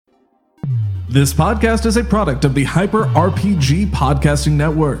This podcast is a product of the Hyper RPG Podcasting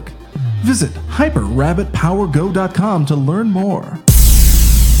Network. Visit hyperrabbitpowergo.com to learn more.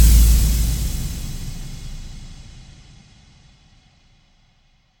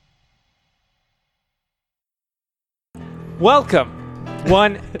 Welcome,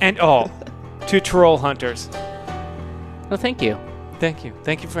 one and all, to Troll Hunters. Well, thank you. Thank you.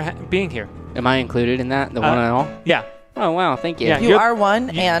 Thank you for being here. Am I included in that? The one and all? Yeah. Oh, wow. Thank you. Yeah. You are one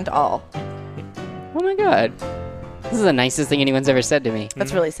and all. Oh, my God. This is the nicest thing anyone's ever said to me.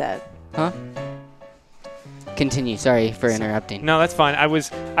 That's really sad. Huh? Continue. Sorry for interrupting. No, that's fine. I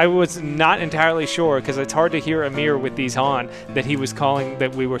was not entirely sure because it's hard to hear Amir with these on that he was calling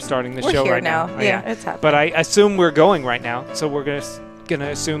that we were starting the We're show here right now. now. Yeah, it's happening. But I assume we're going right now, so we're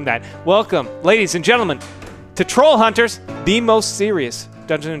gonna assume that. Welcome, ladies and gentlemen, to Troll Hunters, the most serious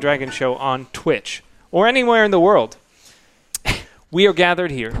Dungeons and Dragons show on Twitch or anywhere in the world. We are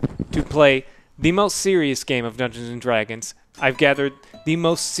gathered here to play the most serious game of Dungeons and Dragons. I've gathered the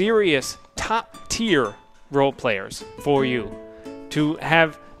most serious, top-tier role players for you to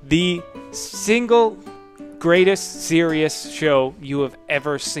have the single greatest serious show you have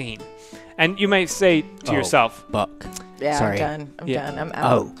ever seen. And you may say to yourself, Buck. Yeah, Sorry. I'm done. I'm Yeah. done. I'm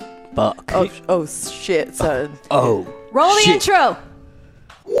out. Oh, Buck. Oh, shit, son. Oh. Roll the Shit. intro.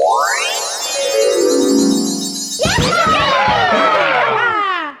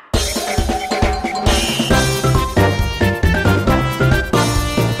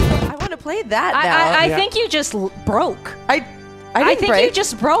 I want to play that now. I think you just broke. I I didn't think break. you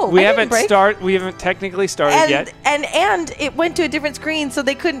just broke. we I didn't haven't break. we haven't technically started yet. And it went to a different screen, so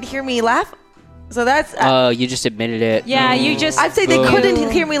they couldn't hear me laugh. So that's. Oh, you just admitted it. Yeah, you just. I'd say they Boo.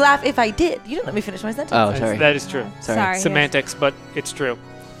 couldn't hear me laugh if I did. You didn't let me finish my sentence. Oh, sorry. That is true. Sorry. Semantics, but it's true.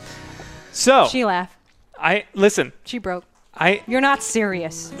 So, She laughed. listen. She broke. I You're not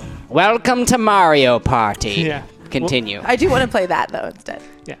serious. Welcome to Mario Party. Yeah. Continue. I do want to play that though instead.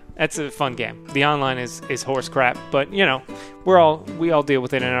 Yeah, that's a fun game. The online is horse crap, but you know, we all deal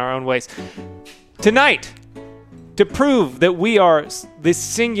with it in our own ways. Tonight, to prove that we are this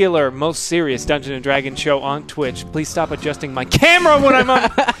singular, most serious Dungeons and Dragons show on Twitch, please stop adjusting my camera when I'm on.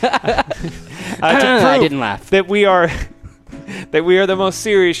 To prove I didn't laugh. that we are the most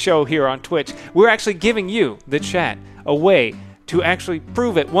serious show here on Twitch, we're actually giving you, the chat, a way to actually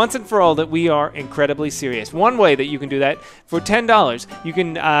prove it once and for all that we are incredibly serious. One way that you can do that, for $10, you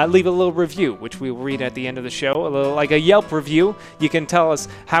can leave a little review, which we will read at the end of the show, a little like a Yelp review. You can tell us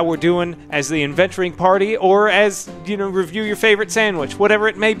how we're doing as the adventuring party, or as, review your favorite sandwich, whatever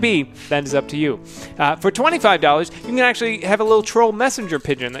it may be. That is up to you. For $25, you can actually have a little troll messenger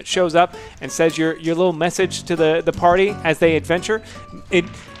pigeon that shows up and says your little message to the party as they adventure.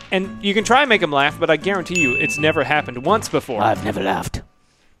 And you can try and make them laugh, but I guarantee you it's never happened once before. I've never laughed.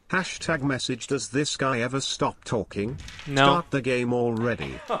 Hashtag message, does this guy ever stop talking? No. Start the game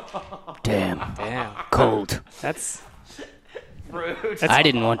already. Damn. Damn. Cold. That's I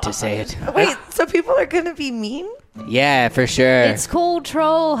didn't want to say it. Wait, so people are gonna be mean? Yeah, for sure. It's called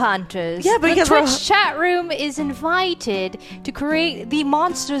Troll Hunters. Yeah, because the we're- Twitch chat room is invited to create the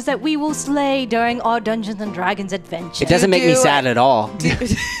monsters that we will slay during our Dungeons and Dragons adventure. It doesn't make me do- sad at all.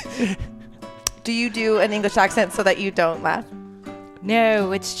 Do you do an English accent so that you don't laugh?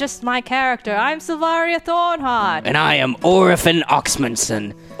 No, it's just my character. I'm Sylvaria Thornheart. And I am Orphan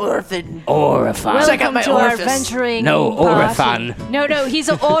Oxmanson. Orphan. Orifan. Check out Welcome my to our orifice. adventuring No, party. Orifan. No, he's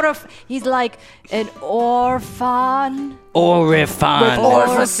an he's like an orphan. Orifan.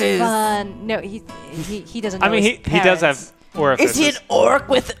 Orifices. Orphan. No, he doesn't know I mean, his he does have parents. orifices. Is he an orc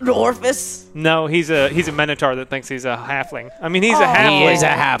with an orifice? No, he's a minotaur that thinks he's a halfling. I mean, he's a Oh. halfling. He is a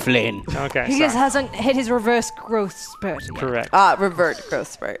halfling. Okay, He sorry. just hasn't hit his reverse growth spurt yet. Correct. Revert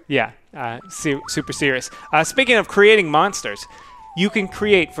growth spurt. Yeah, super serious. Speaking of creating monsters, you can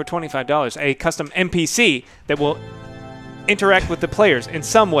create for $25 a custom NPC that will interact with the players in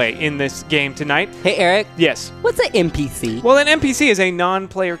some way in this game tonight. Hey, Eric. Yes. What's an NPC? Well, an NPC is a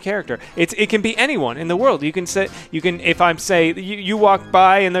non-player character. It can be anyone in the world. You can if I'm you walk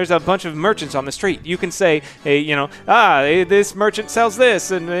by and there's a bunch of merchants on the street. You can say, hey, this merchant sells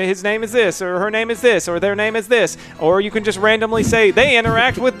this and his name is this or her name is this or their name is this, or you can just randomly say they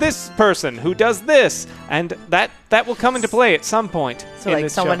interact with this person who does this, and that will come into play at some point. So in like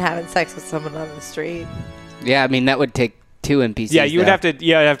this someone show. having sex with someone on the street. Yeah, I mean, that would take 2 NPCs. Yeah, you would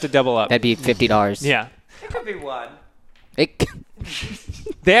though. have to double up. That'd be $50. Yeah. It could be one. It,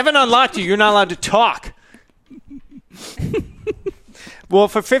 They haven't unlocked you. You're not allowed to talk. Well,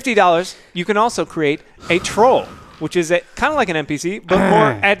 for $50, you can also create a troll. which is kind of like an NPC, but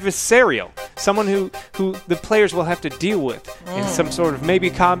more adversarial. Someone who the players will have to deal with in some sort of maybe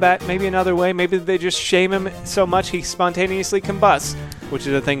combat, maybe another way. Maybe they just shame him so much he spontaneously combusts, which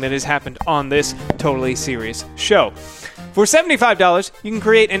is a thing that has happened on this totally serious show. For $75, you can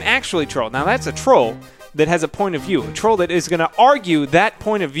create an actually troll. Now, that's a troll that has a point of view, a troll that is going to argue that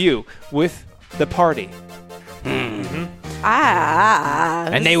point of view with the party.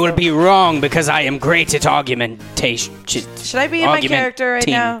 And they will be wrong because I am great at argumentation. Should I be in my character right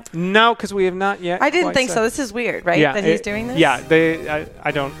now? No, because we have not yet. I didn't quite think said. so. This is weird, right? Yeah, that he's doing this? Yeah,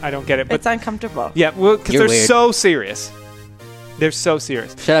 I don't get it. But It's uncomfortable. yeah, well, because You're they're weird. so serious. They're so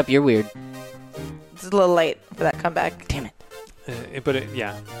serious. Shut up, you're weird. It's a little late for that comeback. Damn it. It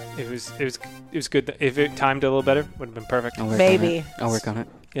was good. If it timed a little better, would have been perfect. I'll work Maybe. on it. I'll work on it.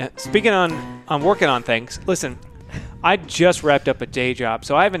 Yeah. Speaking on working on things. Listen, I just wrapped up a day job,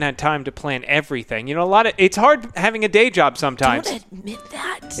 so I haven't had time to plan everything. You know, it's hard having a day job sometimes. Don't admit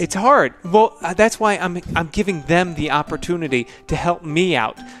that. It's hard. Well, that's why I'm giving them the opportunity to help me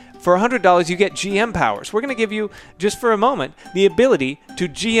out. For $100, you get GM powers. We're going to give you, just for a moment, the ability to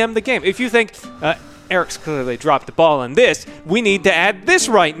GM the game. If you think, Eric's clearly dropped the ball on this, we need to add this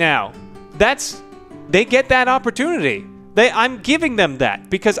right now. They get that opportunity. I'm giving them that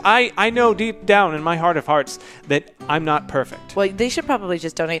because I know deep down in my heart of hearts that I'm not perfect. Well, they should probably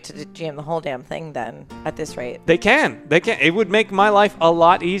just donate to GM the whole damn thing then, at this rate. They can. It would make my life a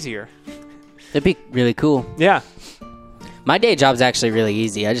lot easier. That'd be really cool. Yeah. My day job's actually really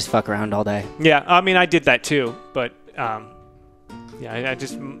easy. I just fuck around all day. Yeah, I mean, I did that too, but I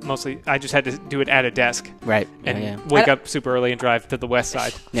just had to do it at a desk. Right. And wake up super early and drive to the west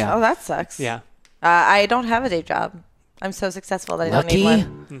side. Yeah. Oh, that sucks. Yeah. I don't have a day job. I'm so successful that I don't Lucky. need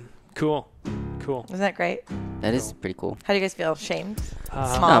one. Cool. Isn't that great? That is pretty cool. How do you guys feel? Shamed? No,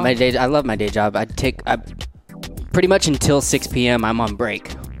 Small? I love my day job. I pretty much until 6 p.m. I'm on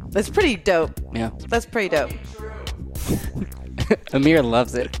break. That's pretty dope. Yeah. That's pretty dope. Amir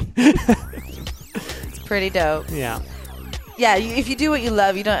loves it. It's pretty dope. Yeah. Yeah, if you do what you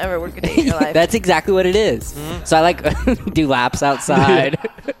love, you don't ever work a day in your life. That's exactly what it is. So I like do laps outside,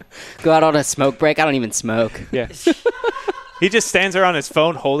 go out on a smoke break. I don't even smoke. Yeah. He just stands there on his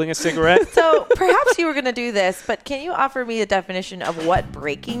phone holding a cigarette. So perhaps you were going to do this, but can you offer me a definition of what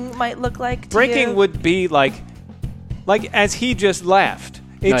breaking might look like to Breaking you? would be like as he just laughed.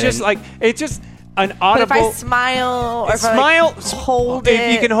 It's just an But audible. if I smile or if I smile, hold if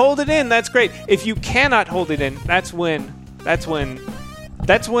it. you can hold it in, that's great. If you cannot hold it in, that's when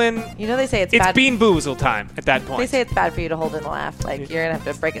You know they say it's it's bad. Bean Boozle time at that point. They say it's bad for you to hold in a laugh. Like you're going to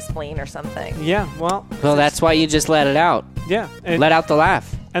have to break a spleen or something. Yeah, well, That's why you just let it out. yeah. And, Let out the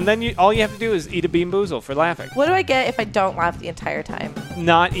laugh. and then all you have to do is eat a Bean Boozle for laughing. What do I get if I don't laugh the entire time?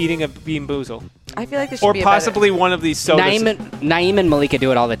 Not eating a Bean Boozle. I feel like this should Or be possibly one of these sodas. Naeem and Malika do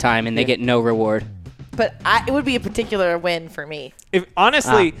it all the time, and they get no reward. But it would be a particular win for me. If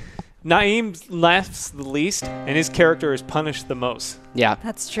honestly, Naeem laughs the least, and his character is punished the most. Yeah,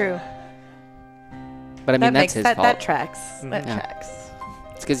 That's true. but I mean that's his fault. That tracks. That Yeah. tracks.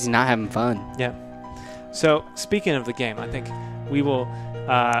 It's because he's not having fun. Yeah. So speaking of the game, I think we will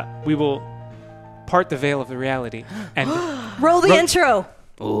part the veil of the reality and Roll the intro.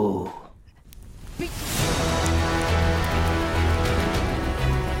 Ooh.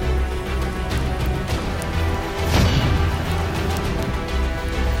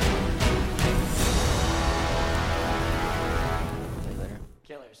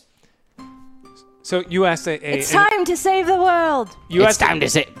 So you asked It's time to save the world. It's time to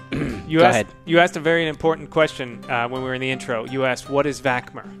say. Go ahead. You asked a very important question when we were in the intro. You asked, "What is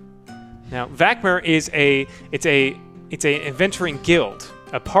Vakmer?" Now, Vakmer is it's a adventuring guild,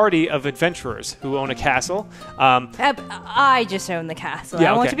 a party of adventurers who own a castle. I just own the castle.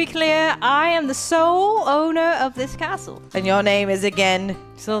 Yeah, I want okay. to be clear. I am the sole owner of this castle. And your name is again?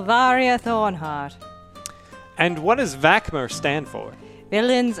 Sylvaria Thornheart. And what does Vakmer stand for?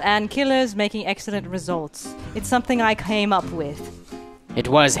 Villains and killers making excellent results. It's something I came up with. It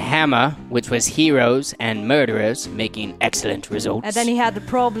was Hammer, which was heroes and murderers making excellent results. And then he had the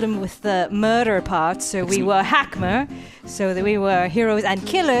problem with the murder part, so we were Hackmer, so that we were heroes and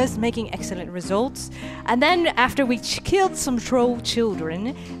killers making excellent results. And then after we killed some troll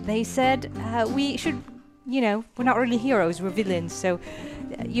children, they said we should, we're not really heroes, we're villains. So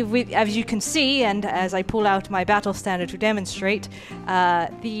as you can see, and as I pull out my battle standard to demonstrate,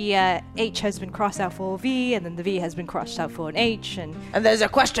 the H has been crossed out for a V, and then the V has been crossed out for an H, and there's a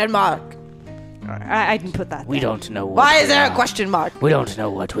question mark. I didn't put that we there. don't know. Why is there a question mark? We don't know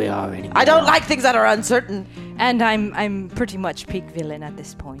what we are anymore. I don't like things that are uncertain. And I'm pretty much peak villain at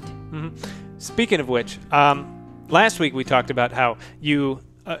this point. Speaking of which, last week we talked about how you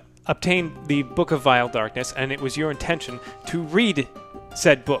obtained the Book of Vile Darkness, and it was your intention to read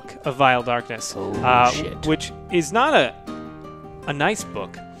said Book of Vile Darkness, Shit. which is not a nice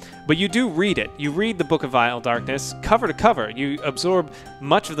book. But you do read it. You read the Book of Vile Darkness cover to cover. You absorb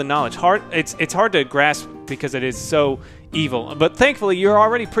much of the knowledge. It's hard to grasp because it is so evil. But thankfully, you're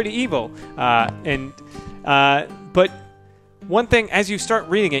already pretty evil. But one thing, as you start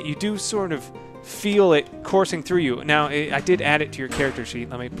reading it, you do sort of feel it coursing through you. Now, I did add it to your character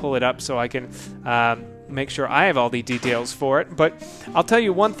sheet. Let me pull it up so I can make sure I have all the details for it. But I'll tell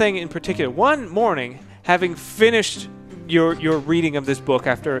you one thing in particular. One morning, having finished your reading of this book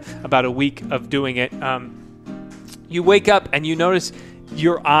after about a week of doing it, you wake up and you notice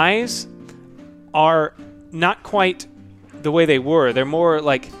your eyes are not quite the way they were. They're more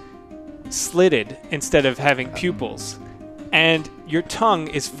like slitted instead of having pupils. And your tongue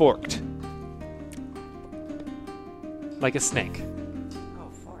is forked. Like a snake.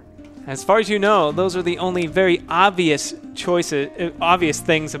 As far as you know, those are the only very obvious choices, obvious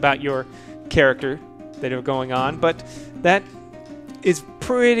things about your character that are going on, but that is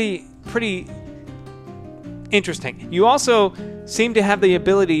pretty interesting. You also seem to have the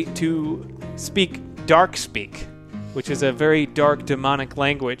ability to speak dark speak, which is a very dark demonic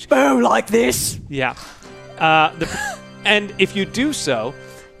language. Oh, like this? Yeah. And if you do so,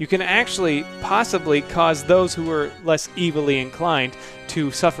 you can actually possibly cause those who are less evilly inclined to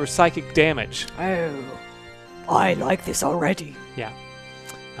suffer psychic damage. Oh, I like this already. Yeah.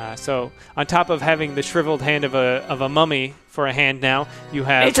 So on top of having the shriveled hand of a mummy for a hand now, you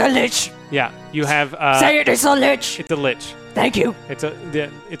have... It's a lich. Yeah, you have... Say it, it's a lich. It's a lich. Thank you. It's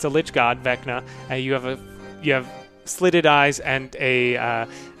a lich god, Vecna. You have slitted eyes and a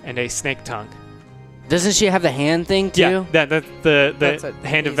snake tongue. Doesn't she have the hand thing too? Yeah, that's the That's what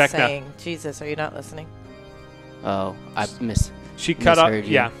hand of he's Vecna. saying. Jesus, are you not listening? Oh, I She cut off. misheard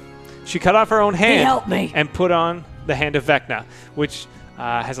you. Yeah, she cut off her own hand. help me. And put on the hand of Vecna, which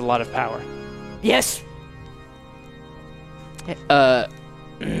has a lot of power. Yes.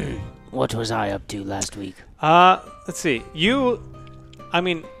 What was I up to last week? Let's see. You've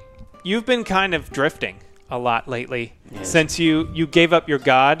been kind of drifting a lot lately. Yes. Since you gave up your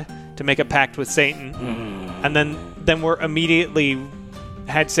god to make a pact with Satan, and then were immediately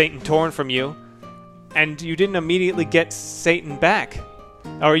had Satan torn from you, and you didn't immediately get Satan back,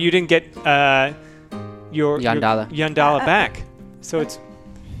 or you didn't get your Yandala back. So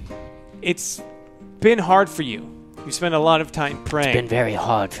it's been hard for you. You spent a lot of time praying. It's been very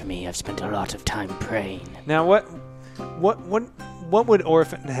hard for me. I've spent a lot of time praying. Now, what would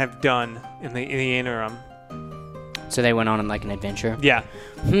Orphan have done in the interim? So they went on like an adventure? Yeah.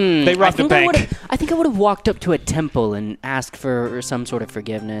 They robbed a bank. I think I would have walked up to a temple and asked for some sort of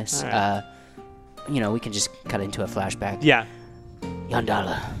forgiveness. Right. We can just cut into a flashback. Yeah.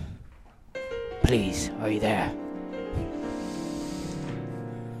 Yandala, please, are you there?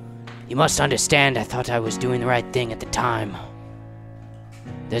 You must understand, I thought I was doing the right thing at the time.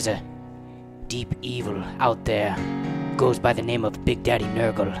 There's a deep evil out there, goes by the name of Big Daddy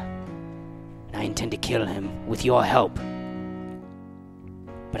Nurgle, and I intend to kill him with your help.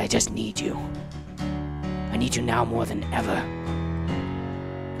 But I just need you. I need you now more than ever.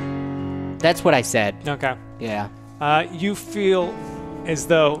 That's what I said. Okay. Yeah. You feel as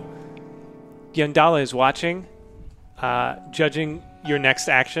though Yandala is watching, judging your next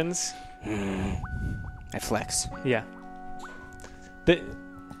actions. I flex. Yeah.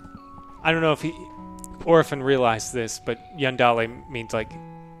 I don't know if Orphan realized this, but Yandala means like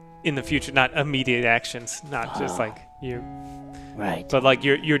in the future, not immediate actions, not just like you, Right. but like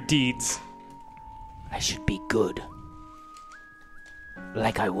your deeds. I should be good.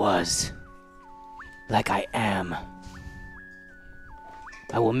 Like I was. Like I am.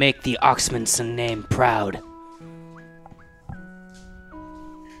 I will make the Oxmanson name proud.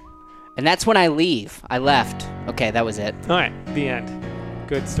 And that's when I leave. I left. Okay, that was it. All right, the end.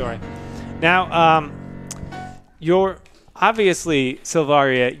 Good story. Now, you're obviously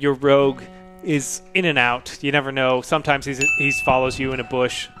Silvaria. Your rogue is in and out. You never know. Sometimes he follows you in a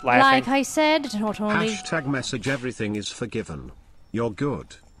bush, laughing. Like I said, not only. #message everything is forgiven. You're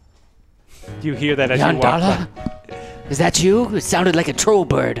good. You hear that as you walk Yandala? by. Is that you? It sounded like a troll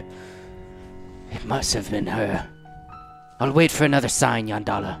bird. It must have been her. I'll wait for another sign,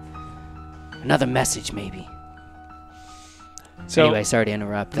 Yandala. Another message, maybe. So, Anyway, sorry to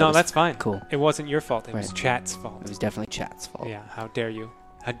interrupt. no, that's fine. Cool. It wasn't your fault. It was Right. Chat's fault. It was definitely Chat's fault. Yeah, how dare you?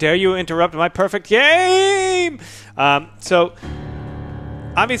 How dare you interrupt my perfect game? So,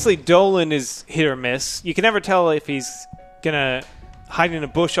 obviously, Dolan is hit or miss. You can never tell if he's gonna hide in a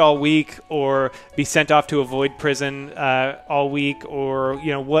bush all week, or be sent off to avoid prison all week, or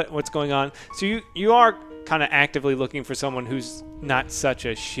what's going on. So you are kind of actively looking for someone who's not such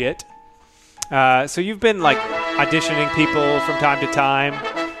a shit. So you've been like auditioning people from time to time.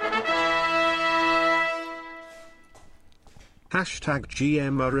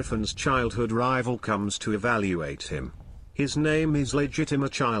 #GM Oriphan's childhood rival comes to evaluate him. His name is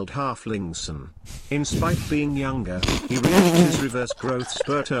Legitimate Child Halflingson. In spite of being younger, he reached his reverse growth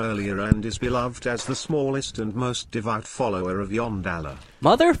spurt earlier and is beloved as the smallest and most devout follower of Yondala.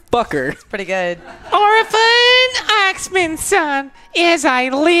 Motherfucker. Pretty good. Orphan Oxman's son, as I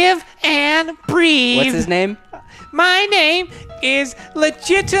live and breathe. What's his name? My name is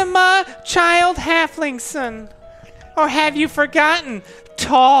Legitima Child Halflingson. Or have you forgotten,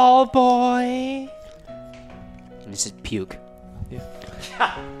 tall boy? This is puke.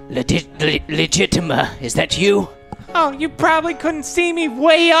 Legitima, is that you? Oh, you probably couldn't see me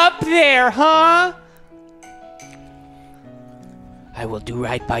way up there, huh? I will do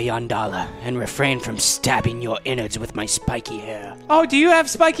right by Yondala and refrain from stabbing your innards with my spiky hair. Oh, do you have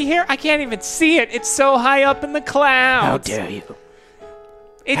spiky hair? I can't even see it. It's so high up in the clouds. How dare you?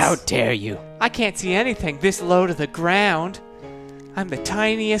 How dare you? I can't see anything this low to the ground. I'm the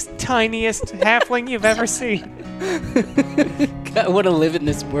tiniest halfling you've ever seen. God, I want to live in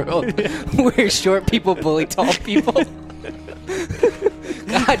this world where short people bully tall people.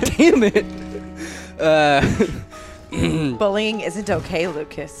 God damn it. Bullying isn't okay,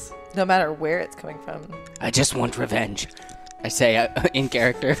 Lucas. No matter where it's coming from. I just want revenge. I say in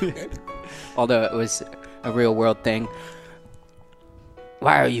character. Although it was a real world thing.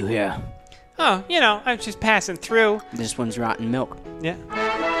 Why are you here? Oh, I'm just passing through. This one's rotten milk. Yeah.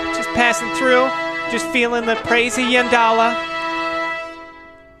 Just passing through. Just feeling the praise of Yondala.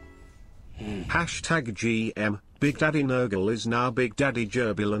 #GM, Big Daddy Nurgle is now Big Daddy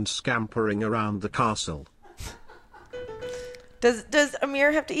Gerbil and scampering around the castle. Does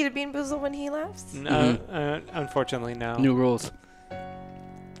Amir have to eat a bean boozle when he laughs? No, unfortunately, no. New rules.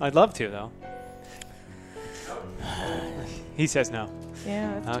 I'd love to, though. He says no.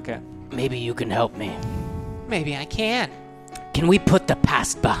 Yeah. Okay. Maybe you can help me. Maybe I can. Can we put the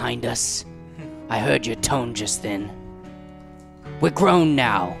past behind us? I heard your tone just then. We're grown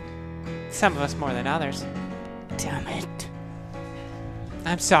now. Some of us more than others. Damn it.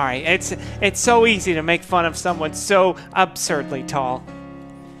 I'm sorry. It's so easy to make fun of someone so absurdly tall.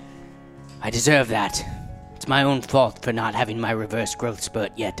 I deserve that. It's my own fault for not having my reverse growth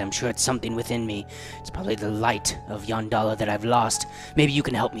spurt yet. I'm sure it's something within me. It's probably the light of Yondala that I've lost. Maybe you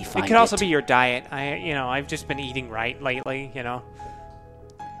can help me find it. It could also be your diet. I've just been eating right lately,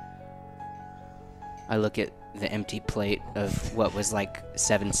 I look at the empty plate of what was like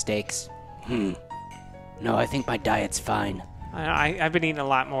 7 steaks. No, I think my diet's fine. I've been eating a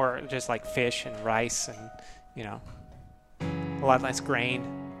lot more just like fish and rice and, a lot less grain.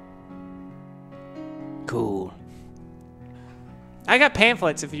 Cool. I got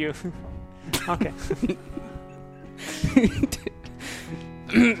pamphlets if you... Okay.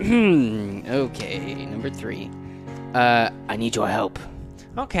 Okay, number 3. I need your help.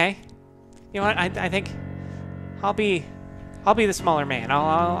 Okay. You know what? I think I'll be the smaller man.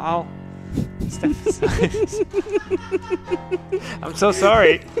 I'll step aside. I'm so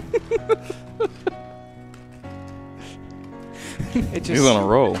sorry. He's on a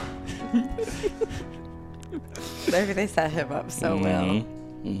roll. Maybe they set him up so well.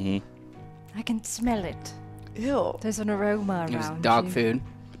 I can smell it. Ew. There's an aroma It was around dog you. food.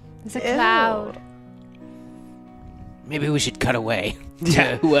 There's a Ew. cloud. Maybe we should cut away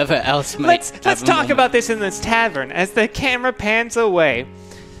Yeah. to whoever else might. Let's talk about this in this tavern as the camera pans away.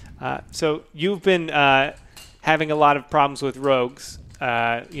 So you've been having a lot of problems with rogues.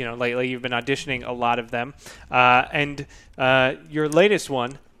 Lately you've been auditioning a lot of them, and your latest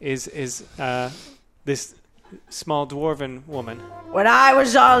one is this small dwarven woman. When I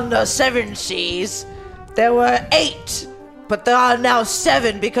was on the 7 seas, there were 8, but there are now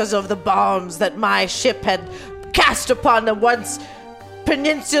 7 because of the bombs that my ship had cast upon the once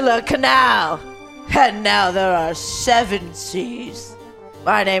peninsula canal. And now there are 7 seas.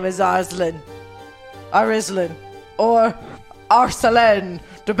 My name is Arslan, or Arslan,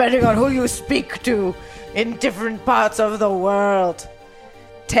 depending on who you speak to in different parts of the world.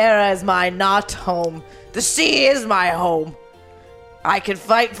 Terra is my not home. The sea is my home. I can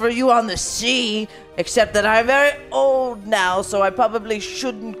fight for you on the sea, except that I'm very old now, so I probably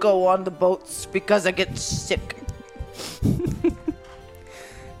shouldn't go on the boats because I get sick.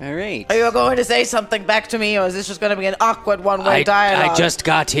 All right. Are you going to say something back to me, or is this just going to be an awkward one-way dialogue? I just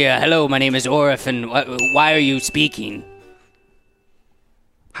got here. Hello, my name is Orif, and why are you speaking?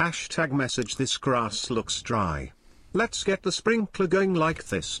 Hashtag message this grass looks dry. Let's get the sprinkler going like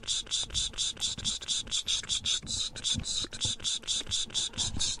this.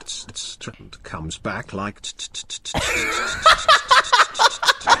 And comes back like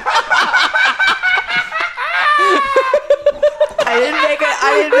I didn't make an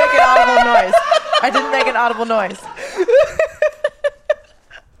audible noise. I didn't make an audible noise.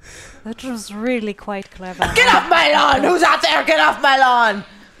 That was really quite clever. Get off my lawn! Who's out there? Get off my lawn!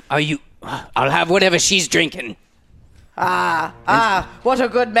 Are you... I'll have whatever she's drinking. What a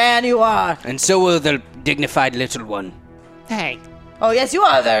good man you are. And so will the dignified little one. Hey. Oh, yes, you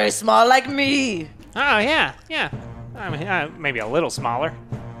are very small, like me. Oh, yeah. I mean, maybe a little smaller.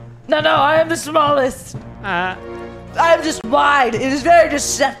 No, I am the smallest. I am just wide. It is very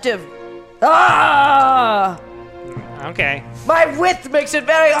deceptive. Okay. My width makes it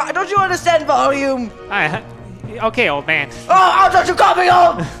very hard. Don't you understand volume? Okay, old man. Oh, don't you call me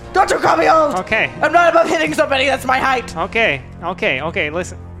old! Don't you call me old! Okay. I'm not above hitting somebody that's my height. Okay,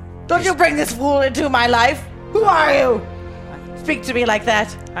 listen. Don't you bring this fool into my life? Who are you? Speak to me like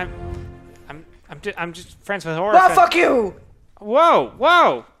that. I'm just friends with Horus. Oh, fuck you!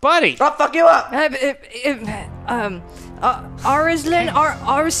 Whoa, buddy. I'll fuck you up. Arslan?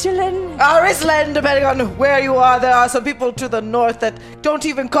 Arslan, depending on where you are, there are some people to the north that don't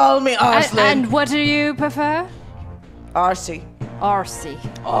even call me Arslan. And what do you prefer? Arcy. Arcy.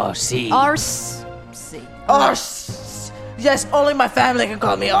 Arcy. Arcy. Ars. Yes, only my family can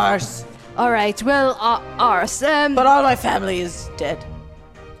call me Ars. Alright, well, Ars. But all my family is dead.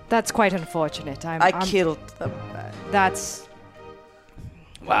 That's quite unfortunate. I killed them. That's...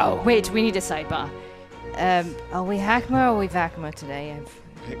 Wow. Wait, we need a sidebar. Are we Hackmer or are we Vakmer today?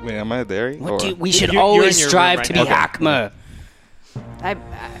 Wait, am I there? We should You're always in your strive room to right be now. Hackmer.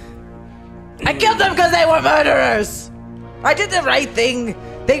 I killed them because they were murderers. I did the right thing.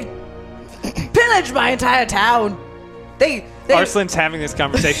 They pillaged my entire town. They Arslan's having this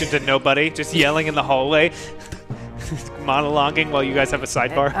conversation to nobody, just yelling in the hallway, monologuing while you guys have a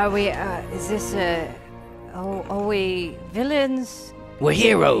sidebar. Are we, is this, are we villains? We're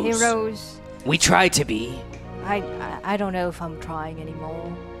heroes. Heroes? We try to be. I don't know if I'm trying anymore.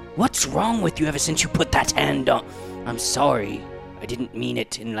 What's wrong with you ever since you put that hand on? I'm sorry. I didn't mean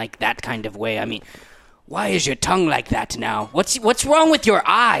it in like that kind of way. I mean, why is your tongue like that now? What's wrong with your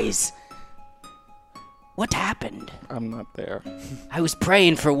eyes? What happened? I'm not there. I was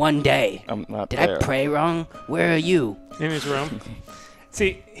praying for one day. I'm not Did there. I pray wrong? Where are you? In his room.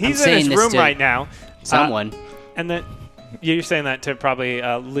 See, I'm he's in saying his this room to right now. Someone. And then you're saying that to probably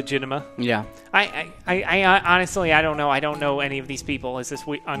Legitima. Yeah. I honestly, I don't know. I don't know any of these people. Is this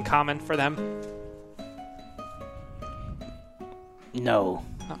uncommon for them? No.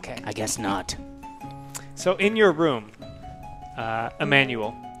 Okay. I guess not. So in your room,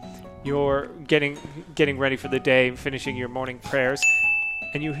 Emmanuel, you're getting ready for the day, finishing your morning prayers,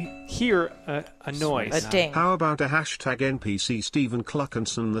 and you hear a noise. A ding. How about a hashtag NPC Stephen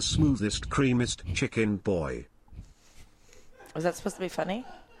Cluckinson, the smoothest, creamiest chicken boy? Was that supposed to be funny?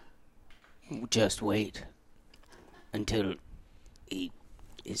 Just wait until he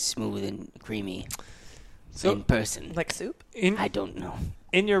is smooth and creamy in person. Like soup? I don't know.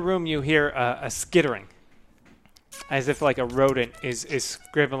 In your room, you hear a skittering, as if like a rodent is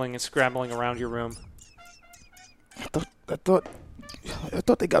scribbling and scrabbling around your room. I thought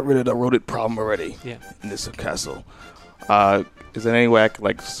they got rid of the rodent problem already. Yeah. In this castle. Is there any way I could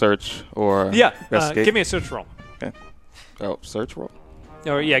like search or investigate? Give me a search roll. Okay. Oh, search roll.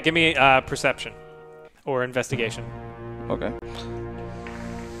 Or yeah, give me perception or investigation. Okay.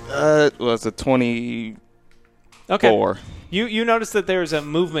 Well, it's a 24. Okay. You notice that there's a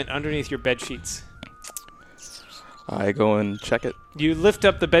movement underneath your bed sheets. I go and check it. You lift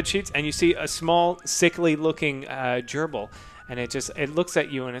up the bed sheets and you see a small, sickly-looking gerbil, and it looks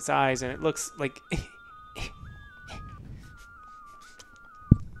at you in its eyes, and it looks like.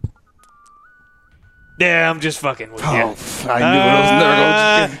 Yeah, I'm just fucking with you. I knew it was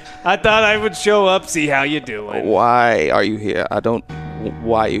Nurgle. I thought I would show up, see how you doing. Why are you here?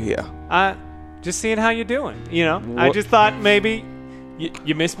 Why are you here? Just seeing how you're doing. You know, I What- just thought maybe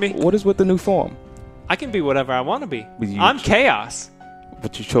you missed me. What is with the new form? I can be whatever I want to be. But you I'm ch- chaos.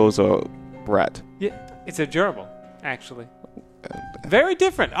 But you chose a rat. Yeah, it's a gerbil, actually. Very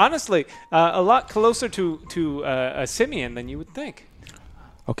different, honestly. A lot closer to a simian than you would think.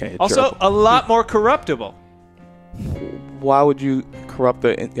 Okay. Also, gerbil. a lot more corruptible. Why would you corrupt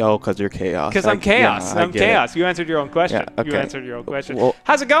the? Oh, because you're chaos. Because I'm chaos. Yeah, I I'm get chaos. You answered your own question. Yeah, You okay. answered your own question. Well-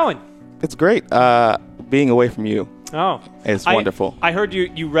 How's it going? it. It's great. Being away from you Oh, is wonderful. I heard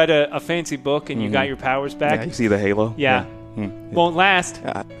you read a fancy book and you got your powers back. Yeah, you see the halo. Yeah. Won't last.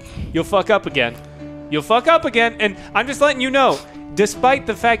 You'll fuck up again. And I'm just letting you know, despite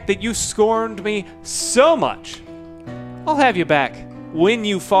the fact that you scorned me so much, I'll have you back when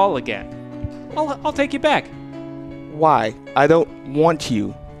you fall again. I'll take you back. Why? I don't want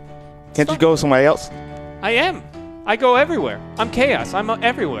you. Can't you go somewhere else? I am. I go everywhere. I'm chaos. I'm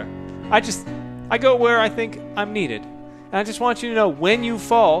everywhere. I go where I think I'm needed. And I just want you to know, when you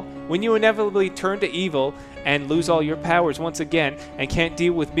fall, when you inevitably turn to evil and lose all your powers once again and can't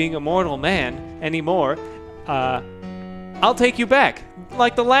deal with being a mortal man anymore, I'll take you back.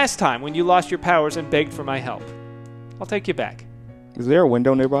 Like the last time when you lost your powers and begged for my help. I'll take you back. Is there a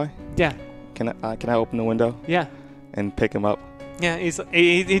window nearby? Yeah. Can I open the window? Yeah. And pick him up? Yeah,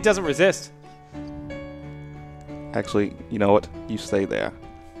 he doesn't resist. Actually, you know what? You stay there.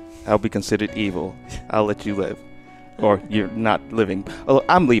 I'll be considered evil. I'll let you live. Or you're not living. Oh,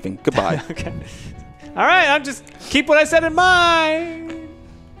 I'm leaving. Goodbye. Okay. All right, I'll just keep what I said in mind.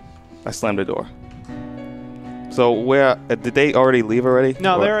 I slammed the door. So where did they already leave already?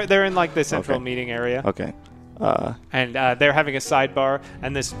 No, they're in like the central meeting area. Okay. And they're having a sidebar,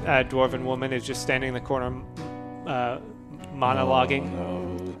 and this dwarven woman is just standing in the corner, monologuing. Oh,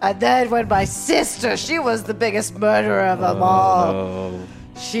 no. And then when my sister, she was the biggest murderer of them all. No.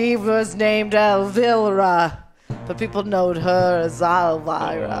 She was named Elvira, but people know her as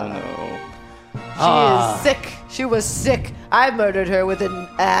Elvira. Oh, She is sick. She was sick. I murdered her with an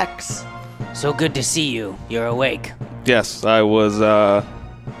axe. So good to see you. You're awake. Yes, I was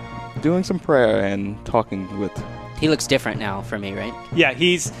doing some prayer and talking with. He looks different now for me, right? Yeah,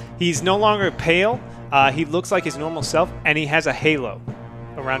 he's no longer pale. He looks like his normal self, and he has a halo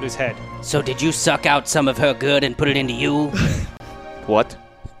around his head. So did you suck out some of her good and put it into you? What?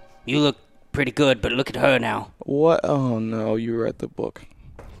 You look pretty good, but look at her now. What? Oh no, you read the book.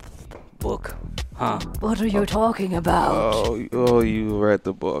 Book? Huh? What are you talking about? Oh, you read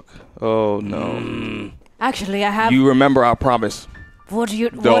the book. Oh no. Actually, I have. You remember our promise. What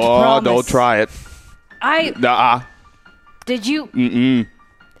promise? Don't try it. Nuh-uh. Did you?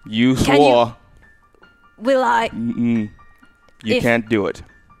 You swore. Will I? You can't do it.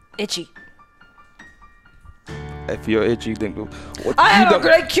 Itchy. If you're itchy, then go. I have a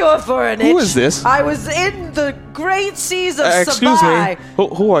great cure for an itch. Who is this? I was in the great seas of excuse Sabai. me.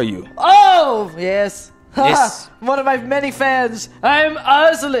 Who are you? Oh, yes. This- One of my many fans. I am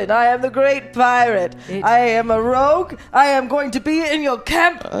Arslan. I am the great pirate. I am a rogue. I am going to be in your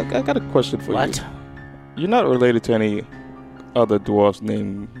camp. I got a question for you. What? You're not related to any other dwarves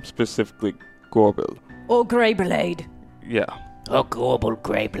named specifically Gorbil. Or Greyblade. Yeah. Oh, Gorbel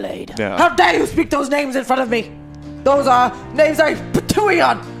Greyblade. Yeah. How dare you speak those names in front of me? Those are names I patooey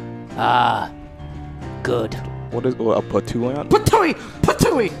on. Good. What is a Patooey?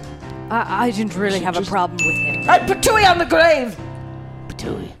 Patooey. I didn't really have a problem with him. I patooey on the grave.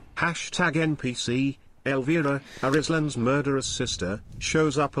 Patooey. Hashtag NPC, Elvira, Arislan's murderous sister,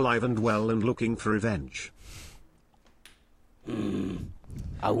 shows up alive and well and looking for revenge.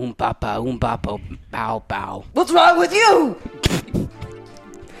 Papa, bow, bow. What's wrong with you?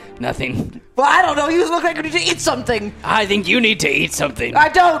 Nothing. Well, I don't know. You look like you need to eat something. I think you need to eat something. I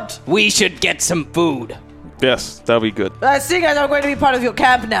don't. We should get some food. Yes, that'll be good. Seeing as I'm going to be part of your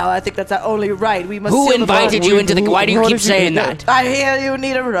camp now, I think that's only right. We must. Who seal the invited bond. you into the... Why do you keep saying that? I hear you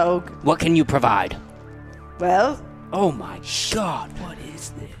need a rogue. What can you provide? Well, Oh my god, what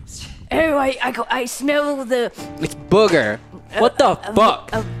is this? Oh, I smell the. It's booger. What the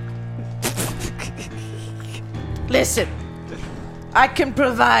fuck? listen. I can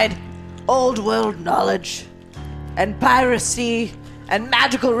provide old world knowledge and piracy and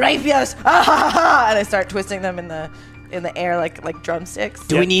magical rapiers. And I start twisting them in the air like drumsticks.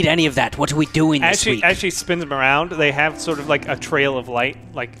 Do we need any of that? What are we doing this week? As she spins them around, they have sort of like a trail of light,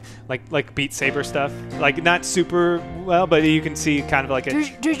 like Beat Saber stuff. Like not super well, but you can see kind of like a.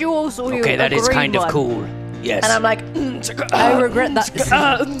 Did you also? Okay, that is kind of cool. Yes. And I'm like, I regret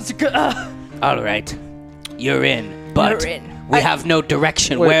that. All right, you're in, but You're in. we have no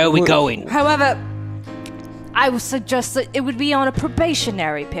direction. Where are we going? However, I would suggest that it would be on a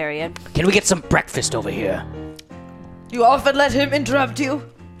probationary period. Can we get some breakfast over here? You often let him interrupt you?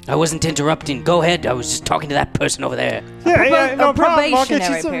 I wasn't interrupting. Go ahead. I was just talking to that person over there. Yeah, no a problem. I'll get you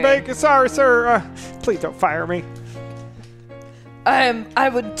probationary some period. bacon. Sorry, sir. Please don't fire me. I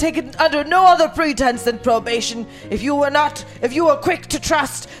would take it under no other pretense than probation. If you were quick to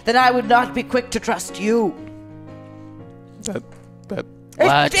trust, then I would not be quick to trust you. That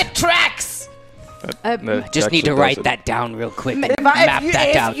What? It tracks. Just need to write that down real quick. Map that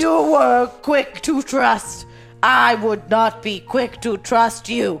If out. you were quick to trust, I would not be quick to trust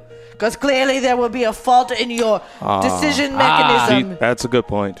you. Because clearly there will be a fault in your decision See, mechanism. that's a good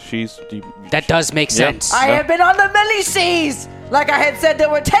point. That does make sense. I have been on the many seas. Like I had said, there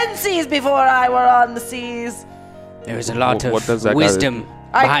were 10 seas before I were on the seas. There's a lot What does of that wisdom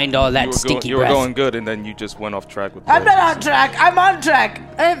behind all that you stinky were breath. going good, and then you just went off track with. I'm not on track. I'm on track.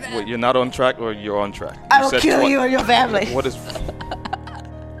 Wait, you're not on track, or you're on track? I You will said kill you and your family. What is?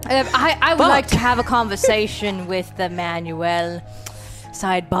 I would like to have a conversation with the Manuel.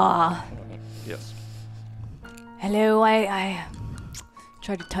 Sidebar. Yes. Hello, I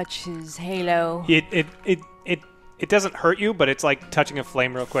tried to touch his halo. It doesn't hurt you, but it's like touching a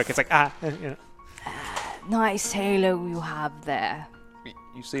flame real quick. It's like Nice halo you have there.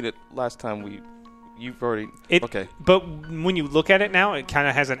 You see that last time you've already. Okay. But when you look at it now, it kind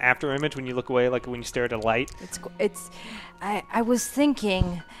of has an after image when you look away, like when you stare at a light. I was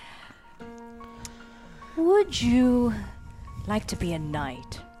thinking, would you like to be a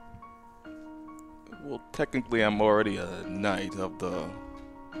knight? Well, technically, I'm already a knight of the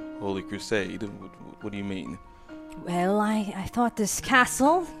Holy Crusade. What do you mean? Well, I thought this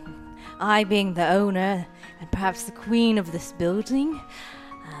castle, I being the owner and perhaps the queen of this building,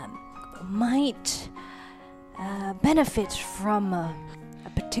 might benefit from a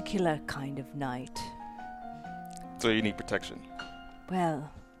particular kind of knight. So you need protection. Well,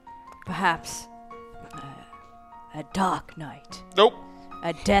 perhaps a dark knight. Nope.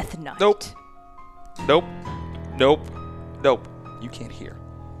 A death knight. Nope. Nope. Nope. Nope. You can't hear.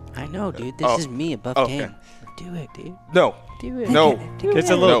 I know, dude. This is me above Okay. game. Do it, dude. No. Do it. No. There's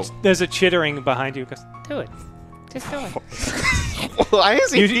a little. There's a chittering behind you. Goes, do it. Just do it. Why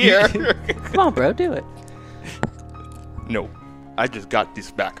is he here? Come on, bro. Do it. No. I just got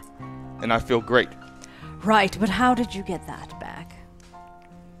this back, and I feel great. Right, but how did you get that back?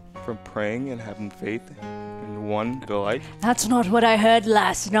 From praying and having faith in one delight. That's not what I heard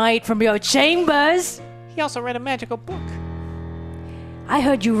last night from your chambers. He also read a magical book. I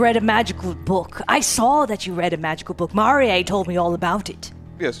heard you read a magical book. I saw that you read a magical book. Marie told me all about it.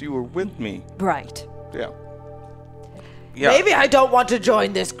 Yes, you were with me. Right. Yeah. Maybe I don't want to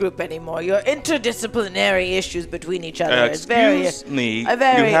join this group anymore. Your interdisciplinary issues between each other is very... Excuse me.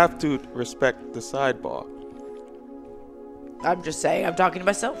 very- You have to respect the sidebar. I'm just saying, I'm talking to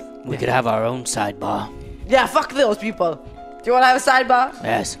myself. We could have our own sidebar. Yeah, fuck those people. Do you want to have a sidebar?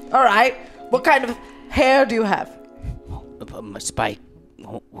 Yes. All right. What kind of hair do you have? Spike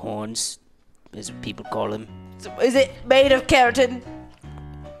horns, as people call them. Is it made of keratin?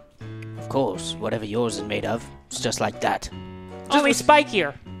 Of course, whatever yours is made of. It's just like that. Only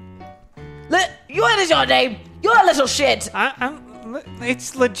spikier. What is your name? You're a little shit.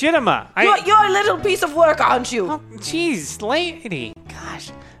 It's legitimate. You're a little piece of work, aren't you? Oh, jeez, lady.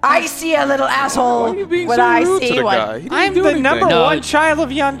 Gosh. I see a little asshole Why are you being when so I rude to see the one. guy? He didn't I'm do the anything. number No, one child of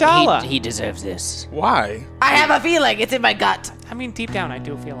Yandala. He deserves this. Why? I have a feeling it's in my gut. I mean, deep down, I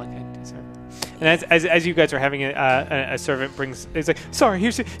do feel like I deserve it. And as you guys are having a servant brings, it's like, sorry,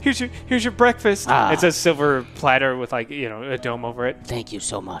 here's your breakfast. It's a silver platter with a dome over it. Thank you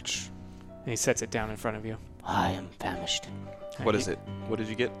so much. And he sets it down in front of you. I am famished. What is it? What did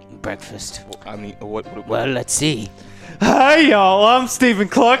you get? Breakfast. I mean, what? Well, let's see. Hi, y'all. I'm Stephen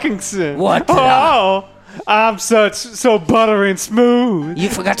Cluckingson. What? Oh, I'm so buttery and smooth. You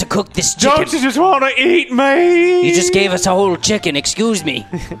forgot to cook this chicken. Don't you just want to eat me? You just gave us a whole chicken. Excuse me.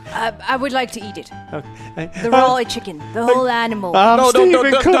 I would like to eat it. Okay. The raw chicken. The whole animal. I'm No, don't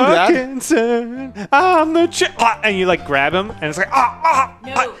Stephen do that. Cluckinson. I'm the and you grab him, and it's like No,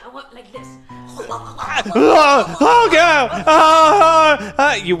 I want like this.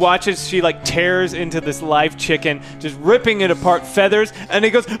 You watch as she tears into this live chicken, just ripping it apart, feathers, and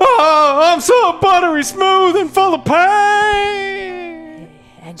he goes, "Oh, I'm so buttery smooth and full of pain."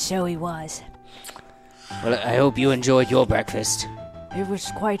 And so he was. Well, I hope you enjoyed your breakfast. It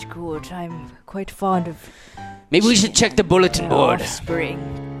was quite good. I'm quite fond of Maybe we should check the bulletin board. offspring.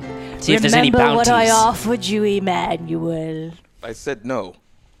 See if there's any Remember bounties. what I offered you, Emmanuel. I said no,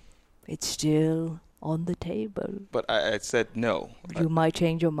 It's still on the table. but I said no. You might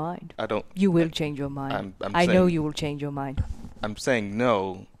change your mind. I don't. You will change your mind. I'm I know saying- you will change your mind. I'm saying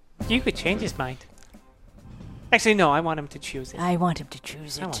no. You could change his mind. Actually, no. I want him to choose it. I want him to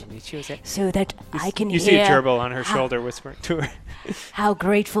choose I want it him to choose it. so that I can You hear see a gerbil on her how- shoulder whispering to her. how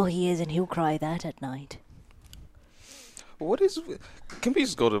grateful he is, and he'll cry that at night. What is? Can we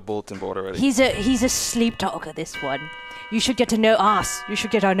just go to the bulletin board already? He's a sleep talker. This one, you should get to know us. You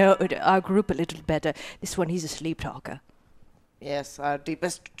should get to know our group a little better. This one, he's a sleep talker. Yes, our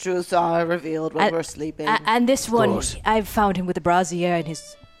deepest truths are revealed when we're sleeping. And this one, course. I've found him with a brassiere in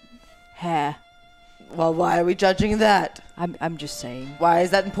his hair. Well, why are we judging that? I'm just saying. Why is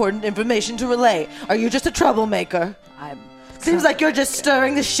that important information to relay? Are you just a troublemaker? Seems like you're just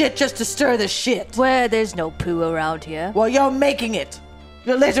stirring the shit just to stir the shit. Where there's no poo around here. Well, you're making it.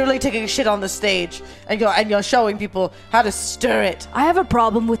 You're literally taking shit on the stage, and you're showing people how to stir it. I have a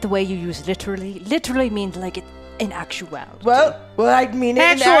problem with the way you use literally. Literally means like it in actuality. Well, I mean it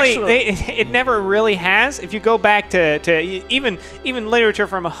Actually, in it never really has. If you go back to even literature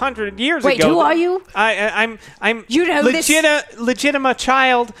from 100 years Wait, ago. who are you? I'm You know legitimate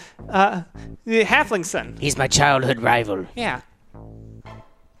child, the halfling son. He's my childhood rival. Yeah.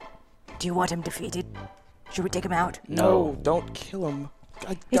 Do you want him defeated? Should we take him out? No, don't kill him.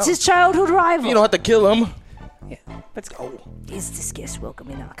 It's his childhood rival. You don't have to kill him. Let's go. Is this guest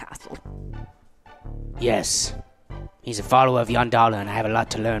welcome in our castle? Yes. He's a follower of Yondala, and I have a lot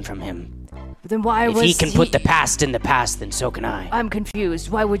to learn from him. But then why If was he can put the past in the past, then so can I. I'm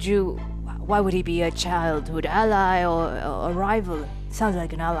confused. Why would he be a childhood ally or a rival? Sounds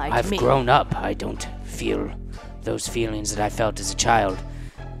like an ally to me. I've grown up. I don't feel those feelings that I felt as a child.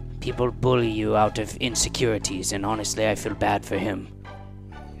 People bully you out of insecurities, and honestly, I feel bad for him.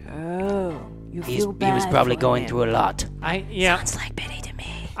 Oh, you feel bad He was probably for going him. through a lot. Sounds like Benny to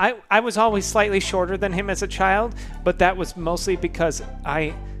me. I was always slightly shorter than him as a child, but that was mostly because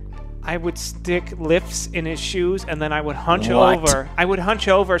I would stick lifts in his shoes, and then I would hunch over. I would hunch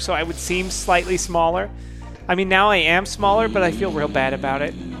over so I would seem slightly smaller. I mean, now I am smaller, but I feel real bad about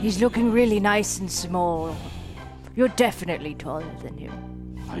it. He's looking really nice and small. You're definitely taller than him.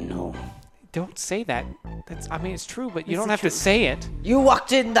 I know. Don't say that. It's true, but you don't have to say it. You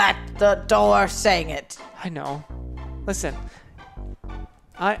walked in the door saying it. I know. Listen,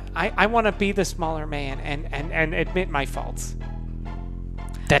 I want to be the smaller man and admit my faults.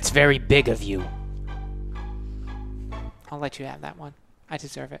 That's very big of you. I'll let you have that one. I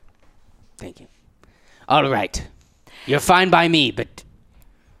deserve it. Thank you. All right. You're fine by me, but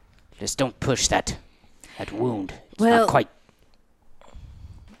just don't push that wound. It's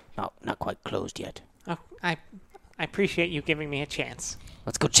not quite closed yet. Oh, I appreciate you giving me a chance.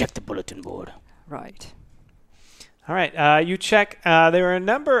 Let's go check the bulletin board. Right. All right. You check. There are a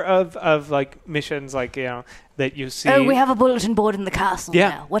number of like missions, like that you see. Oh, we have a bulletin board in the castle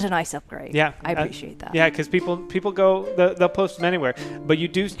now. What a nice upgrade. Yeah, I appreciate that. Yeah, because people go, they'll post them anywhere. But you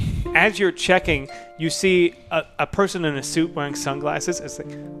do, as you're checking, you see a person in a suit wearing sunglasses. It's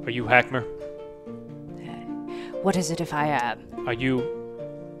like, are you Hackmer? What is it if I am? Are you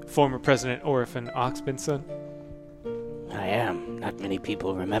former President Orphan Oxbinson? I am. Not many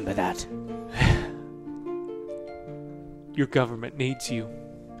people remember that. Your government needs you.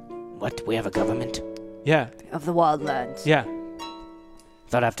 What? We have a government? Yeah. Of the Wildlands. Yeah.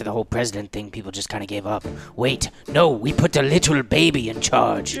 Thought after the whole president thing, people just kind of gave up. Wait, no, we put a literal baby in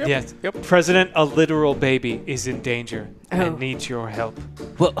charge. Yes. Yep. President, a literal baby, is in danger and needs your help.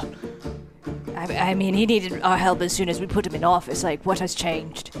 Well, I mean, he needed our help as soon as we put him in office. Like, what has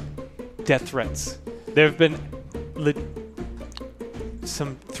changed? Death threats. There have been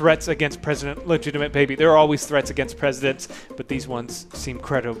some threats against President Legitimate Baby. There are always threats against presidents, but these ones seem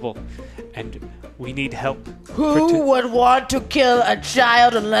credible, and we need help. Who would want to kill a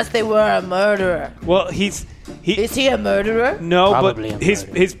child unless they were a murderer? Well, is he a murderer? No, Probably but a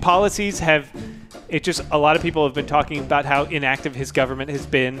murderer. his policies have. It just, a lot of people have been talking about how inactive his government has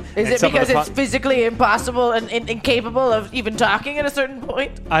been. Is it because it's physically impossible and incapable of even talking at a certain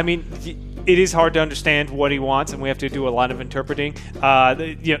point? I mean, it is hard to understand what he wants, and we have to do a lot of interpreting.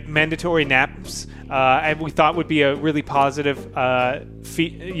 Mandatory naps, and we thought would be a really positive,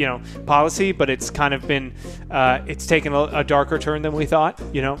 policy, but it's kind of been, it's taken a darker turn than we thought.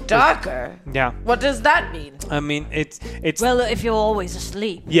 Darker. Yeah. What does that mean? I mean, it's. Well, if you're always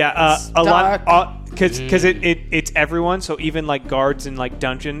asleep. Yeah, a dark. lot. Because it's everyone, so even like guards in like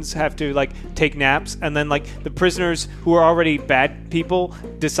dungeons have to like take naps, and then like the prisoners who are already bad people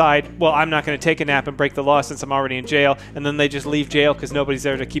decide, well, I'm not going to take a nap and break the law since I'm already in jail, and then they just leave jail because nobody's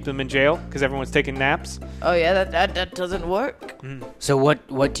there to keep them in jail because everyone's taking naps. Oh yeah, that doesn't work. So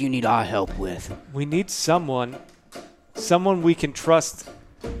what do you need our help with? We need someone we can trust.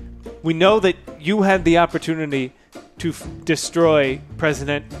 We know that you had the opportunity to destroy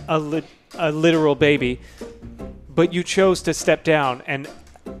President a literal baby, but you chose to step down and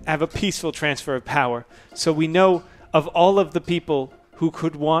have a peaceful transfer of power. So we know of all of the people who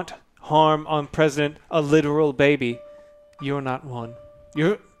could want harm on President a literal baby, you're not one.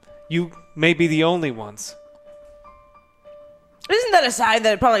 You may be the only ones. Isn't that a sign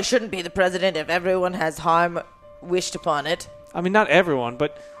that it probably shouldn't be the president if everyone has harm wished upon it? I mean, not everyone,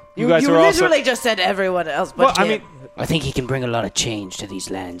 but you You guys are also. literally just said everyone else, but Well, I him. mean, I think he can bring a lot of change to these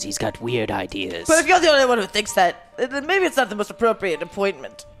lands. He's got weird ideas. But if you're the only one who thinks that, then maybe it's not the most appropriate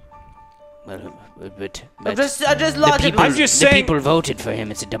appointment. Well, but I'm just the logically. people, I'm just the saying- people voted for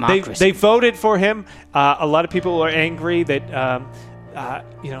him. It's a They democracy. voted for him. A lot of people are angry that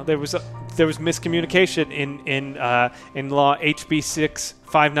there was miscommunication in law HB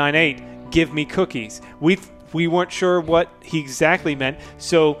 6598. Give me cookies. We weren't sure what he exactly meant,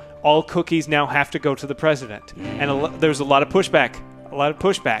 so all cookies now have to go to the president. And there's a lot of pushback.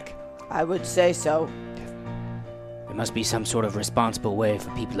 I would say so. There must be some sort of responsible way for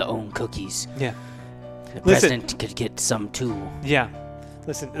people to own cookies. Yeah. The Listen. president could get some too. Yeah.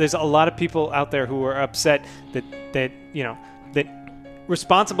 Listen, there's a lot of people out there who are upset that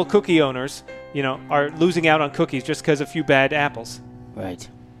responsible cookie owners, are losing out on cookies just because a few bad apples. Right.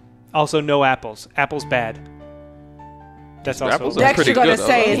 Also, no apples. Apples bad. That's also Apples are Next pretty you're going to good,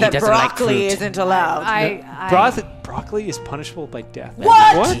 say though. is He that doesn't like broccoli fruit. isn't allowed. broccoli is punishable by death.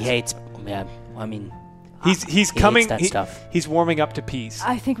 What? He hates. Yeah. I mean, He's he coming. hates that stuff. He's warming up to peas.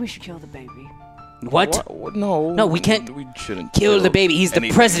 I think we should kill the baby. What? No. No, we can't We shouldn't Kill the baby. He's the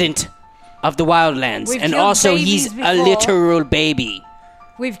anything. president of the Wildlands, We've and killed also he's babies a before. literal baby.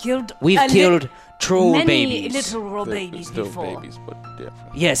 We've killed. We've killed troll many babies. literal They're babies still before. babies, but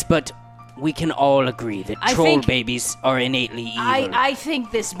different. Yes, but we can all agree that I troll think- babies are innately evil. I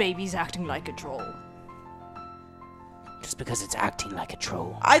think this baby's acting like a troll. Just because it's acting like a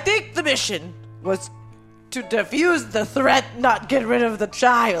troll. I think the mission was to defuse the threat, not get rid of the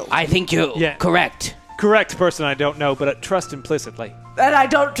child. I think you're Yeah. correct. Correct person, I don't know, but I trust implicitly. And I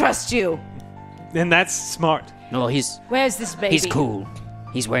don't trust you. And that's smart. No, he's Where's this baby? cool.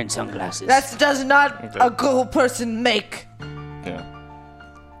 He's wearing sunglasses. That does not a cool person make. Yeah.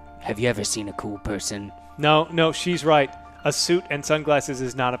 Have you ever seen a cool person? No, she's right. A suit and sunglasses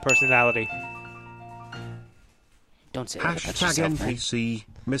is not a personality. Don't say that about Hashtag yourself, man. NPC,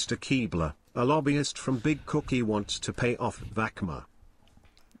 Mr. Keebler, a lobbyist from Big Cookie wants to pay off Vakma.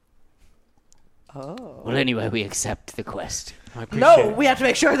 Well, anyway, we accept the quest. I appreciate No, it. we have to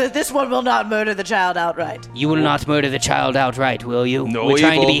make sure that this one will not murder the child outright. You will not murder the child outright, will you? No We're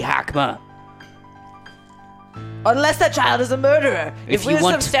trying to evil. be Hackma. Unless that child is a murderer. If If you we have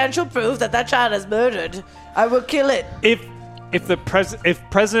want- substantial proof that that child is murdered, I will kill it. If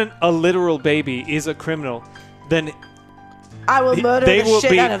President a literal baby is a criminal, then I will murder they the will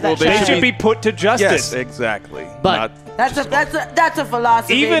shit be out of that they child. should be put to Yes, justice. exactly. But- That's a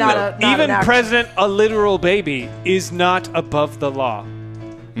philosophy, Even not an action. President a literal baby is not above the law.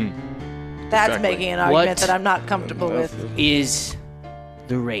 That's Exactly. making an argument What? that I'm not comfortable with. Is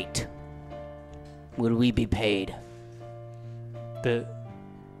the rate? Will we be paid? The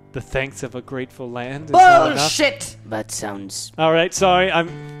thanks of a grateful land is not enough. Bullshit! That sounds. All right, sorry.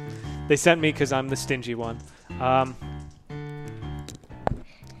 They sent me because I'm the stingy one.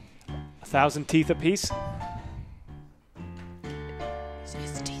 1,000 teeth apiece.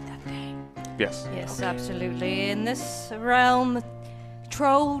 Yes. Yes, absolutely. In this realm,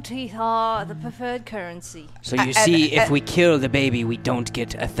 troll teeth are the preferred currency. So you see, if we kill the baby, we don't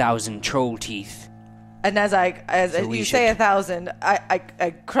get 1,000 troll teeth. And as So we you say should- 1,000,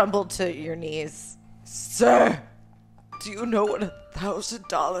 I crumble to your knees. Sir, do you know what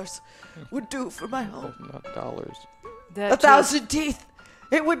 $1,000 would do for my home? Not dollars. 1,000 teeth.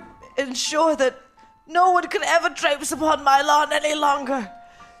 It would ensure that no one could ever traipse upon my lawn any longer.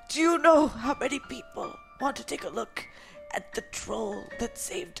 Do you know how many people want to take a look at the troll that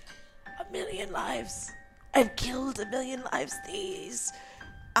saved 1,000,000 lives and killed 1,000,000 lives? These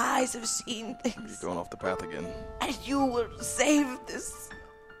eyes have seen things, Going off the path again. and you will save this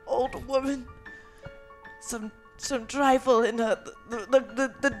old woman some trifle in her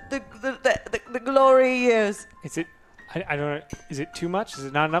the glory years. Is it? I don't know. Is it too much? Is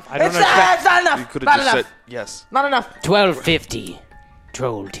it not enough? I don't It's know. not enough. You could Not have just enough. said yes. Not enough. 1250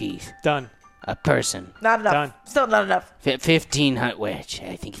 troll teeth. Done. A person. Not enough. Done. Still not enough. 1,500. Which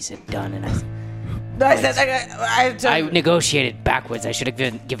I think he said done, and No, I said I negotiated backwards. I should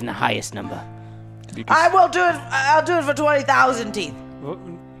have given the highest number. I will do it. I'll do it for 20,000 teeth. Well,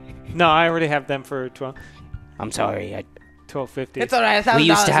 no, I already have them for I'm sorry. 1250. It's all right. $1,000. We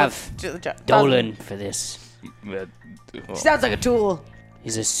used to have do the job. Dolan for this. Sounds like a tool.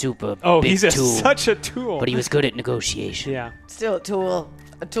 He's a super Oh, big he's tool. such a tool. But he was good at negotiation. Yeah. Still a tool.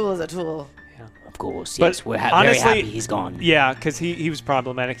 A tool is a tool. Of course. But Yes, we're very honestly, happy he's gone. Yeah, because he was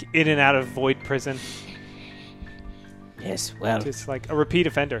problematic in and out of Void prison. Yes, well, Just like a repeat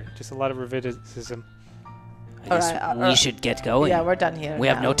offender. Just a lot of recidivism. I guess Alright, we should get going. Yeah, we're done here. We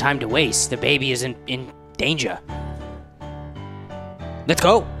have now. no time to waste. The baby is in danger. Let's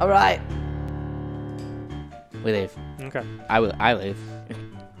go. All right. We leave. Okay. I leave.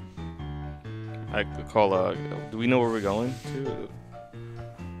 I could call. Do we know where we're going to?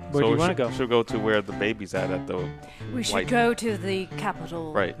 Where do you want to go? Should go to where the baby's at the. We should White- go to the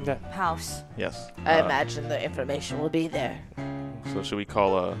capital Right. Yeah. house. Yes. I imagine the information will be there. So should we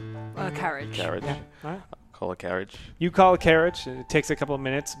call a Carriage. carriage? Yeah. All right. Call a carriage. You call a carriage. It takes a couple of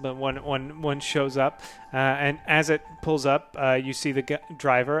minutes, but one shows up, and as it pulls up, you see the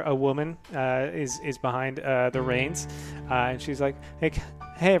driver, a woman, is behind the reins, and she's like, "Hey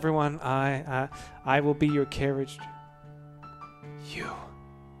everyone, I will be your carriage." You,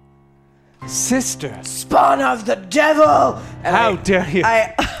 sister, Spawn of the devil! And how dare you?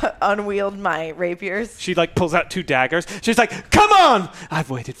 I unwield my rapiers. She pulls out 2 daggers. She's like, "Come on! I've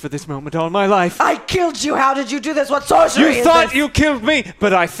waited for this moment all my life." I killed you! How did you do this? What sorcery You is thought this? you killed me,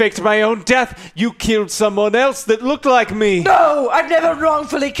 but I faked my own death. You killed someone else that looked like me. No! I've never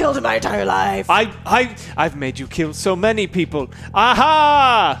wrongfully killed in my entire life! I've made you kill so many people.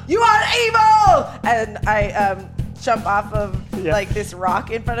 Aha! You are evil! And I jump off of this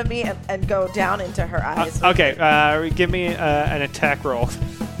rock in front of me and go down into her eyes. Okay, give me an attack roll.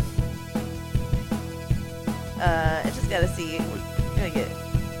 I just gotta see. I'm gonna get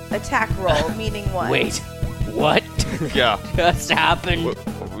attack roll, meaning what? Wait, what Yeah. just happened?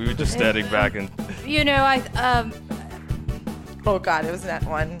 We were just standing back and. You know, Oh god, it was that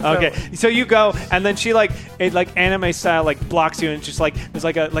one. So- Okay, so you go, and then she anime style blocks you, and just there's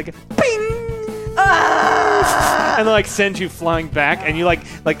a ping. Ah! And then sends you flying back, and you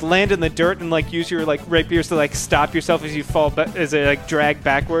land in the dirt and use your rapiers to stop yourself as you fall as they drag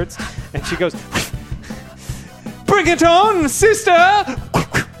backwards. And she goes, "Bring it on, sister!"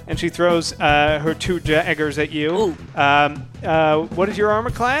 And she throws her 2 daggers at you. What is your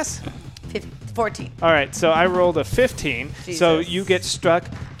armor class? 14. All right, so I rolled a 15. So Jesus. you get struck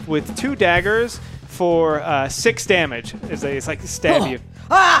with 2 daggers for 6 damage as they stab you.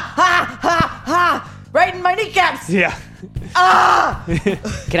 Ha! Ha! Ha! Ha! Right in my kneecaps! Yeah.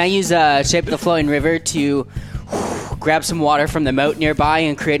 Can I use Shape of the Flowing River to grab some water from the moat nearby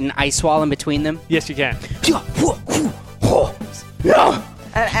and create an ice wall in between them? Yes, you can.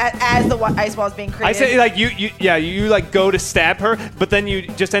 And as the ice wall is being created. I say you go to stab her, but then you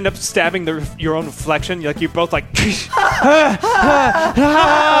just end up stabbing your own reflection. You both oh,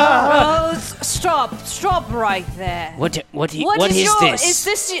 stop right there. What is this? Is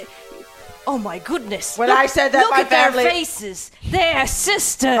this? Oh my goodness! When I said that, look my at family- their faces. They're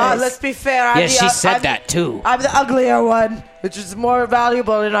sisters. Let's be fair. I'm Yes, she said that too. I'm the uglier one, which is more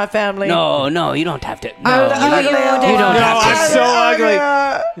valuable in our family. No, you don't have to. I'm No, the you uglier one. don't No, have to. I'm so ugly.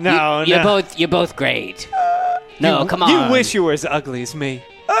 No, no. You're both great. No, come on. You wish you were as ugly as me.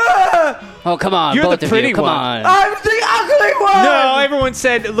 Oh, come on, You're both the of pretty you. Come one. on. I'm the ugly one! No, everyone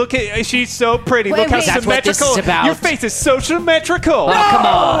said, "Look at she's so pretty. Look how wait. That's what this symmetrical. is about. Your face is so symmetrical." Oh, come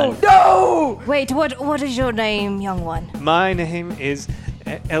on. No! Wait, what is your name, young one? My name is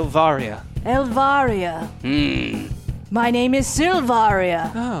Elvaria. Elvaria. My name is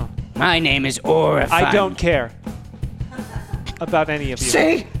Silvaria. Oh, My name is Orifan. I don't care about any of you.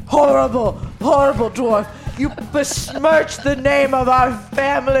 See? Horrible, horrible dwarf. You besmirch the name of our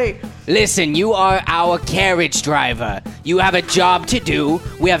family. Listen, you are our carriage driver. You have a job to do.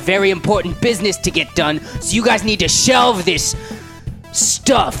 We have very important business to get done, so you guys need to shelve this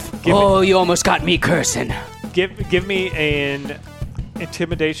stuff. You almost got me cursing. Give me an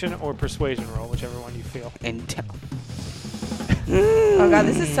intimidation or persuasion roll, whichever one you feel. Oh god,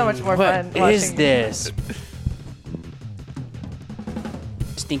 this is so much more fun. What is watching. this?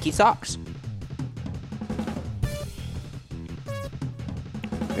 Stinky socks.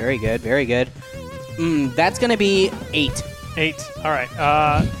 Very good, very good. That's gonna be 8. 8. All right.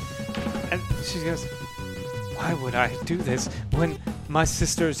 And she goes, "Why would I do this when my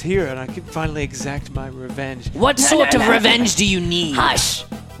sister's here and I can finally exact my revenge?" What sort of revenge do you need? Hush!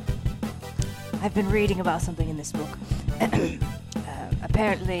 I've been reading about something in this book.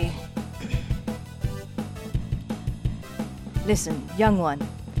 Apparently. Listen, young one.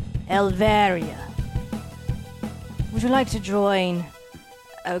 Elvaria. Would you like to join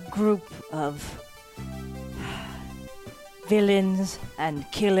a group of villains and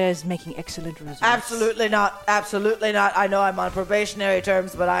killers making excellent results? Absolutely not. Absolutely not. I know I'm on probationary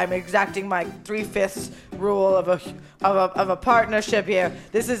terms, but I'm exacting my 3/5 rule of a partnership here.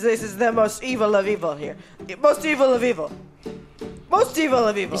 This is the most evil of evil here. Most evil of evil. Most evil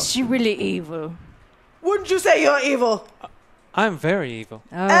of evil. Is she really evil? Wouldn't you say you're evil? I'm very evil.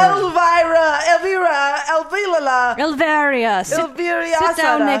 Oh. Elvira, Elvaria, sit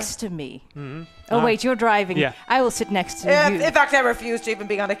down next to me. Mm-hmm. Oh, wait, you're driving. Yeah. I will sit next to you. In fact, I refuse to even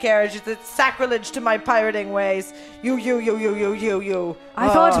be on a carriage. It's sacrilege to my pirating ways. You. I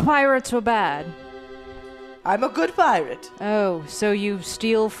thought pirates were bad. I'm a good pirate. Oh, so you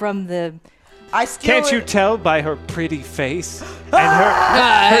steal from the... I steal. Can't you tell by her pretty face and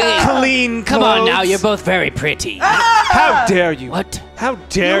her clean clothes? Come on now, you're both very pretty. How dare you? What? How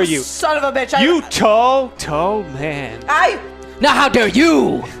dare you? Son of a bitch. You tall man. Now, how dare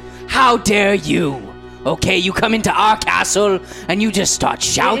you? How dare you? Okay, you come into our castle and you just start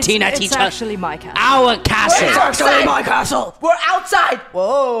shouting at each It's other. actually my castle. Our castle. It's actually my castle. We're outside.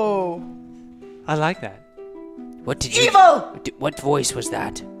 Whoa. I like that. What did you? Evil. What voice was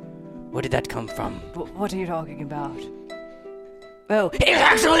that? Where did that come from? What are you talking about? Oh, It's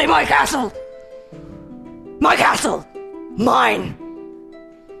actually my castle. My castle. Mine.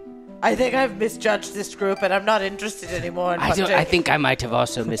 I think I've misjudged this group, and I'm not interested anymore in punching. I think I might have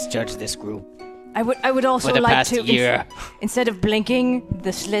also misjudged this group. I would also For the like past to year. Instead of blinking,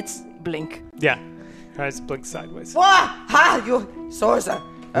 the slits blink. Yeah. Her eyes blink sideways. Wah! Ha! You sorcerer.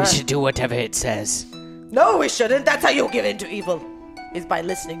 We should do whatever it says. No, we shouldn't. That's how you give in to evil, is by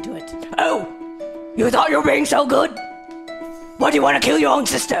listening to it. Oh, you thought you were being so good? Why do you want to kill your own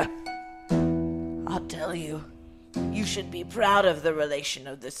sister? I'll tell you. You should be proud of the relation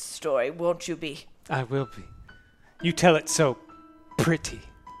of this story, won't you be? I will be. You tell it so pretty.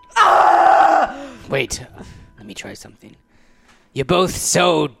 Wait, let me try something. You're both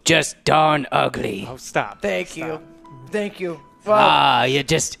so just darn ugly. Oh, stop. Thank you. Well,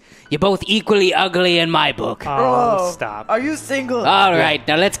 You're both equally ugly in my book. Oh, stop. Are you single? All right,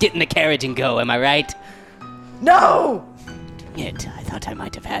 now let's get in the carriage and go. Am I right? No! Yet, I thought I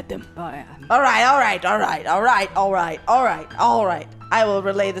might have had them. All right. I will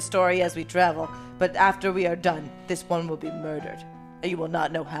relay the story as we travel, but after we are done, this one will be murdered. You will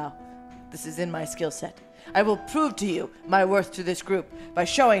not know how. This is in my skill set. I will prove to you my worth to this group by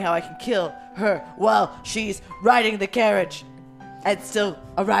showing how I can kill her while she's riding the carriage and still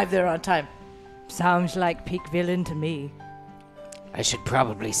arrive there on time. Sounds like peak villain to me. I should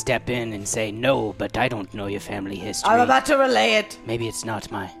probably step in and say no, but I don't know your family history. I'm about to relay it. Maybe it's not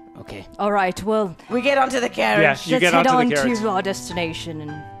my... Okay. All right, well, We get onto the carriage. Yeah, you let's get head onto on the carriage. to our destination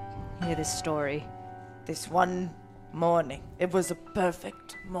and hear this story. This one morning, it was a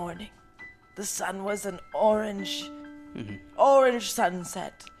perfect morning. The sun was an orange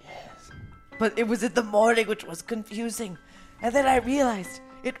sunset. Yes. But it was in the morning which was confusing. And then I realized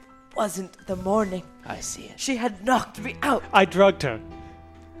it wasn't the morning. I see it. She had knocked me out. I drugged her.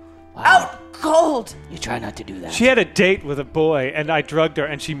 Wow. Out cold. You try not to do that. She had a date with a boy, and I drugged her,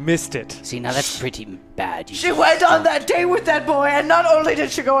 and she missed it. See, now that's pretty bad. You She just went on don't- that date with that boy, and not only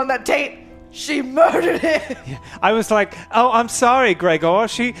did she go on that date, she murdered him. I was like, "Oh, I'm sorry, Gregor.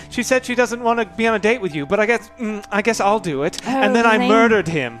 She said she doesn't want to be on a date with you, but I guess I'll do it." and then his I name- murdered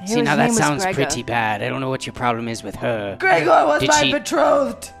him. His See, now name that was sounds Gregor. pretty bad. I don't know what your problem is with her. Gregor was Did my she-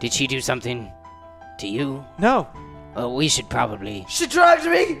 betrothed. Did she do something to you? No. Well, we should probably... She drugged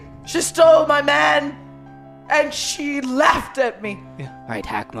me. She stole my man. And she laughed at me. All right,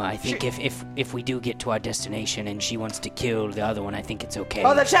 Hakma, I think if we do get to our destination and she wants to kill the other one, I think it's okay.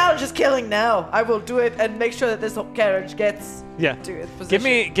 Oh, the challenge is killing now. I will do it and make sure that this carriage gets Yeah. to its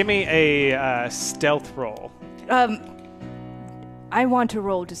position. Give me a stealth roll. I want to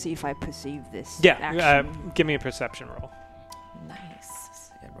roll to see if I perceive this Yeah. action. Give me a perception roll.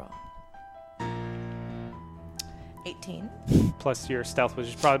 Nice. Good roll. 18. Plus your stealth, which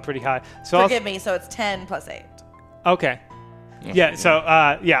is probably pretty high. So I'll Forgive me, so it's 10 plus 8. Okay. Yeah, so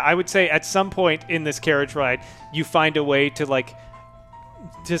I would say at some point in this carriage ride, you find a way to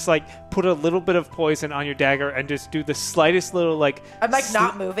just put a little bit of poison on your dagger and just do the slightest little I'm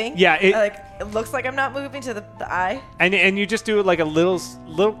not moving. Yeah, it looks like I'm not moving to the eye. and you just do it like a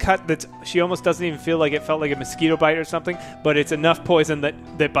little cut that she almost doesn't even feel like it felt like a mosquito bite or something, but it's enough poison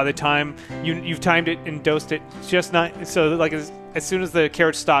that by the time you've timed it and dosed it, just not so as soon as the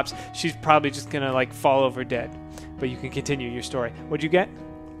carriage stops, she's probably just gonna fall over dead. But you can continue your story. What'd you get?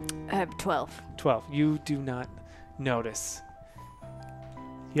 12. 12. You do not notice.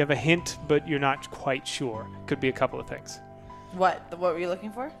 You have a hint, but you're not quite sure. Could be a couple of things. What were you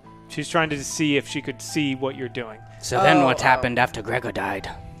looking for? She's trying to see if she could see what you're doing. So then what happened after Gregor died?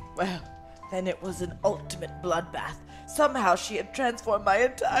 Well, then it was an ultimate bloodbath. Somehow she had transformed my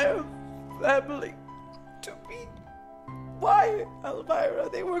entire family to be... Why, Elvira?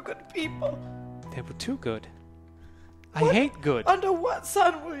 They were good people. They were too good. I hate good. Under what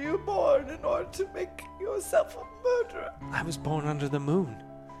sun were you born in order to make yourself a murderer? I was born under the moon.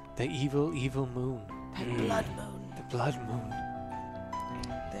 The evil, evil moon. That blood moon. The blood moon.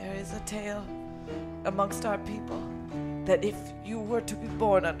 There is a tale amongst our people that if you were to be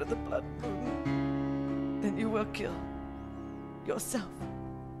born under the blood moon, then you will kill yourself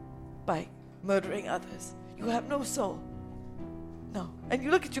by murdering others. You have no soul. No. And you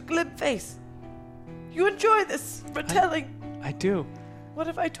look at your glib face. You enjoy this retelling. I do. What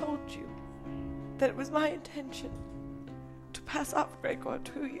if I told you that it was my intention to pass off Gregor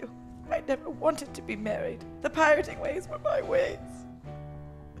to you? I never wanted to be married. The pirating ways were my ways.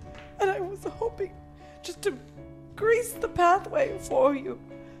 And I was hoping just to grease the pathway for you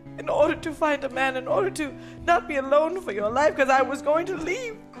in order to find a man, in order to not be alone for your life, because I was going to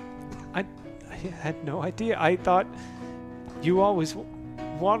leave. I had no idea. I thought you always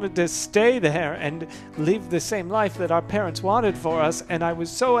wanted to stay there and live the same life that our parents wanted for us, and I was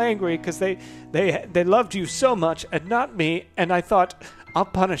so angry because they loved you so much and not me, and I thought, I'll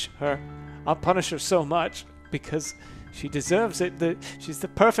punish her. I'll punish her so much because she deserves it. She's the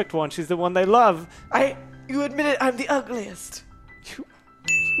perfect one. She's the one they love. You admit it, I'm the ugliest. You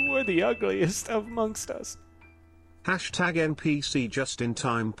were the ugliest amongst us. Hashtag NPC just in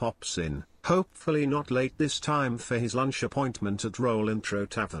time pops in, hopefully not late this time for his lunch appointment at Roll Intro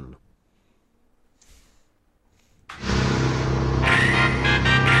Tavern.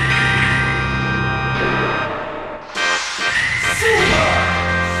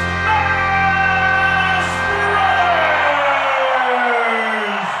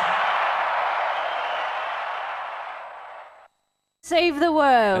 Save the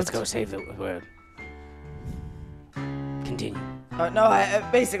world. Let's go save the world. Continue. No,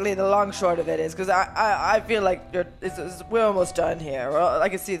 basically the long short of it is because I feel like we're almost done here. I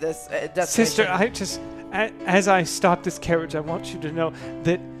can see this. Sister, as I stop this carriage, I want you to know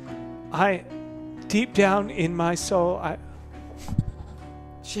that deep down in my soul,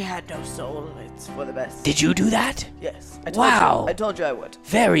 She had no soul. It's for the best. Did you do that? Yes. Wow. I told you I would.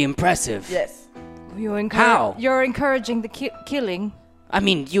 Very impressive. Yes. How? You're encouraging the killing. I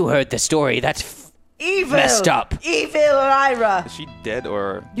mean, you heard the story. That's evil. Messed up. Evil Lyra. Is she dead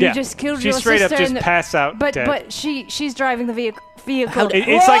or? You just killed your sister. She straight up just passed out. But she's driving the vehicle.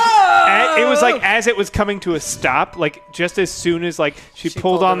 It's like it was like as it was coming to a stop, like just as soon as like she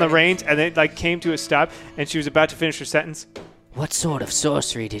pulled on the reins and it like came to a stop and she was about to finish her sentence. What sort of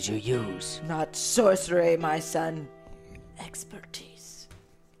sorcery did you use? Not sorcery, my son. Expertise.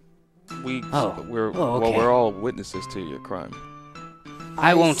 We're all witnesses to your crime.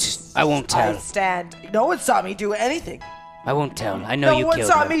 I won't tell. I stand. No one saw me do anything. I won't tell. I know you killed her. No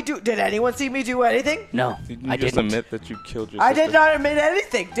one saw me do. Did anyone see me do anything? No, I didn't. Admit that you killed your sister? I did not admit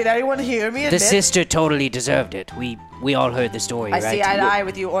anything. Did anyone hear me admit? The sister totally deserved it. We all heard the story, right? I see eye to eye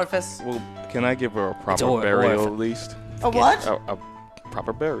with you, Orpheus. Well, can I give her a proper burial at least? A what? A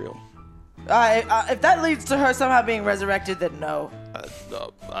proper burial. If that leads to her somehow being resurrected, then no.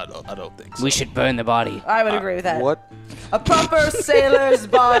 No, I don't think so. We should burn the body. I would agree with that. What? A proper sailor's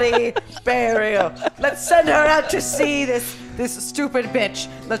body burial. Let's send her out to sea, this stupid bitch.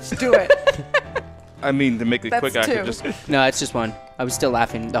 Let's do it. I mean, to make it quick, I could just... No, it's just one. I was still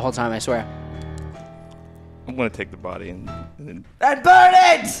laughing the whole time, I swear. I'm going to take the body and burn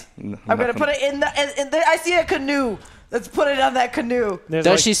it! No, I'm going to put it in the... I see a canoe. Let's put it on that canoe.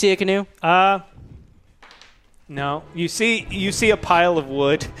 Does she see a canoe? No. You see a pile of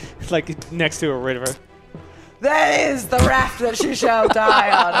wood, like next to a river. That is the raft that she shall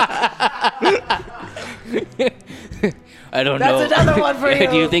die on. I don't know. That's another one for you.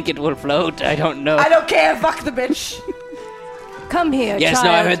 Do you think it will float? I don't know. I don't care. Fuck the bitch. Come here, Yes, child.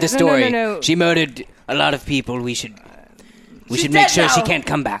 no, I heard the story. No. She murdered a lot of people. We should She's make dead sure she now. can't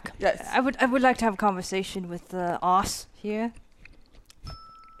come back. Yes. I would like to have a conversation with Oz here.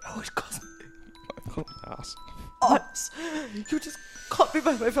 Oh, it calls me Us. Oz. You just called me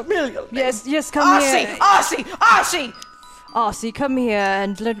by my familial name. Yes, come here. Aussie! Aussie, come here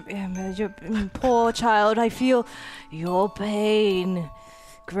and let your poor child. I feel your pain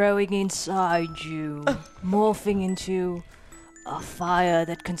growing inside you, morphing into a fire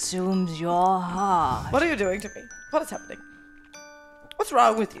that consumes your heart. What are you doing to me? What is happening? What's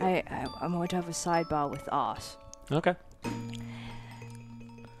wrong with you? I'm going to have a sidebar with Oz. Okay.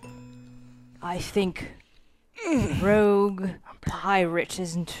 I think rogue pirate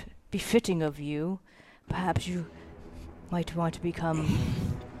isn't befitting of you. Perhaps you might want to become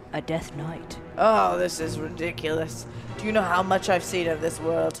a Death Knight. Oh, this is ridiculous. Do you know how much I've seen of this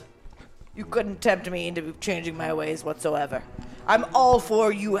world? You couldn't tempt me into changing my ways whatsoever. I'm all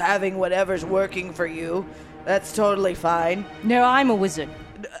for you having whatever's working for you, That's totally fine. No, I'm a wizard.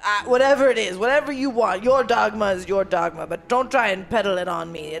 Whatever it is, whatever you want. Your dogma is your dogma, but don't try and peddle it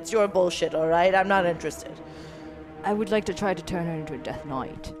on me. It's your bullshit, all right? I'm not interested. I would like to try to turn her into a Death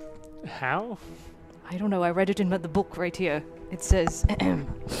Knight. How? I don't know. I read it in the book right here. It says,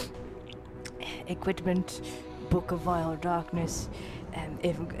 equipment, Book of Vile Darkness,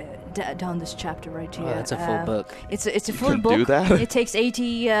 down this chapter right here. Oh, that's a full book. It's a full can book. do that? It takes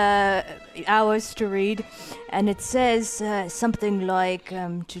 80 hours to read, and it says something like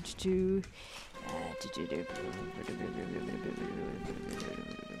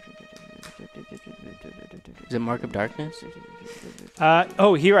Is it Mark of Darkness?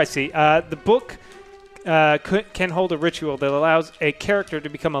 Here I see. The book can hold a ritual that allows a character to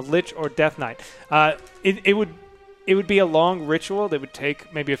become a Lich or Death Knight. It would be a long ritual that would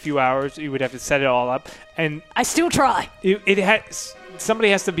take maybe a few hours. You would have to set it all up, and I still try. Somebody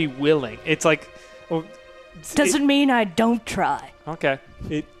has to be willing. It's like, Doesn't mean I don't try. Okay.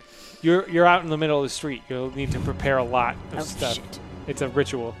 You're out in the middle of the street. You'll need to prepare a lot of stuff. Shit. It's a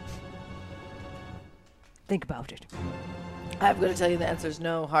ritual. Think about it. I'm going to tell you the answer is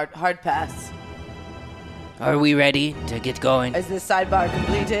no. Hard pass. Are we ready to get going? Is this sidebar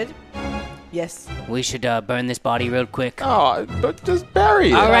completed? Yes. We should burn this body real quick. Oh, but just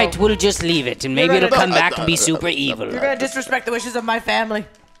bury it. All right, we'll just leave it, and maybe You're it'll gonna- come back and be super evil. You're going to disrespect the wishes of my family.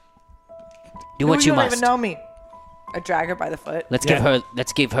 Do what you don't must. even know me. I drag her by the foot. Let's Yeah.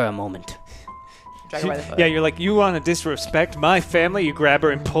 give her a moment. Drag her by the foot. Yeah, you're like, you want to disrespect my family? You grab her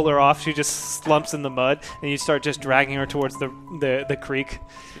and pull her off. She just slumps in the mud, and you start just dragging her towards the creek.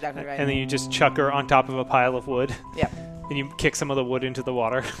 Exactly right. And then you just chuck her on top of a pile of wood. Yep. And you kick some of the wood into the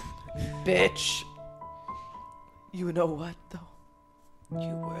water. Bitch. You know what, though?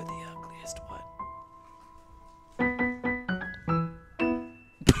 You were the ugliest one.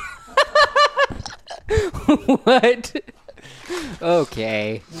 What?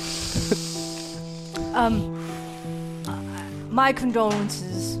 Okay. My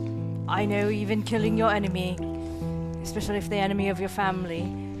condolences. I know even killing your enemy, especially if the enemy of your family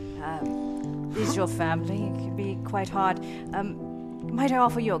is your family, it can be quite hard. Might I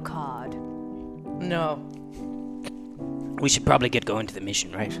offer you a card? No. We should probably get going to the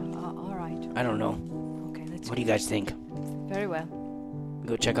mission, right? All right. I don't know. Okay, let's What do you guys think? Very well.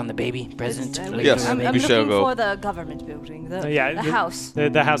 Go check on the baby present? Yes. I'm we looking shall go. for the government building, the house.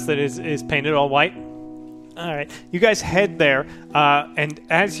 The house that is painted all white. All right, you guys head there, and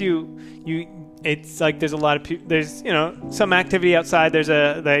as you it's like there's a lot of there's some activity outside.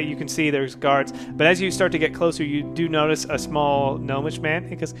 That you can see there's guards, but as you start to get closer, you do notice a small gnomish man.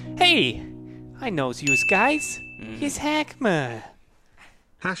 He goes, "Hey, I knows yous guys. He's Hackma."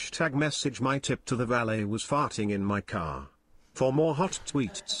 Hashtag message my tip to the valet was farting in my car. For more hot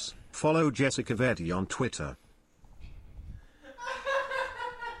tweets, follow Jessica Veddy on Twitter.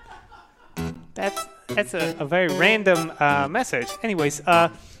 That's a very random message. Anyways,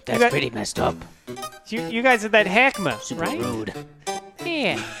 That's pretty messed up. You guys are that Hackma, Super right? rude.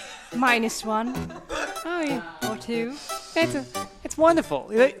 Yeah. -1 Oh yeah. or 2. It's wonderful.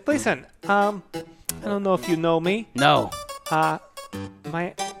 Listen, I don't know if you know me. No. I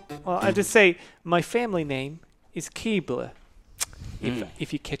just say my family name is Keebler.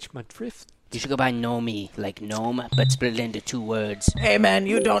 If you catch my drift. You should go by Nomi, like gnome, but split it into 2 words. Hey, man,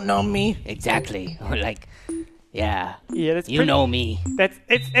 you don't know me. Exactly. Or like, yeah. Yeah, that's You pretty, know me.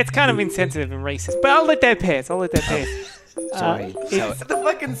 it's kind of insensitive and racist, but I'll let that pass. Sorry. So The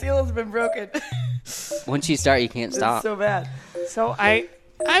fucking seal has been broken. once you start, you can't stop. It's so bad. So I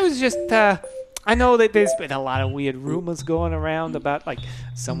was just I know that there's been a lot of weird rumors going around about like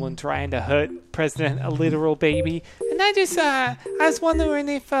someone trying to hurt President a literal baby, and I was wondering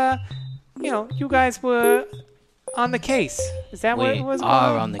if you guys were on the case. Is that what We it was?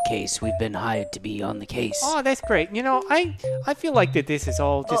 are on the case. We've been hired to be on the case. Oh, that's great. I feel like that this is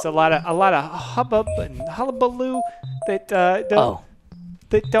all just a lot of hubbub and hullabaloo that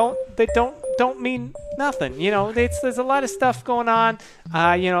don't mean nothing. There's a lot of stuff going on.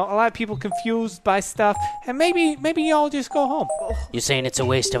 A lot of people confused by stuff, and maybe y'all just go home. You're saying it's a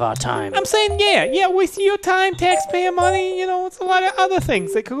waste of our time. I'm saying, yeah, waste your time, taxpayer money. It's a lot of other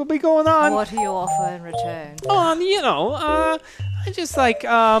things that could be going on. What do you offer in return? I just like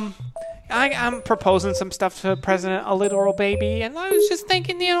I'm proposing some stuff to President a literal baby, and I was just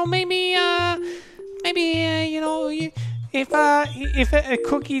thinking, maybe if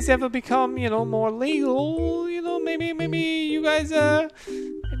cookies ever become more legal, maybe you guys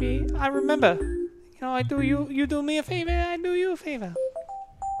maybe I remember, I do you do me a favor, I do you a favor.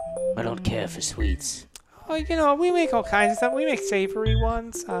 I don't care for sweets. Oh, we make all kinds of stuff. We make savory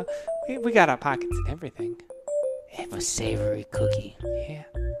ones. We got our pockets and everything. A savory cookie. Yeah.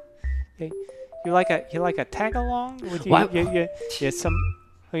 Hey, you like a tag along? Would you? What? You're some.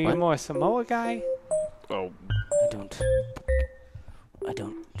 Are you What? more a Samoa guy? Oh, I don't.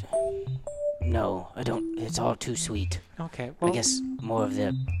 No, I don't. It's all too sweet. Okay. Well, I guess more of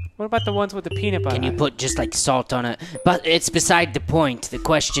the. what about the ones with the peanut butter? Can you put just like salt on it? But it's beside the point. The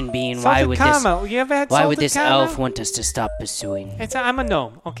question being, why salted would caramel? You ever had why would salted this caramel? elf want us to stop pursuing? I'm a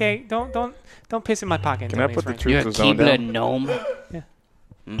gnome. Okay. Don't piss in my pocket. can I put the truth You're to a zone Keebler down? gnome.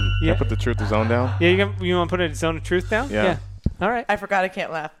 Can I put the truth to zone down? Yeah. You want to put a zone of truth down? Yeah. All right. I forgot I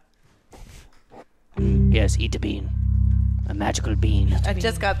can't laugh. Yes, eat a bean. A magical bean. I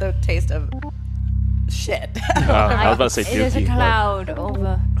just got the taste of shit. I was about to say It is a dookie. but- cloud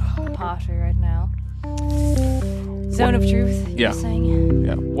over the party right now. Zone of truth, Yeah. you're saying?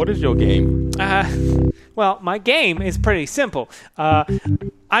 Yeah. What is your game? Well, my game is pretty simple.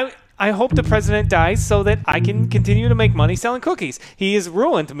 I hope the president dies so that I can continue to make money selling cookies. He has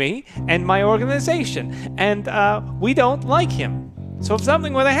ruined me and my organization, and we don't like him. So if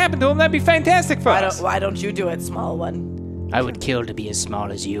something were to happen to him, that'd be fantastic for us. Why don't you do it, small one? I would kill to be as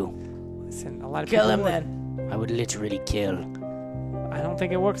small as you. Listen, a lot of Kill people him would. then. I would literally kill I don't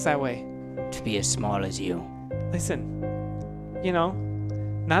think it works that way. to be as small as you. Listen,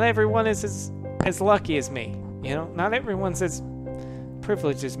 not everyone is as lucky as me. Not everyone's as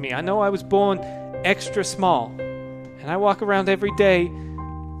privileged as me. I know I was born extra small, and I walk around every day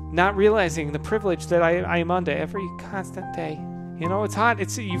not realizing the privilege that I am under every constant day. It's hard.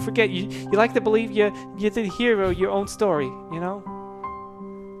 You forget. You like to believe you're the hero of your own story.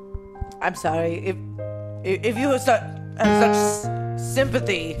 I'm sorry. If you have such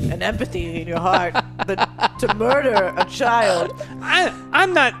sympathy and empathy in your heart that to murder a child.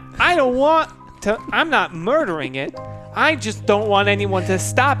 I'm not murdering it. I just don't want anyone to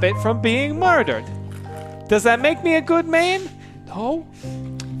stop it from being murdered. Does that make me a good man? No.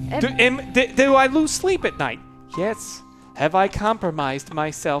 Do I lose sleep at night? Yes. Have I compromised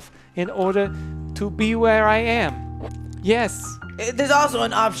myself in order to be where I am? Yes. There's also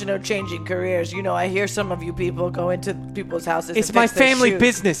an option of changing careers. I hear some of you people go into people's houses. It's and my fix their family shoes.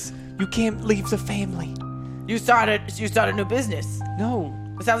 business. You can't leave the family. You start a new business. No.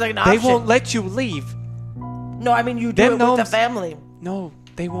 It sounds like an They option. won't let you leave. No, I mean you do Them it with the gnomes- family. No,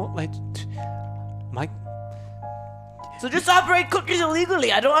 they won't let my So just operate cookies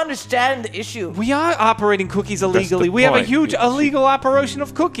illegally. I don't understand the issue. We are operating cookies illegally. We have a point. huge illegal operation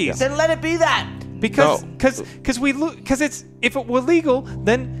of cookies. Then let it be that. Because No. it's if it were legal,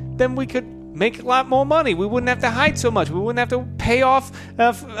 then we could make a lot more money. We wouldn't have to hide so much. We wouldn't have to pay off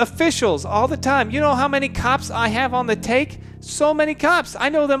officials all the time. You know how many cops I have on the take? So many cops. I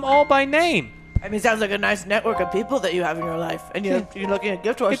know them all by name. I mean, it sounds like a nice network of people that you have in your life, and you're looking a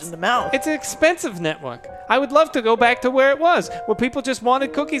gift horse in the mouth. It's an expensive network. I would love to go back to where it was, where people just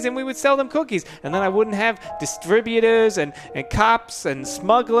wanted cookies and we would sell them cookies. And then I wouldn't have distributors and cops and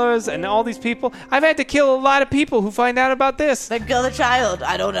smugglers and all these people. I've had to kill a lot of people who find out about this. Then kill the child.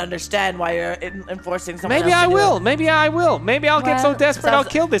 I don't understand why you're enforcing someone Maybe else I to do will. it. Maybe I will. Maybe I'll get so Well, desperate I'll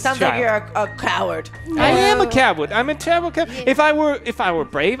kill this sounds child. like you're a coward. I am a coward. I'm a terrible coward. If I were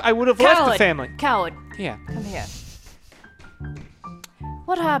brave, I would have left the family. Coward. Yeah. Come here.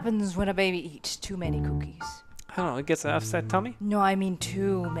 What happens when a baby eats too many cookies? I don't know. It gets an upset tummy. No, I mean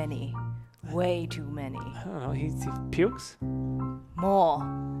too many. Way too many. I don't know. He pukes. More.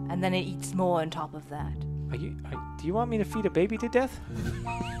 And then it eats more on top of that. Do you want me to feed a baby to death?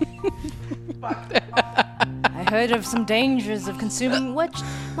 I heard of some dangers of consuming much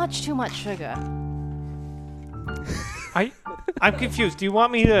too much sugar. I'm confused. Do you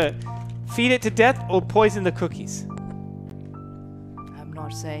want me to feed it to death or poison the cookies? I'm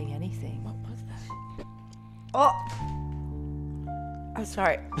not saying anything. Oh, I'm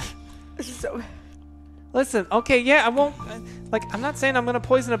sorry. This is so. Listen, okay, yeah, I won't. I'm not saying I'm gonna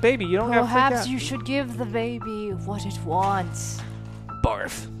poison a baby. You don't have to freak Perhaps out. you should give the baby what it wants.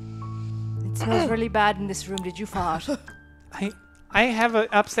 Barf. It smells really bad in this room. Did you fart? I have an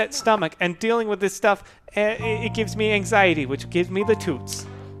upset stomach, and dealing with this stuff, it gives me anxiety, which gives me the toots.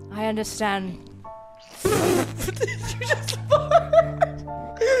 I understand.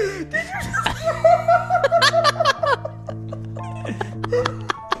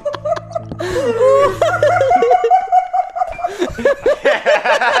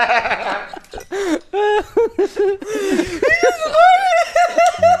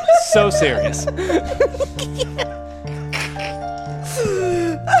 So serious.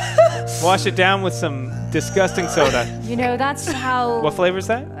 Wash it down with some disgusting soda. You know, that's how. What flavor is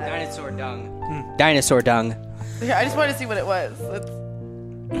that? Dinosaur dung. Dinosaur dung. Yeah, I just wanted to see what it was.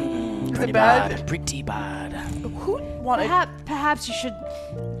 Pretty bad? Pretty bad. Who wanted? Perhaps you should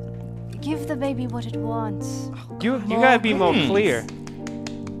give the baby what it wants. You gotta be more clear.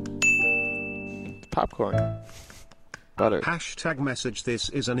 Popcorn. Butter. Hashtag message. This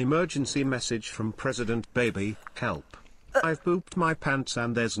is an emergency message from President Baby. Help. I've pooped my pants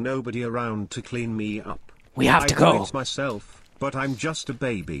and there's nobody around to clean me up. We have to I go. do it myself, but I'm just a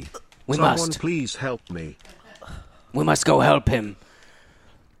baby. We Someone must. please help me. We must go help him.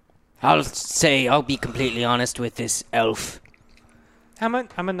 I'll be completely honest with this elf. I'm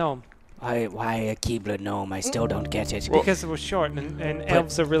a gnome. Why a Keebler gnome? I still don't get it. Because we're short and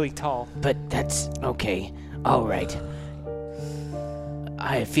elves are really tall. But that's okay. All right.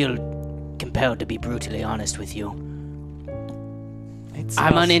 I feel compelled to be brutally honest with you.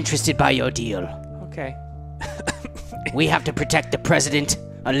 I'm uninterested by your deal. Okay. We have to protect the president,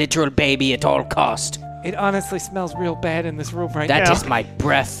 a literal baby, at all cost. It honestly smells real bad in this room right now. That is my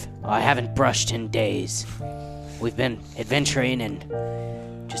breath. I haven't brushed in days. We've been adventuring and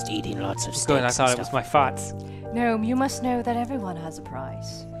just eating lots of steaks. Good, I and thought it stuff. was my farts. Gnome, you must know that everyone has a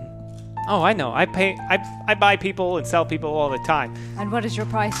price. Oh, I know. I buy people and sell people all the time. And what is your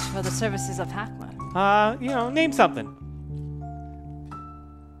price for the services of Hackma? Name something.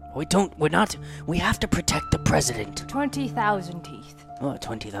 We have to protect the president. 20,000 teeth. Oh,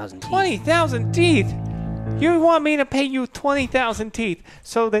 20,000 teeth. 20,000 teeth? You want me to pay you 20,000 teeth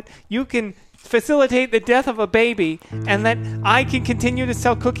so that you can facilitate the death of a baby and that I can continue to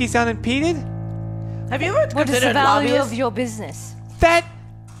sell cookies unimpeded? Have you ever What is the considered value lobbyists? of your business?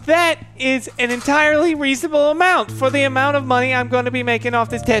 That is an entirely reasonable amount for the amount of money I'm going to be making off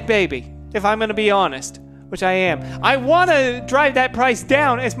this dead baby, if I'm going to be honest, which I am. I want to drive that price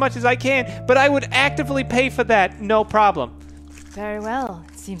down as much as I can, but I would actively pay for that, no problem. Very well.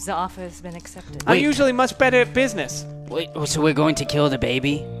 It seems the offer has been accepted. I'm usually much better at business. Wait, so we're going to kill the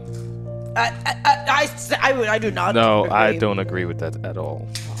baby? I do not. No, agree. I don't agree with that at all.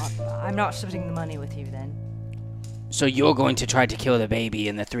 I'm not splitting the money with you then. So you're going to try to kill the baby,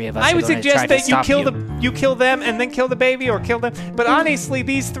 and the three of us I are would going to suggest try to that you stop you kill them and then kill the baby, or kill them. But honestly,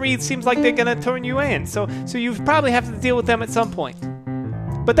 these three seems like they're gonna turn you in. So you probably have to deal with them at some point.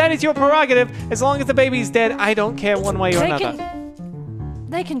 But that is your prerogative. As long as the baby's dead, I don't care one way or another.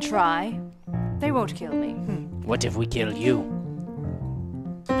 They can try. They won't kill me. What if we kill you?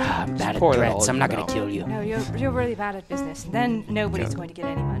 I'm bad pour at that all threats. I'm in not your going to kill you. No, you're really bad at business. And then nobody's going to get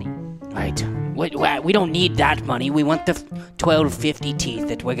any money. Right. We don't need that money. We want the 1250 teeth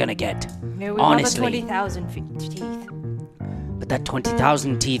that we're going to get. No, we Honestly. want the 20,000 teeth. But that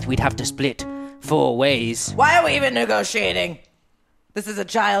 20,000 teeth we'd have to split 4 ways. Why are we even negotiating? This is a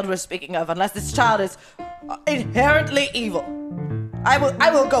child we're speaking of. Unless this child is inherently evil, I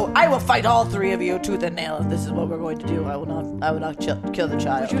will go. I will fight all three of you tooth and nail. If this is what we're going to do, I will not kill the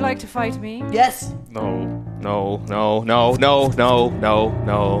child. Would you like to fight me? Yes. No.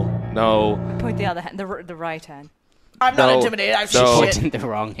 Point the other hand, the right hand. I'm not No. intimidated. I'm No. shit. Pointing the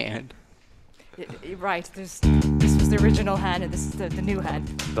wrong hand. You're right. This was the original hand, and this is the new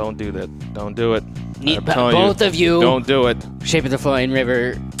hand. Don't do that. Don't do it. I'm telling Both of you. Don't do it. Shape of the Flying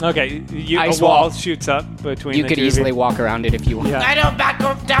River. Okay, Ice a wall wall. shoots up between You the could two of easily walk around it if you want. Yeah. I don't back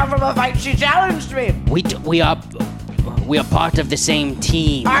down from a fight. She challenged me. We are part of the same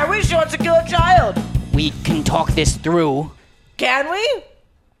team. I wish she wants to kill a child. We can talk this through. Can we?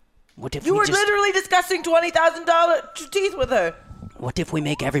 What if You we were just, literally discussing $20,000 teeth with her. What if we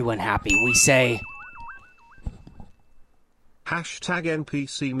make everyone happy? We say, Hashtag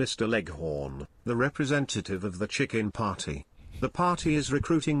NPC Mr. Leghorn, the representative of the Chicken Party. The party is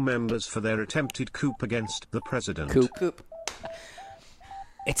recruiting members for their attempted coup against the president. Coop.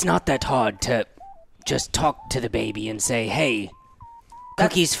 It's not that hard to just talk to the baby and say, hey,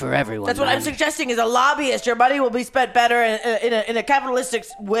 cookies for everyone. That's what man. I'm suggesting is a lobbyist. Your money will be spent better in a capitalistic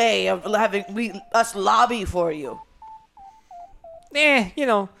way of having us lobby for you.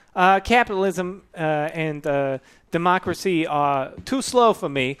 capitalism and democracy are too slow for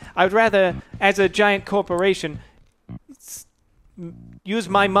me. I would rather, as a giant corporation, use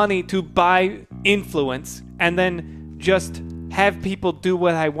my money to buy influence and then just have people do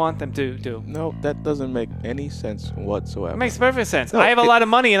what I want them to do. No, that doesn't make any sense whatsoever. It makes perfect sense. No, I have a lot of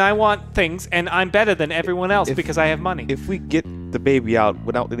money and I want things, and I'm better than everyone else If- because I have money. If we get the baby out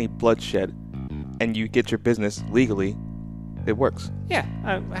without any bloodshed, and you get your business legally, it works. Yeah.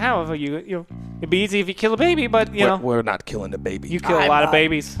 However, it'd be easy if you kill a baby, but We're not killing the baby. you kill a lot of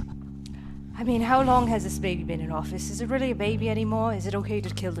babies. I mean, how long has this baby been in office? Is it really a baby anymore? Is it okay to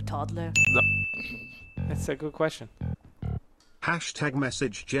kill the toddler? That's a good question. Hashtag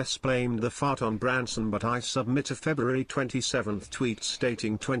message Jess blamed the fart on Branson, but I submit a February 27th tweet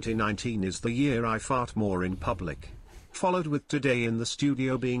stating 2019 is the year I fart more in public. Followed with today in the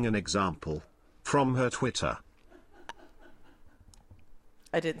studio being an example. From her Twitter.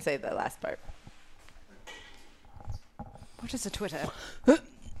 I didn't say the last part. What is a Twitter?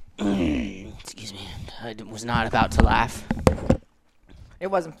 Excuse me. I was not about to laugh.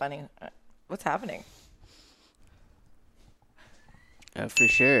 It wasn't funny. What's happening? For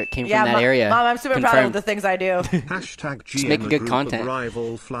sure, it came Yeah, from that area. Mom, I'm super proud of Confirmed. the things I do. Hashtag GM, making a good group content. of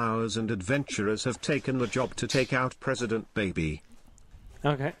rival flowers and adventurers have taken the job to take out President Baby.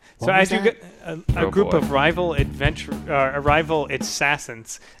 Okay. So What was as you that? get a Oh, group boy. of rival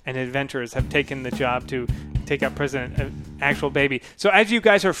assassins and adventurers have taken the job to take out President Actual Baby. So as you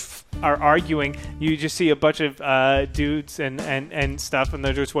guys are arguing, you just see a bunch of dudes and stuff, and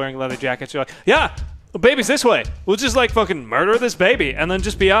they're just wearing leather jackets. You're like, yeah. The baby's this way. We'll just like fucking murder this baby and then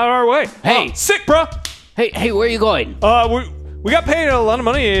just be out of our way. Hey. Oh, sick, bro. Hey, where are you going? We got paid a lot of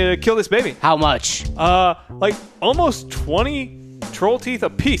money to kill this baby. How much? Like almost 20 troll teeth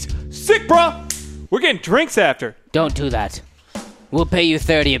apiece. Sick, bro. We're getting drinks after. Don't do that. We'll pay you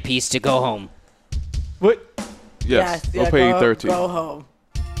 30 apiece to go home. What? Yes, Yeah, I'll pay you go- 13. Go home.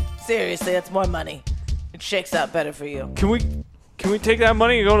 Seriously, that's more money. It shakes out better for you. Can we take that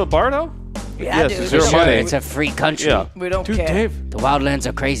money and go to the bar though? Yeah, Yes, dude. it's your we don't- money. It's a free country. Yeah. We don't Dude, care. Dave, The wildlands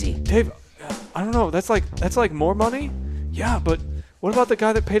are crazy. I don't know. That's like more money. Yeah, but what about the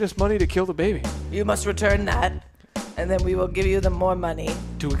guy that paid us money to kill the baby? You must return that, and then we will give you the more money.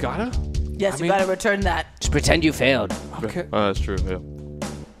 Do we gotta? Yes, I you mean- gotta return that. Just pretend you failed. Okay. That's true. Yeah.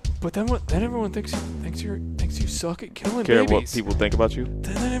 But then what? Then everyone thinks you suck at killing Care babies. what people think about you?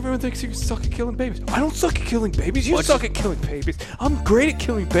 Then everyone thinks you suck at killing babies. I don't suck at killing babies. You suck at killing babies. I'm great at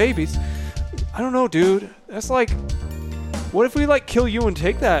killing babies. I don't know, dude. That's like, what if we like kill you and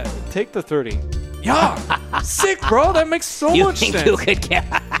take the 30? Yeah, sick, bro. That makes so You much think sense. you could get...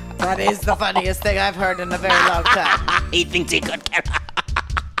 That is the funniest thing I've heard in a very long time. he thinks he could get...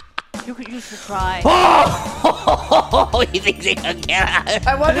 You should try. Oh, he thinks he could get...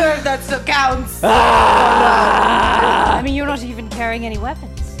 I wonder if that still counts. I mean, you're not even carrying any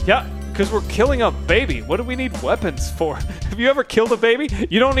weapons. Yeah, because we're killing a baby. What do we need weapons for? Have you ever killed a baby?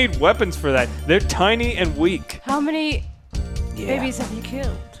 You don't need weapons for that. They're tiny and weak. How many babies have you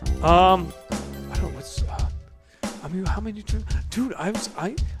killed? I don't know what's. I mean, how many? Dude,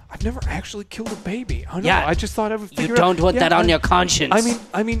 I've never actually killed a baby. I know. Yeah, I just thought I would figure You out. don't want Yeah, that on your conscience. I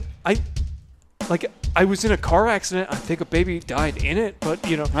was in a car accident. I think a baby died in it, but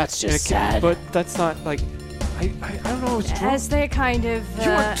you know. That's just in a sad. But that's not like. I don't know. I was drunk. As they're kind of. You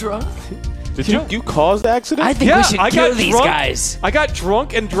were drunk. Did you cause the accident? I think Yeah, we should I kill got these drunk. guys. I got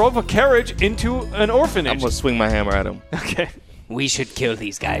drunk and drove a carriage into an orphanage. I'm gonna swing my hammer at him. Okay. We should kill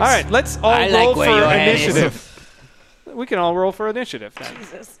these guys. All right, let's all I like roll where for your head is. initiative. We can all roll for initiative then.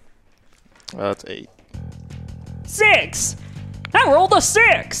 That's 8. 6! I rolled a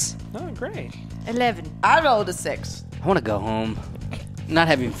 6! Oh, great. 11. I rolled a 6. I want to go home. Not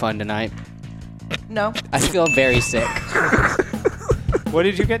having fun tonight. No, I feel very sick. What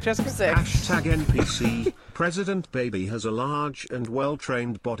did you get, Jessica? 6. Hashtag NPC. President Baby has a large and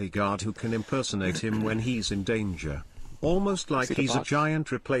well-trained bodyguard who can impersonate him when he's in danger. Almost like See the he's a box?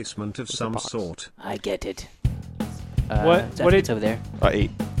 giant replacement of some box? sort. I get it. What What did- over there?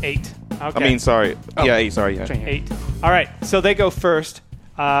 8. 8. Okay. I mean, sorry. Oh. Yeah, 8. Sorry. Yeah. 8. All right, so they go first.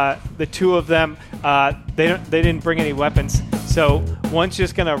 The two of them, they didn't bring any weapons. So one's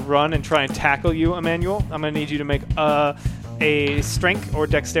just gonna run and try and tackle you, Emmanuel. I'm gonna need you to make a strength or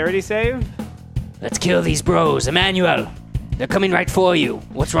dexterity save. Let's kill these bros. Emmanuel, they're coming right for you.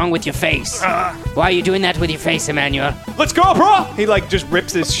 What's wrong with your face? Why are you doing that with your face, Emmanuel? Let's go, bro! He like just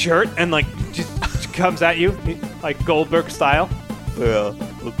rips his shirt and like just comes at you, like Goldberg style. Yeah.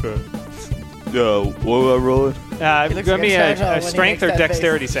 Okay. Yeah. What am I rolling? He looks Give like me a turtle when a he strength makes or that face.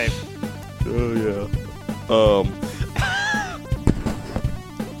 dexterity save. Oh yeah.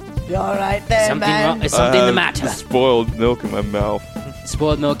 You all right there, Something man? wrong? Is something the matter? Spoiled milk in my mouth.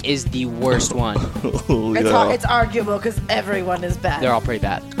 Spoiled milk is the worst one. It's arguable because everyone is bad. They're all pretty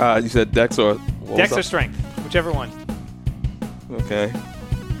bad. You said Dex or what Dex was or strength, whichever one. that? Okay.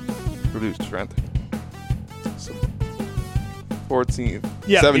 Reduce strength. 14.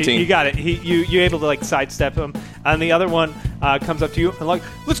 Yeah, 17. You got it. You able to like sidestep him, and the other one comes up to you and like,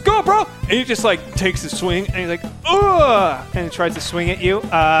 let's go, bro! And he just like takes a swing, and he's like, ugh, and he tries to swing at you.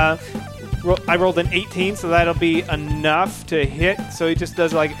 I rolled an 18, so that'll be enough to hit. So he just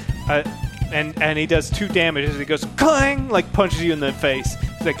does like, and he does 2 damage as he goes clang, like punches you in the face.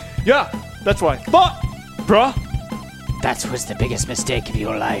 He's like, yeah, that's why, but, bruh, That was the biggest mistake of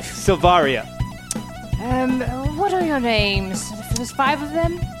your life. Silvaria. What are your names? There's 5 of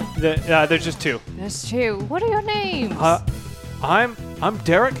them? There's just 2. There's 2. What are your names? I'm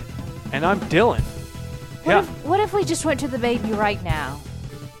Derek, and I'm Dylan. What if we just went to the baby right now?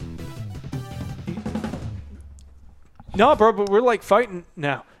 No, bro, but we're like fighting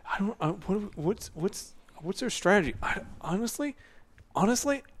now. I don't. What's their strategy? Honestly,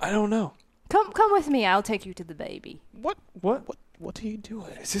 I don't know. Come with me. I'll take you to the baby. What are you doing?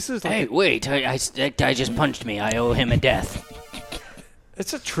 This is like Hey, wait! That guy just punched me. I owe him a death.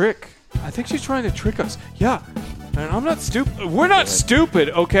 It's a trick. I think she's trying to trick us. Yeah, and I'm not stupid. We're not stupid,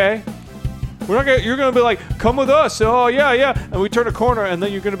 okay? We're not gonna. You're gonna be like, come with us. Oh yeah, and we turn a corner, and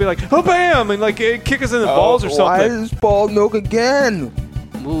then you're gonna be like, oh bam, and like kick us in the balls or something. Why is bald milk again?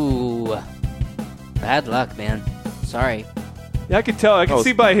 Ooh, bad luck, man. Sorry. Yeah, I can tell. I can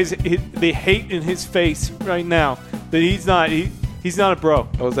see by the hate in his face right now that he's not a bro.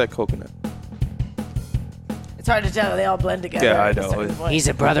 How was that coconut? It's hard to tell. They all blend together. Yeah, I at a know. certain point. He's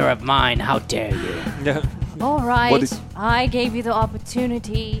a brother of mine. How dare you? Yeah. All right. I gave you the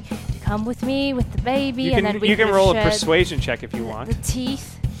opportunity to come with me with the baby, You and then can we you can could roll a shed persuasion check if you want. the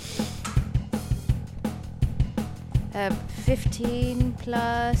teeth. 15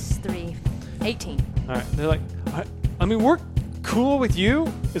 plus 3. 18. All right. They're like, I mean, we're cool with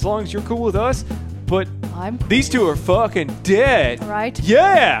you as long as you're cool with us, but I'm cool. these 2 are fucking dead. All right.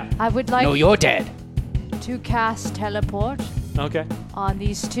 Yeah. I would like No, you're dead. to cast teleport Okay. on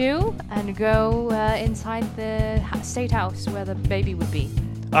these 2 and go inside the state house where the baby would be.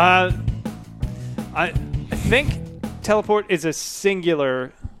 I think teleport is a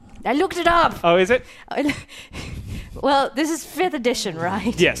singular. I looked it up. Oh, is it? Well, this is 5th edition,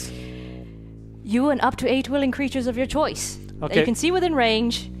 right? Yes. You and up to 8 willing creatures of your choice that Okay. you can see within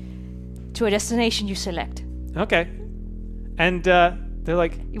range to a destination you select. Okay. And they're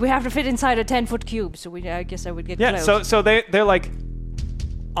like, We have to fit inside a 10-foot cube, so I guess I would get yeah. close. So they're like,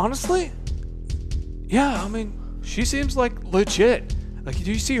 honestly, yeah. I mean, she seems like legit. Like,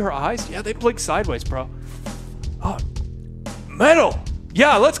 do you see her eyes? Yeah, they blink sideways, bro. Oh, metal.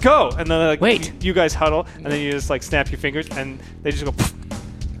 Yeah, let's go. And then like, Wait. you guys huddle, and then you just like snap your fingers, and they just go.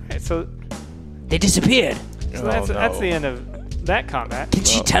 Right, so They disappeared. that's the end of that combat. Did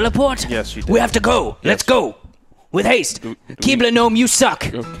she teleport? Yes, she did. We have to go. Let's go. With haste. Keebler Gnome, you suck.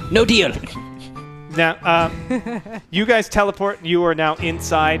 No deal. Now, you guys teleport. You are now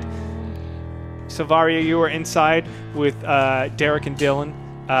inside. Savaria, you are inside with Derek and Dylan.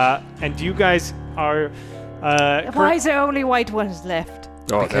 And you guys are... Why is there only white ones left?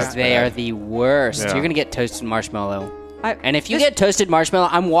 Oh, Because they are the worst. Yeah. You're going to get toasted marshmallow. I- And if you this- get toasted marshmallow,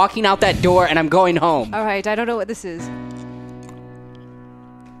 I'm walking out that door and I'm going home. All right, I don't know what this is.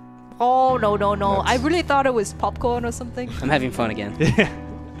 Oh, no. I really thought it was popcorn or something. I'm having fun again.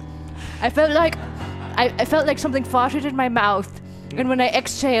 I felt like something farted in my mouth, and when I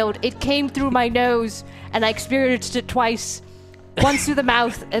exhaled, it came through my nose, and I experienced it twice. Once through the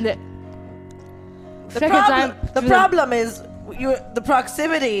mouth, and The problem is the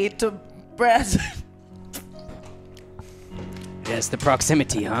proximity to breath. Yes, the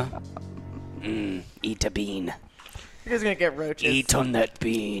proximity, huh? Eat a bean. You're just gonna get roaches. Eat on that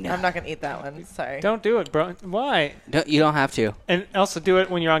bean. I'm not gonna eat that one. Sorry. Don't do it, bro. Why? No, you don't have to. And also do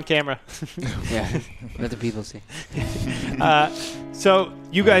it when you're on camera. Yeah, let the people see. So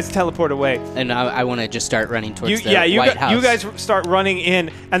you guys teleport away. And I want to just start running towards the you White House. you guys start running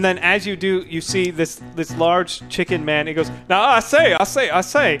in, and then as you do, you see this large chicken man. He goes, "Now I say,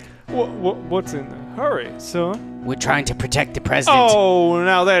 what's in the hurry, son?" We're trying to protect the president. Oh,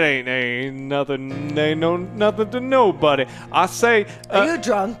 now that ain't nothing. Ain't no nothing to nobody. I say, Are you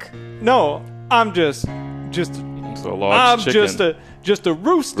drunk? no. I'm just. It's a large chicken. just a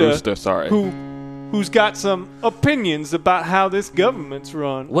rooster. Rooster, sorry. Who's got some opinions about how this government's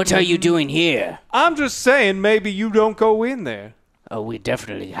run. What are you doing here? I'm just saying, maybe you don't go in there. Oh, we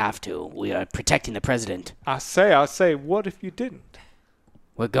definitely have to. We are protecting the president. I say, what if you didn't?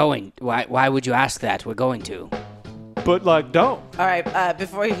 We're going. Why would you ask that? We're going to. But like, don't. All right.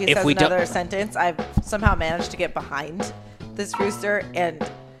 Before he If says we don't- another sentence, I've somehow managed to get behind this rooster and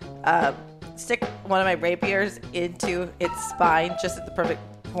stick one of my rapiers into its spine just at the perfect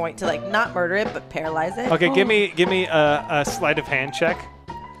point to like not murder it but paralyze it. Okay, give me a sleight of hand check.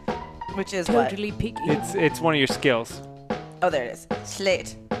 Which is Totally picky. It's one of your skills. what? Oh, there it is.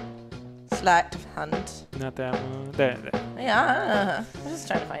 Sleight of hand. Not that one. There. Yeah. I'm just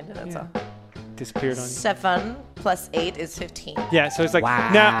trying to find it. That's all. Disappeared on you. 7 plus 8 is 15. Yeah, so it's like,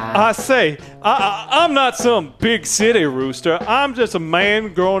 Wow. now I say, I'm not some big city rooster. I'm just a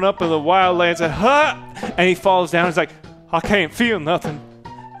man growing up in the wildlands. And he falls down. He's like, I can't feel nothing.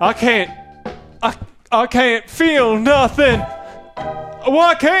 I can't feel nothing.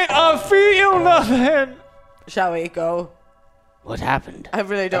 Why can't I feel nothing? Shall we go? What happened? I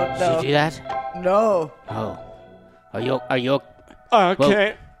really don't Did know. you do that? No. Oh. Are you? I Well,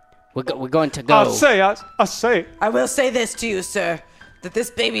 can't. We're going to go. I say. I will say this to you, sir, that this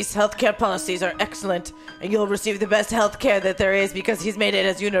baby's healthcare policies are excellent, and you'll receive the best healthcare that there is because he's made it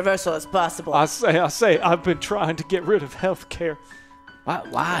as universal as possible. I say. I've been trying to get rid of health care.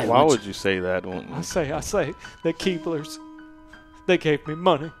 Why? Why would you say that? I say. The Keeblers, they gave me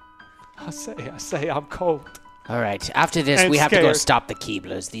money. I say. I'm cold. All right. After this, And we have to go scared. stop the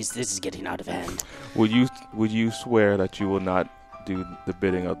Keeblers. This is getting out of hand. Would you swear that you will not do the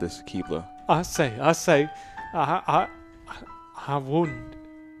bidding of this Keebler? I say. I wouldn't.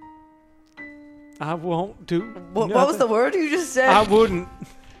 I won't do. What was the word you just said? I wouldn't.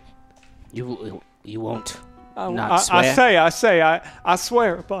 You won't. I Not swear? I say. I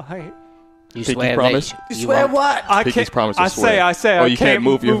swear by it. You Pinky swear promise? that you swear won't. what? I Pinky's can't. promise to I swear. say. Oh, I you can't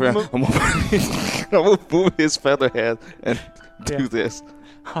move your move- I'm gonna move his feather head and do Yeah. this.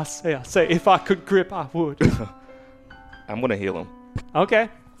 I say. If I could grip, I would. I'm gonna heal him. Okay.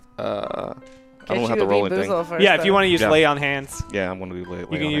 I Can't don't have you the rolling thing. Bean Boozle first, Yeah, if you though? want to use Yeah. lay on hands, Yeah, I'm gonna do lay you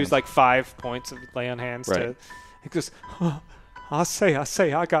on can use hands. like 5 points of lay on hands to. Right. It goes. I say.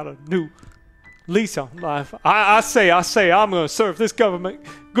 I got a new lease on life. I say. I'm gonna serve this government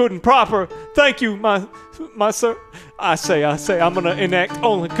good and proper. Thank you, my sir. I say. I'm gonna enact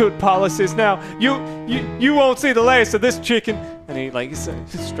only good policies now. You won't see the last of this chicken. And he like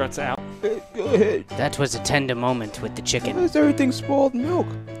struts out. Go ahead. That was a tender moment with the chicken. Where's everything spoiled milk?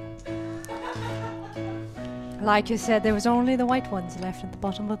 Like you said, there was only the white ones left at the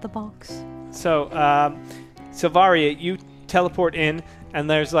bottom of the box. So, Silvaria, you teleport in, and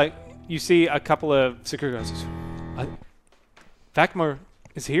there's like you see a couple of security guards. Vakmar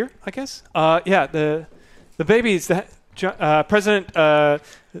is here, I guess. Yeah, the baby is that President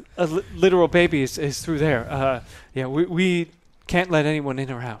literal baby is through there. Yeah, we can't let anyone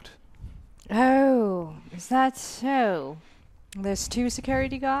in or out. Oh, is that so? There's 2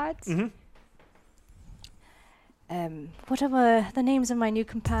 security guards? Mm-hmm. What are the names of my new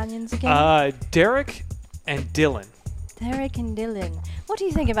companions again? Derek and Dylan. Derek and Dylan. What do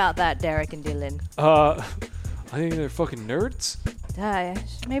you think about that, Derek and Dylan? I think they're fucking nerds.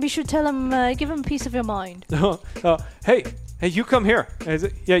 Maybe you should tell them, give them a piece of your mind. Hey, you come here.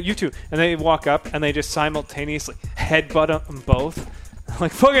 Yeah, you two. And they walk up and they just simultaneously headbutt them both.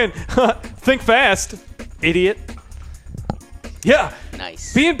 Like, fucking, think fast, idiot. Yeah,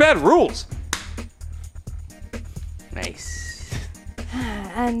 Nice. being bad rules. Nice.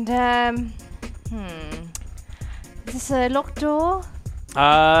 And, is this a locked door?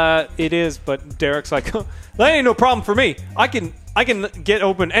 It is, but Derek's like, that ain't no problem for me. I can get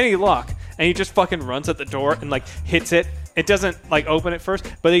open any lock. And he just fucking runs at the door and like hits it. It doesn't like open at first,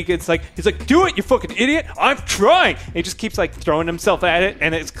 but he's like, do it, you fucking idiot! I'm trying. And he just keeps like throwing himself at it,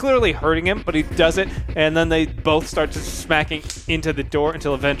 and it's clearly hurting him, but he does it. And then they both start just smacking into the door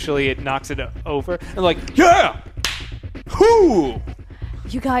until eventually it knocks it over. And like, yeah, whoo!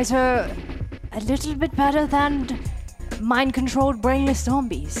 You guys are a little bit better than mind-controlled brainless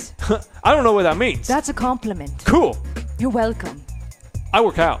zombies. I don't know what that means. That's a compliment. Cool. You're welcome. I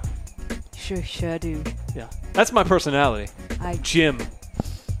work out. Sure do. Yeah, that's my personality. Gym.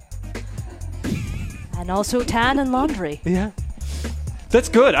 And also tan and laundry. Yeah. That's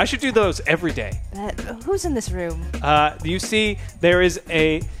good. I should do those every day. Who's in this room? You see, there is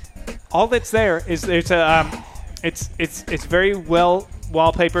all that's there is there's a it's very well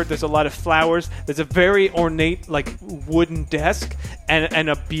wallpapered. There's a lot of flowers. There's a very ornate like wooden desk and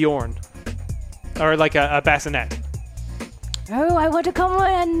a Bjorn, or like a bassinet. Oh, I want to come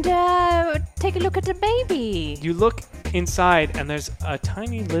and take a look at the baby. You look inside and there's a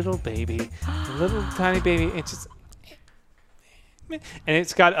tiny little baby, tiny baby. It's just. And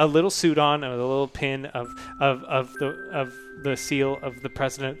it's got a little suit on and a little pin of the seal of the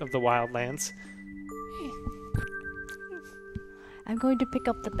president of the Wildlands. I'm going to pick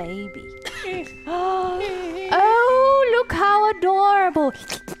up the baby. Oh, look how adorable.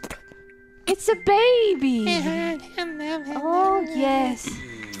 It's a baby. Oh, yes.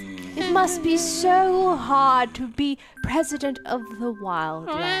 It must be so hard to be president of the Wildlands.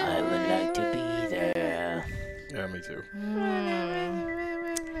 I would like to be there. Yeah, me too.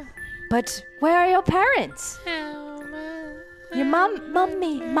 But where are your parents? Your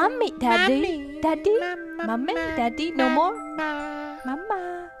mommy, daddy, daddy, no more?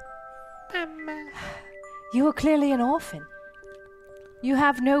 Mama. You are clearly an orphan. You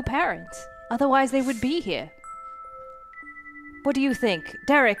have no parents. Otherwise, they would be here. What do you think?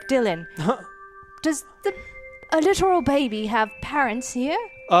 Derek, Dylan, does a literal baby have parents here?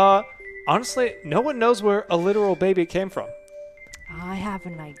 Honestly, no one knows where a literal baby came from. I have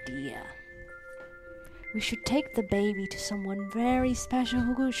an idea. We should take the baby to someone very special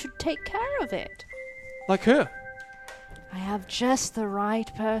who should take care of it. Like who? I have just the right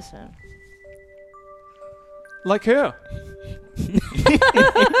person. Like who?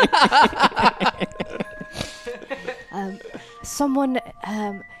 Someone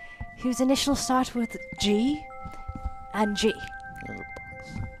whose initials start with G and G.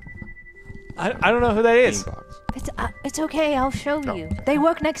 I don't know who that is. It's okay, I'll show you. They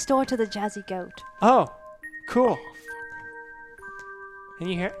work next door to the Jazzy Goat. Oh, cool. And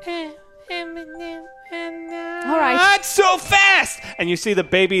you hear, All right. Not so fast! And you see the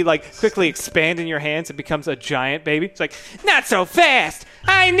baby like quickly expand in your hands and becomes a giant baby. It's like, not so fast!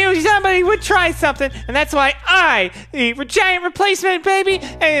 I knew somebody would try something, and that's why I, the giant replacement baby,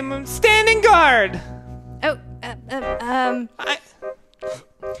 am standing guard.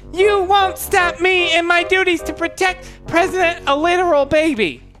 You won't stop me in my duties to protect President a literal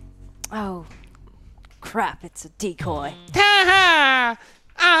baby. Oh, crap, it's a decoy. Ha ha!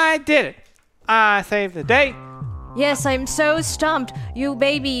 I did it. I saved the day. Yes, I'm so stumped. You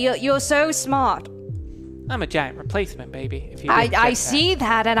baby, you're so smart. I'm a giant replacement baby. If you I see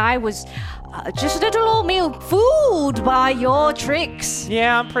that, and I was just little old me fooled by your tricks.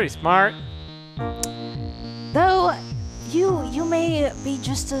 Yeah, I'm pretty smart. Though, you may be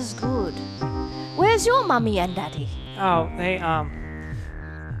just as good. Where's your mommy and daddy? Oh,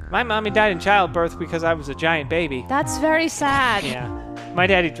 my mommy died in childbirth because I was a giant baby. That's very sad. Yeah. My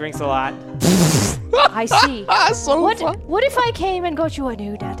daddy drinks a lot. I see. So What if I came and got you a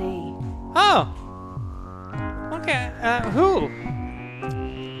new daddy? Oh. Okay. Who?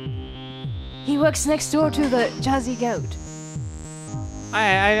 He works next door to the Jazzy Goat.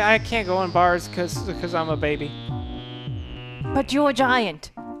 I can't go in bars because I'm a baby. But you're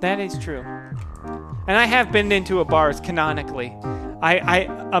giant. That is true. And I have been into a bars canonically.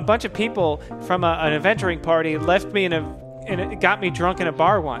 A bunch of people from an adventuring party left me got me drunk in a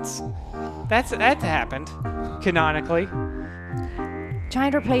bar once. That happened canonically.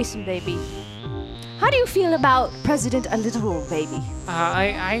 Giant replacement baby. How do you feel about President a literal baby?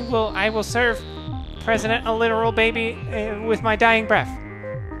 I will serve President a literal baby with my dying breath.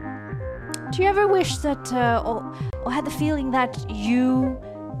 Do you ever wish that, or had the feeling that you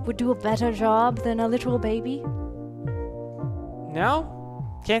would do a better job than a literal baby?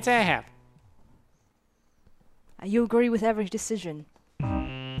 No? Can't say I have. You agree with every decision.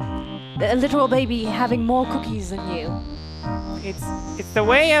 A literal baby having more cookies than you. It's the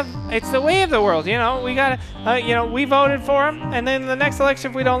way of the world, you know. We gotta, we voted for him, and then the next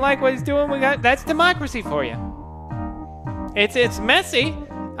election, if we don't like what he's doing, that's democracy for you. It's messy.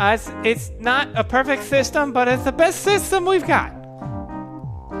 It's not a perfect system, but it's the best system we've got.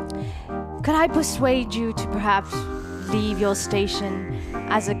 Could I persuade you to perhaps leave your station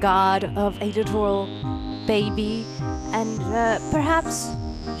as a guard of a literal baby and perhaps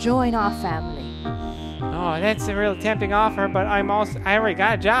join our family? Oh, that's a real tempting offer, but I already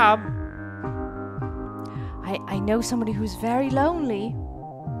got a job. I know somebody who's very lonely.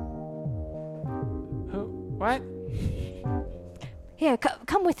 Who? What? Here,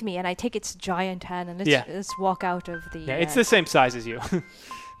 come with me, and I take its giant hand, and let's walk out of the... Yeah, it's the same size as you.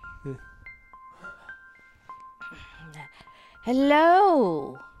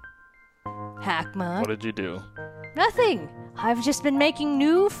 Hello, Hackma. What did you do? Nothing. I've just been making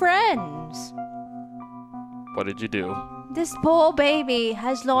new friends. What did you do? This poor baby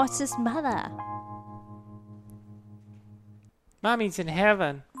has lost his mother. Mommy's in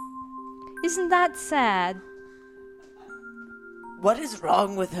heaven. Isn't that sad? What is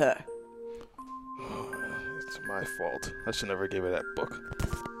wrong with her? It's my fault. I should never give her that book.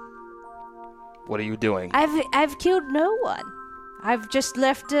 What are you doing? I've killed no one. I've just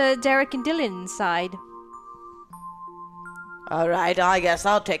left Derek and Dylan inside. All right, I guess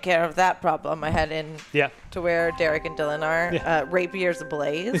I'll take care of that problem. I head in to where Derek and Dylan are. Yeah. Rapiers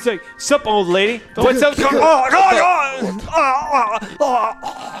ablaze. It's like, sup, old lady? What's up?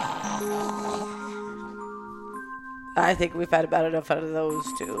 I think we've had about enough out of those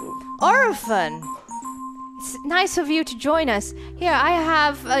two. Orphan! It's nice of you to join us. Here, I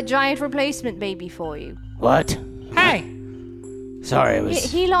have a giant replacement baby for you. What? Hey! Sorry, I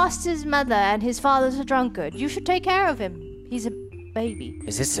was... He lost his mother and his father's a drunkard. You should take care of him. He's a baby.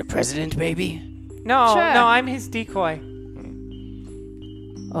 Is this the president, baby? No, Sure. no, I'm his decoy.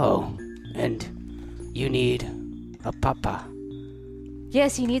 Oh, and you need a papa.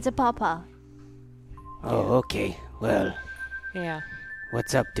 Yes, he needs a papa. Oh, okay. Well, Yeah.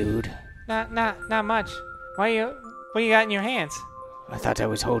 What's up, dude? Not much. What do you got in your hands? I thought I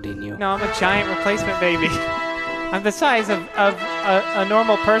was holding you. No, I'm a giant replacement baby. I'm the size of a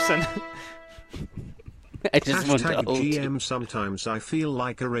normal person. I just want to Hashtag hold you. GM. Sometimes I feel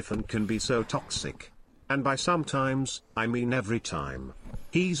like Ariffin can be so toxic. And by sometimes, I mean every time.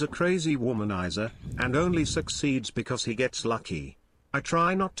 He's a crazy womanizer, and only succeeds because he gets lucky. I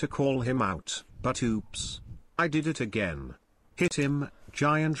try not to call him out, but oops. I did it again. Hit him,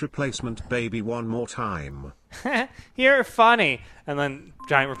 giant replacement baby, one more time. You're funny. And then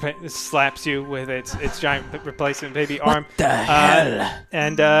giant slaps you with its giant replacement baby arm. What the hell?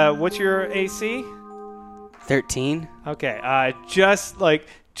 And what's your AC? 13? Okay. Just like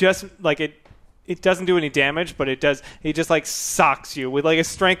it doesn't do any damage, but it does. He just like socks you with like a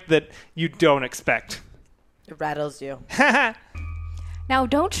strength that you don't expect. It rattles you. Now,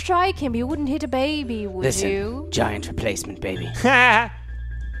 don't strike him. You wouldn't hit a baby, would Listen, you? giant replacement baby.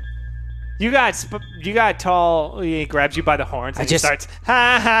 You got tall. He grabs you by the horns and he starts.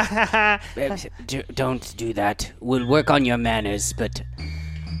 Ha ha ha ha. Don't do that. We'll work on your manners, but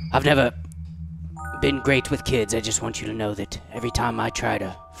I've never been great with kids. I just want you to know that every time I try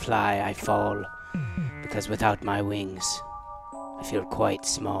to fly, I fall. Because without my wings, I feel quite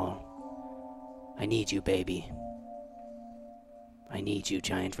small. I need you, baby. I need you,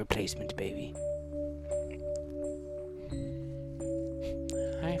 giant replacement baby.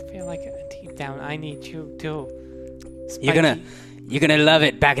 I feel like deep down I need you too. You're gonna love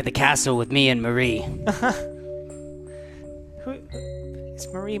it back at the castle with me and Marie. Who is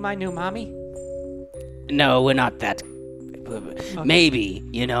Marie? My new mommy? No, we're not that. Maybe,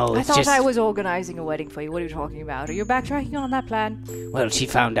 you know. I It's thought just, I was organizing a wedding for you. What are you talking about? Are you backtracking on that plan? Well, she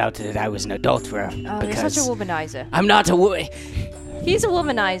found out that I was an adulterer. Oh, you're because such a womanizer. I'm not a woman. He's a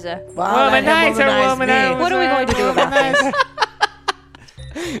womanizer. Womanizer. What are we going to do about this?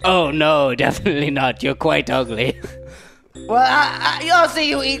 Oh no, definitely not. You're quite ugly. Well, I'll see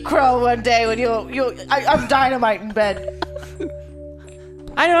you eat crow one day when I'm dynamite in bed.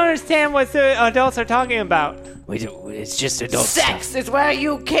 I don't understand what the adults are talking about. It's just adult Sex stuff. is where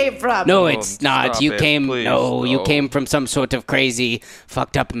you came from. No, it's not. stop You it, came. please. No, you No. came from some sort of crazy,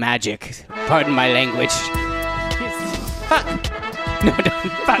 fucked up magic. Pardon my language. Fuck. No,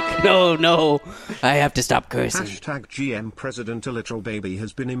 don't fuck. No. I have to stop cursing. Hashtag GM. President A Little Baby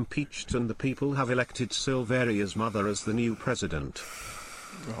has been impeached and the people have elected Silveria's mother as the new president.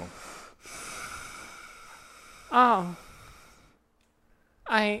 Oh.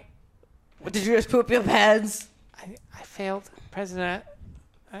 Did you just poop your pants? I failed, President.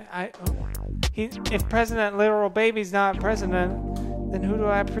 If President Literal Baby's not president, then who do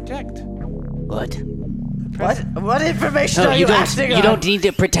I protect? What? What information No, are you you don't. acting You on? don't need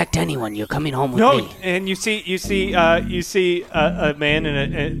to protect anyone. You're coming home with No, me. and you see a man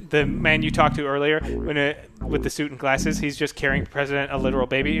and the man you talked to earlier with the suit and glasses. He's just carrying President A Literal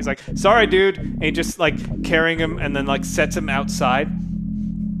Baby. He's like, "Sorry, dude," and he just like carrying him and then like sets him outside.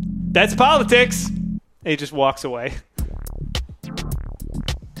 That's politics. And he just walks away.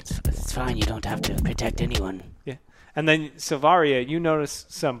 It's fine. You don't have to protect anyone. Yeah, and then Silvaria, you notice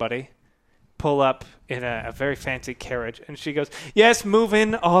somebody pull up in a very fancy carriage, and she goes, "Yes, move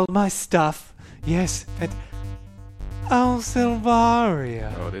in all my stuff. Yes." Oh,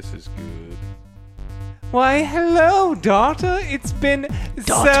 Silvaria. Oh, this is good. Why, hello, daughter. It's been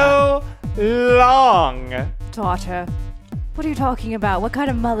so long. Daughter, what are you talking about? What kind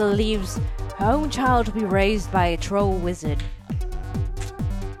of mother leaves her own child to be raised by a troll wizard?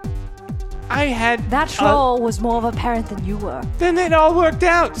 I had That troll was more of a parent than you were. Then it all worked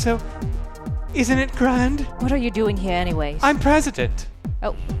out. So, isn't it grand? What are you doing here anyways? I'm president.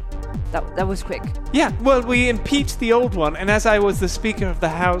 Oh, that was quick. Yeah, well, we impeached the old one, and as I was the Speaker of the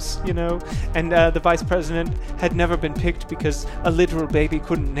House, and the Vice President had never been picked because a literal baby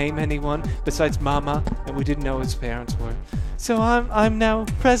couldn't name anyone besides Mama, and we didn't know his parents were. So I'm now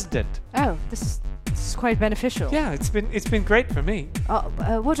president. Oh, this is quite beneficial. Yeah, it's been great for me.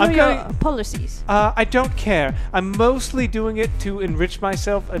 What are I'm your going- policies? I don't care. I'm mostly doing it to enrich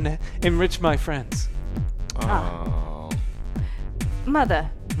myself and enrich my friends. Oh. Mother.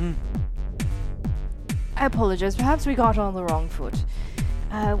 I apologize. Perhaps we got on the wrong foot.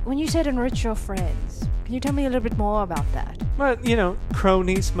 When you said enrich your friends, can you tell me a little bit more about that? Well,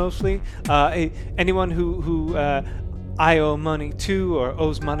 cronies mostly. Anyone who I owe money to or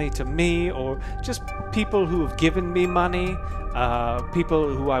owes money to me, or just people who have given me money, people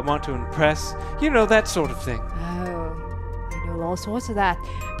who I want to impress. That sort of thing. Oh, I know all sorts of that.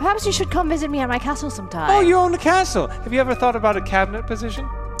 Perhaps you should come visit me at my castle sometime. Oh, you own a castle. Have you ever thought about a cabinet position?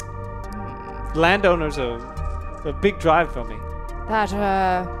 Landowners are a big drive for me. That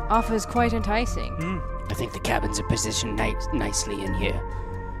offers quite enticing. I think the cabins are positioned nicely in here.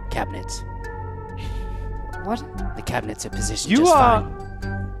 Cabinets. What? The cabinets are positioned You just are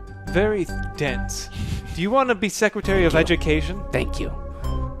fine. very dense. Do you want to be Secretary of Education? Thank you.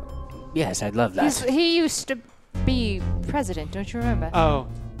 Yes, I'd love that. He used to be president, don't you remember? Oh.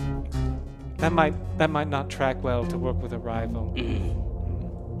 That might not track well to work with a rival.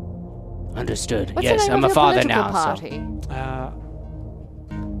 Understood. What's Yes, the name I'm of a your father political now. party?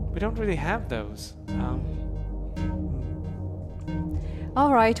 We don't really have those.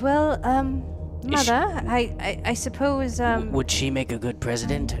 All right. Well, Mother, I suppose. Would she make a good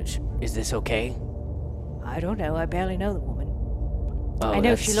president? Is this okay? I don't know. I barely know the woman. Oh, I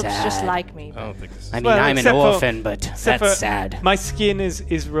know that's she looks just sad. like me. I don't think this is. I mean, Well, I'm an except for- orphan, but except that's for sad. My skin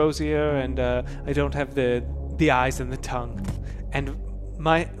is rosier, and I don't have the eyes and the tongue, and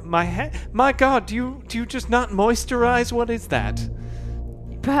my God, do you just not moisturize? What is that?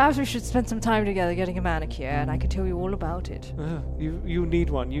 Perhaps we should spend some time together getting a manicure, and I can tell you all about it. You need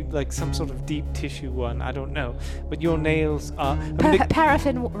one. You like some sort of deep tissue one. I don't know, but your nails are. I mean,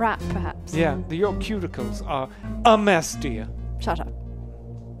 Paraffin wrap, perhaps. your cuticles are a mess, dear. Shut up.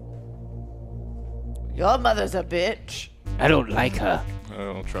 Your mother's a bitch. I don't like her. I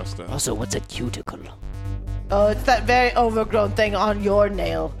don't trust that. Also, what's a cuticle? Oh, it's that very overgrown thing on your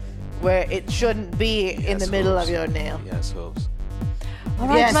nail, where it shouldn't be in the middle of your nail. Yes, hooves. All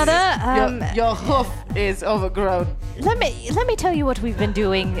right, Yes, Mother. your hoof is overgrown. Let me tell you what we've been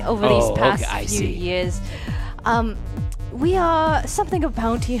doing over Oh, these past okay, I few see. years. We are something of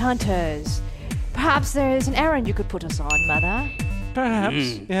bounty hunters. Perhaps there is an errand you could put us on, Mother.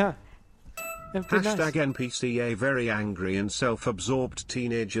 Perhaps, yeah. It'd be nice. Hashtag NPC. A very angry and self-absorbed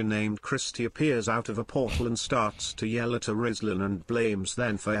teenager named Christy appears out of a portal and starts to yell at Arizlan and blames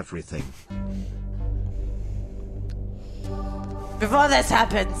them for everything. Before this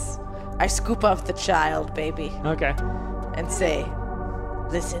happens, I scoop up the child, baby, Okay. and say,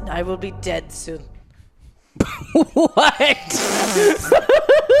 "Listen, I will be dead soon. What?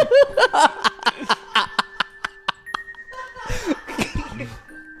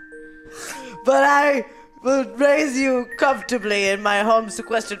 But I will raise you comfortably in my home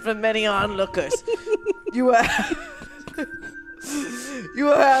sequestered from many onlookers. You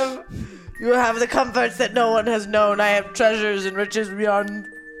have the comforts that no one has known. I have treasures and riches beyond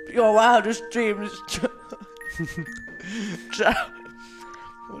your wildest dreams.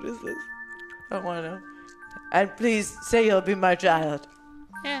 What is this? I don't want to know. And please say you'll be my child.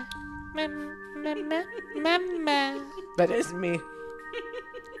 Yeah. Mama. That is me.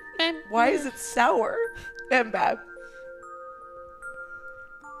 Why is it sour? Mbab.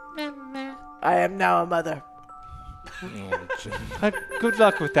 I am now a mother. Good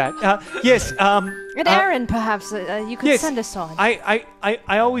luck with that. Yes. An errand, perhaps you could yes, send us on. I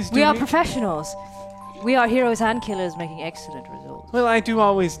always do. We are need- professionals. We are heroes and killers making excellent results. Well, I do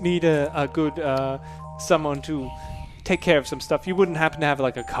always need a good someone to take care of some stuff. You wouldn't happen to have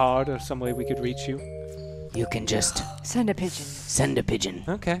like a card or some way we could reach you? You can just Send a pigeon. send a pigeon.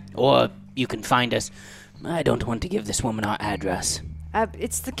 Okay. Or you can find us. I don't want to give this woman our address.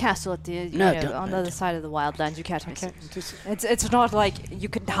 It's the castle at the No, on the other side of the wildlands. You can't miss Okay. it. Just, It's not like you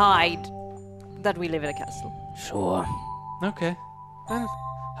could hide that we live in a castle. Sure. okay. Well,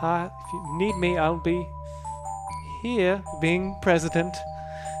 if you need me, I'll be here, being president.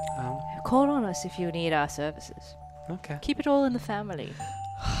 Call on us if you need our services. Okay. Keep it all in the family.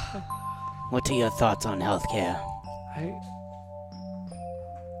 What are your thoughts on healthcare?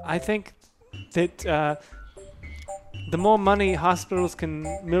 I think that the more money hospitals can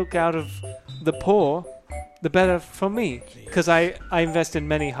milk out of the poor, the better for me. Because I invest in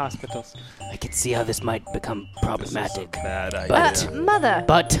many hospitals. I could see how this might become problematic. Bad idea. But Mother,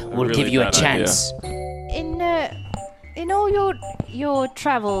 but we'll really give you a bad idea. chance. in all your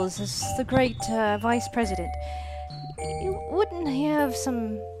travels as the great vice president, you wouldn't have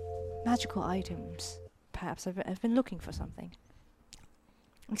some magical items? Perhaps I've been looking for something.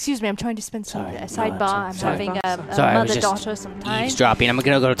 Excuse me, I'm trying to spend some Sorry, no, sidebar. I'm sorry. having a Sorry, I was just mother-daughter sometime. Eavesdropping. I'm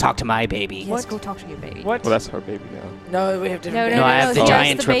gonna go talk to my baby. Yes, go talk to your baby. What? Well, that's her baby now. No, we have different. No, I have the that's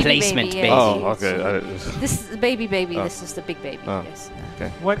giant baby replacement baby. baby. Yes, Oh, yes. okay. This is the baby baby. Oh. This is the big baby. Oh. Yes.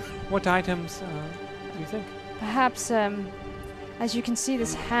 What items do you think? Perhaps, as you can see,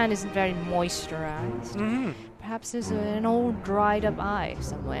 this hand isn't very moisturized. Mm-hmm. Perhaps there's an old dried up eye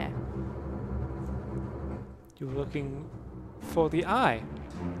somewhere. You're looking for the eye.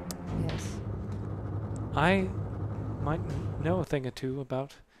 Yes. I might know a thing or two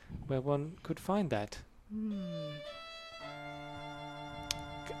about where one could find that.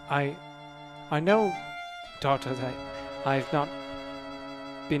 I know daughter, that I've not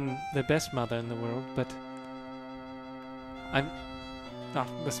been the best mother in the world, but I'm not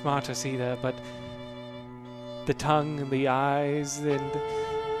the smartest either, but the tongue, the eyes, and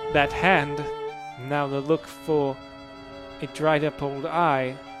that hand, now the look for a dried up old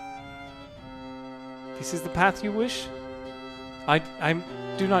eye. This is the path you wish? I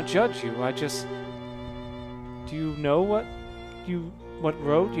do not judge you, I just... Do you know what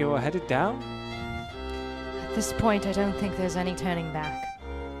road you are headed down? At this point, I don't think there's any turning back.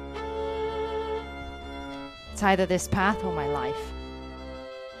 It's either this path or my life.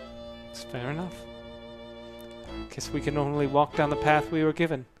 It's fair enough. Guess we can only walk down the path we were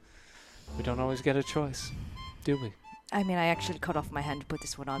given. We don't always get a choice, do we? I mean, I actually cut off my hand to put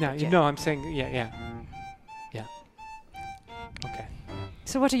this one on. No, you know, I'm saying, yeah. Okay.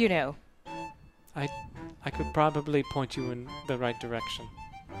 So what do you know? I could probably point you in the right direction.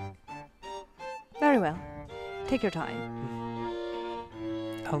 Very well. Take your time.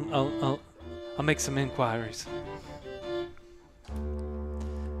 I'll make some inquiries.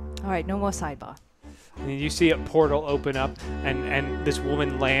 All right, no more sidebar. And you see a portal open up, and this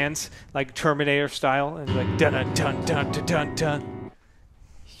woman lands like Terminator style, and like dun dun dun dun dun dun dun.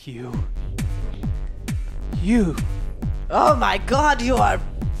 You. Oh my God, you are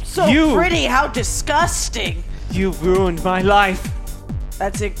so pretty. How disgusting. You've ruined my life.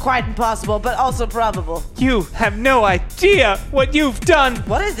 That's quite impossible, but also probable. You have no idea what you've done.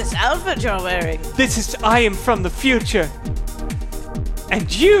 What is this outfit you're wearing? I am from the future.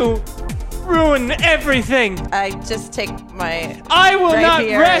 And you ruin everything. I just take my I will not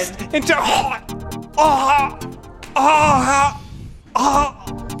rapier rest until...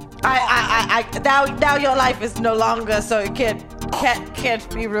 Now your life is no longer, so it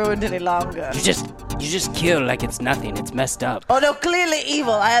can't be ruined any longer. You just kill like it's nothing. It's messed up. Oh no, clearly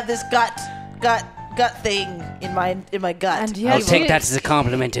evil. I have this gut thing in my gut. And I'll take that as a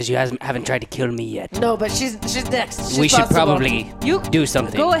compliment, as you haven't tried to kill me yet. No, but she's next. She's we should possible. probably do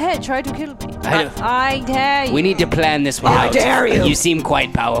something. Go ahead, try to kill me. I dare you. We need to plan this one out. I dare you. You seem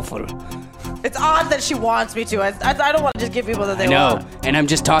quite powerful. It's odd that she wants me to. I don't want to just give people that they No, want. and I'm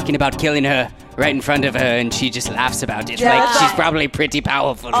just talking about killing her right in front of her, and she just laughs about it. Yeah, Like she's probably pretty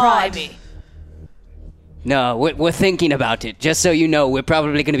powerful. Try me. No, we're thinking about it. Just so you know, we're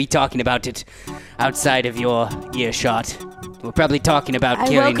probably going to be talking about it outside of your earshot. We're probably talking about I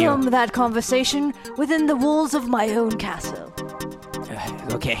killing you. welcome that conversation within the walls of my own castle.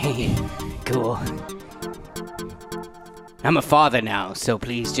 Okay, cool. I'm a father now, so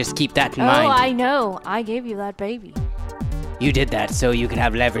please just keep that in mind. Oh, I know. I gave you that baby. You did that so you could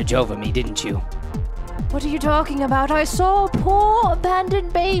have leverage over me, didn't you? What are you talking about? I saw a poor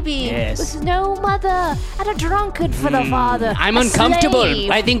abandoned baby Yes. with no mother and a drunkard for the father. I'm a uncomfortable.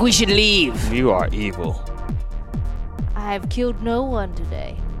 slave. I think we should leave. You are evil. I have killed no one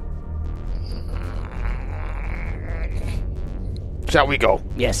today. Shall we go?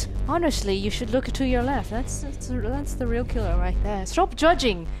 Yes. Honestly, you should look to your left. That's the real killer right there. Stop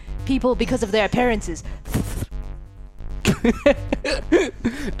judging people because of their appearances.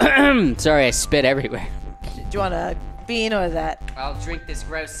 Sorry, I spit everywhere. Do you want a bean or that? I'll drink this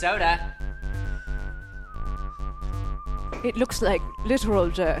gross soda. It looks like literal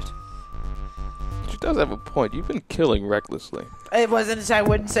dirt. She does have a point. You've been killing recklessly. It wasn't. I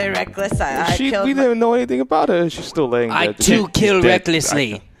wouldn't say reckless. I killed. We didn't know anything about her. She's still laying there. I too She's kill dead.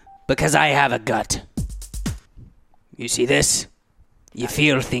 recklessly because I have a gut. You see this? You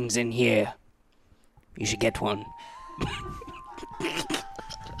feel things in here. You should get one.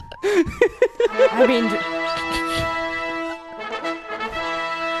 I mean,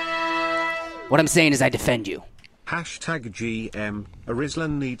 what I'm saying is I defend you. Hashtag GM,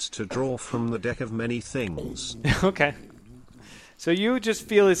 Arislan needs to draw from the deck of many things. Okay. So you just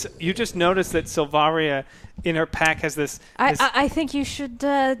you just notice that Silvaria in her pack has this I think you should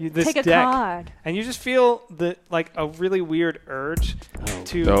this take a deck, card. and you just feel like a really weird urge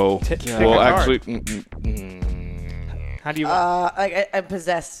to No. pick a Well, card. actually, How do you? I'm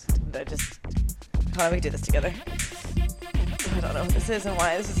possessed. I just. How do we do this together? I don't know what this is and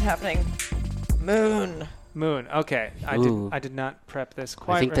why this is happening. Moon. Okay. Ooh. I did not prep this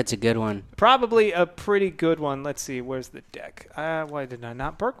quite. I think right. that's a good one. Probably a pretty good one. Let's see. Where's the deck? Why did I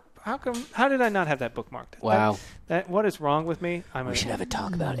not? How did I not have that bookmarked? Wow. What is wrong with me? We should have a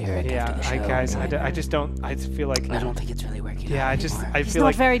talk about Eric Yeah, after the show. guys. I just don't. I feel like. I don't think it's really working. Yeah, out I just. anymore. I He's feel not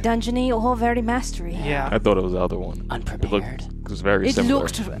like. very dungeony or very mastery. Yeah. I thought it was the other one. Unprepared. It was very It similar.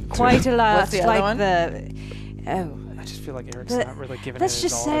 looked quite a lot What's the other like one? the. Oh, I just feel like Eric's But not really giving let's it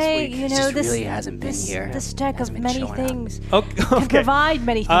just his all say, this week. you He know, just this really hasn't been here. This deck of Hasn't been many showing up. things Okay. can provide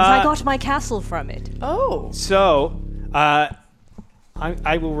many things. I got my castle from it. Oh. So, I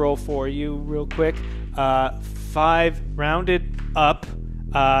will roll for you real quick. 5 rounded up.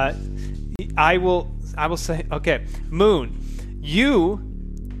 I will say, okay, Moon, you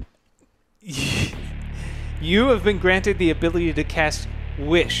have been granted the ability to cast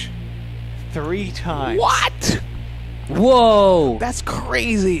Wish 3 times. What? Whoa! That's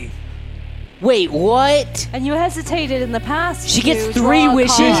crazy. Wait, what? And you hesitated in the past. She to gets draw 3 a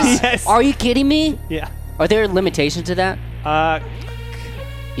wishes? card. Yes. Are you kidding me? Yeah. Are there limitations to that? Uh,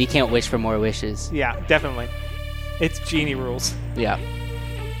 You can't wish for more wishes. yeah, definitely. It's genie rules. Yeah.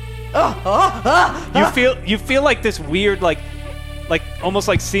 You feel like this weird like almost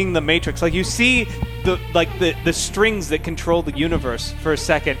like seeing the Matrix. Like you see the strings that control the universe for a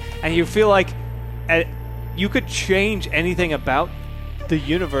second, and you feel like you could change anything about the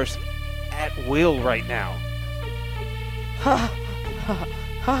universe at will right now.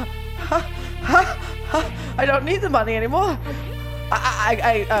 I don't need the money anymore.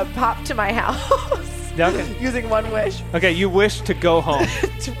 I pop to my house Okay. using one wish. Okay, you wish to go home.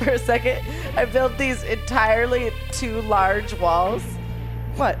 For a second, I built these entirely 2 large walls.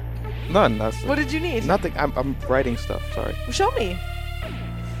 What? None. That's What did you need? nothing. I'm writing stuff. Sorry. Show me.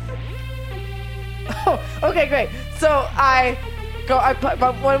 Oh, okay, great. So I put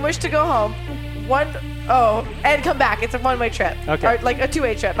my one wish to go home. And come back. It's a one-way trip. Okay. Or like a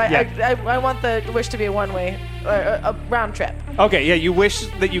 2-way trip. I want the wish to be a one-way, a round trip. Okay, yeah, you wish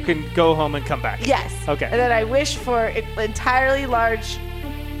that you can go home and come back. Yes. Okay. And then I wish for an entirely large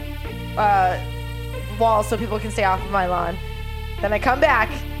wall so people can stay off of my lawn. Then I come back,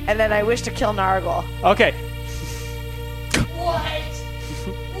 and then I wish to kill Nargle. Okay. What?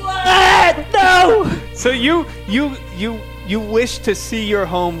 No! So you wish to see your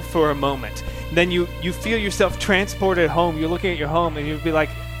home for a moment. Then you feel yourself transported home. You're looking at your home and you'd be like,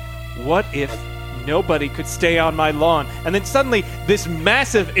 what if nobody could stay on my lawn? And then suddenly this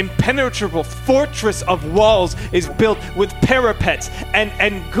massive impenetrable fortress of walls is built with parapets and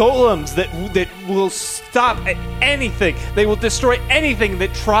golems that will stop at anything. They will destroy anything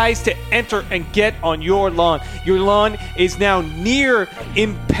that tries to enter and get on your lawn. Your lawn is now near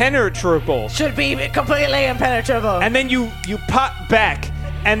impenetrable. Should be completely impenetrable. And then you pop back,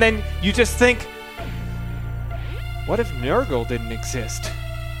 and then you just think, what if Nurgle didn't exist?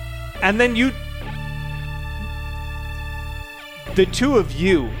 And then the two of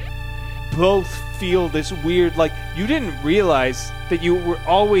you both feel this weird, like, you didn't realize that you were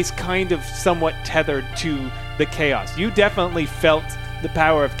always kind of somewhat tethered to the chaos. You definitely felt the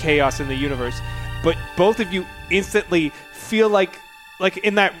power of chaos in the universe, but both of you instantly feel like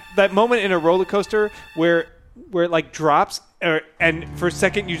in that moment in a roller coaster where it like drops, and for a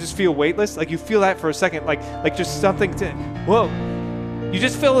second you just feel weightless. Like you feel that for a second, like just something to, whoa. You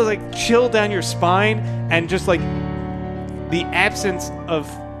just feel like chill down your spine, and just like the absence of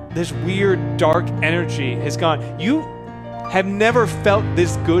this weird dark energy has gone. You have never felt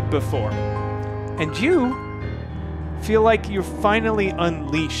this good before, and you feel like you're finally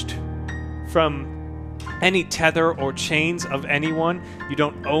unleashed from any tether or chains of anyone. You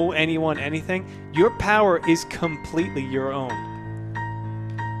don't owe anyone anything. Your power is completely your own.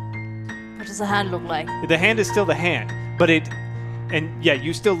 What does the hand look like? The hand is still the hand, but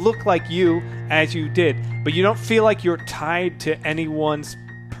you still look like you as you did, but you don't feel like you're tied to anyone's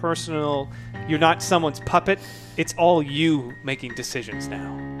personal. You're not someone's puppet. It's all you making decisions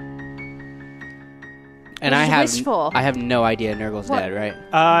now. And What did you wish for? I have no idea Nurgle's What? dead, right?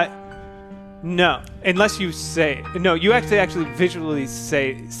 No, unless you say no. You actually visually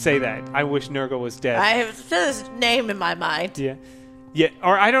say that. I wish Nurgle was dead. I have his name in my mind. Yeah.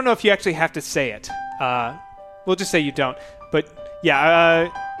 Or I don't know if you actually have to say it. We'll just say you don't. But yeah,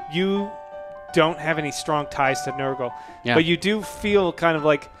 you don't have any strong ties to Nurgle. Yeah. But you do feel kind of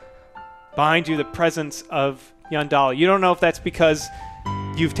like behind you the presence of Yandala. You don't know if that's because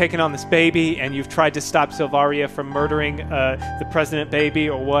you've taken on this baby and you've tried to stop Silvaria from murdering the president baby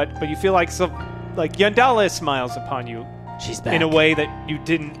or what, but you feel like Yandala smiles upon you. She's back. In a way that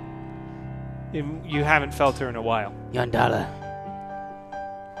you haven't felt her in a while. Yandala,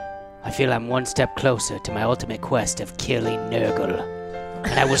 I feel I'm one step closer to my ultimate quest of killing Nurgle.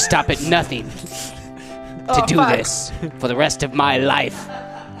 And I will stop at nothing to do this for the rest of my life.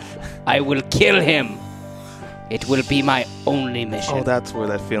 I will kill him. It will be my only mission. Oh, that's where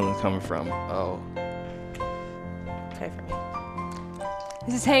that feeling's coming from. Oh. Pray for me.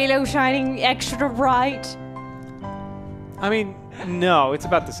 Is his halo shining extra bright? I mean, no, it's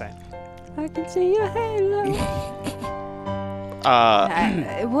about the same. I can see your halo.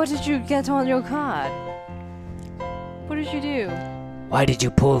 What did you get on your card? What did you do? Why did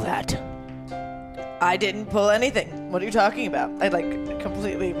you pull that? I didn't pull anything. What are you talking about? I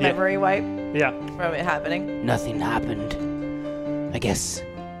completely memory wipe Yeah. from it happening. Nothing happened. I guess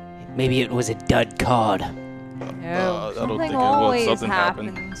maybe it was a dud card. No, I don't something think it was. always Something happened.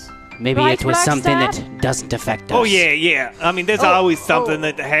 happens. Maybe Right, it was something Blackstaff? that doesn't affect us. Oh yeah. I mean, there's always something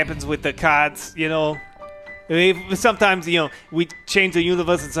that happens with the cards, I mean, sometimes, we change the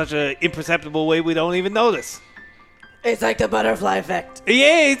universe in such an imperceptible way we don't even notice. It's like the butterfly effect.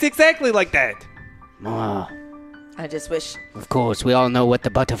 Yeah, it's exactly like that. I just wish. Of course, we all know what the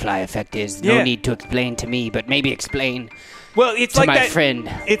butterfly effect is. No Yeah. need to explain to me, but maybe explain Well, it's to like my that. friend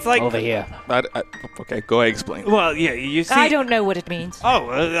It's like over here. Okay, go ahead, explain. Well, yeah, you see. I don't know what it means. Oh,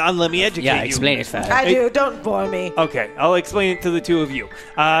 let me educate you. Yeah, explain it first. I do. Don't bore me. Okay, I'll explain it to the two of you.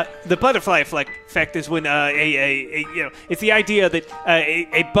 The butterfly effect is when it's the idea that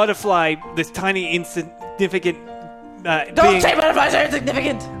a butterfly, this tiny insignificant. Don't being, say butterflies are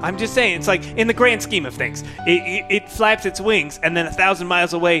insignificant. I'm just saying, it's like in the grand scheme of things, it flaps its wings, and then 1,000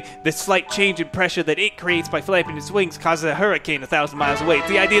 miles away, the slight change in pressure that it creates by flapping its wings causes a hurricane 1,000 miles away. It's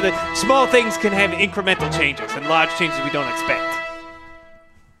the idea that small things can have incremental changes and large changes we don't expect.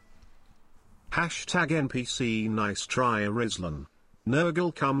 #NPC nice try Rizlan.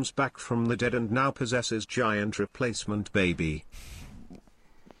 Nurgle comes back from the dead and now possesses giant replacement baby.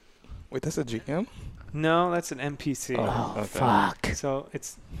 Wait, that's a GM? No, that's an NPC. Oh, Okay. fuck. So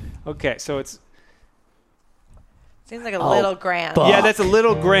it's okay. So it's Seems like a little grand. fuck. yeah, that's a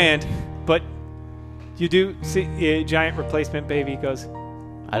little grand, but you do see a giant replacement baby goes.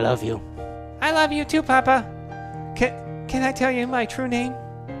 I love you. I love you too, Papa. Can I tell you my true name?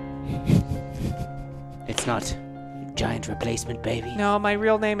 It's not giant replacement baby. No, my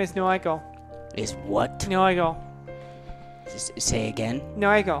real name is Noego. Is what? Noego. Say again.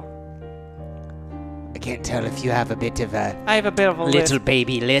 Noego. I can't tell if you have a bit of a I have a bit of a little lisp.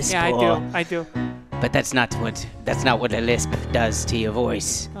 baby lisp. Yeah, or, I do. But that's not what a lisp does to your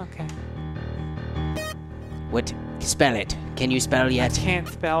voice. Okay. What? Spell it. Can you spell yet? Can't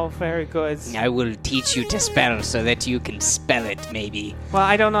spell very good. I will teach you to spell so that you can spell it, maybe. Well,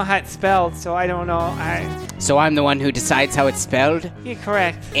 I don't know how it's spelled, so I don't know. So I'm the one who decides how it's spelled? You're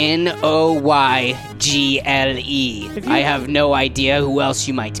correct. Noygle. If you- I have no idea who else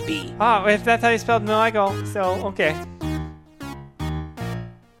you might be. Oh, if that's how you spelled Noego, so okay.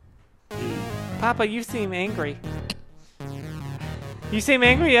 Papa, you seem angry. You seem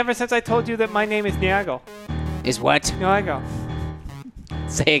angry ever since I told you that my name is Niago. Is what? Niago.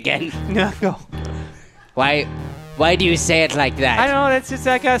 Say again. Niago. Why do you say it like that? I don't know, that's just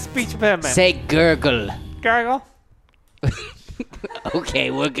like a speech impediment. Say gurgle. Gargle? Okay,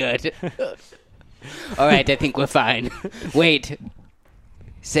 we're good. All right, I think we're fine. Wait.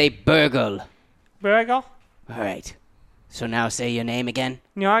 Say burgle. Burgle? All right. So now say your name again.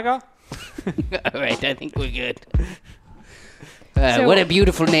 Niago? All right, I think we're good. So- What a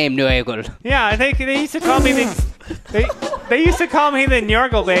beautiful name, Noygle. Yeah, I think they used to call me they used to call me the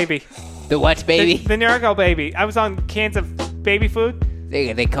Nurgle baby. The what, baby? The Nurgle baby. I was on cans of baby food.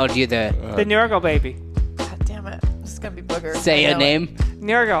 They called you the... The Nurgle baby. God damn it. This is going to be booger. Say I your know it. name.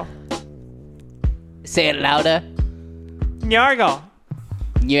 Nurgle. Say it louder. Nurgle.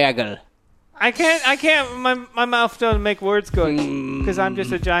 Nurgle. I can't, my mouth doesn't make words good. Because I'm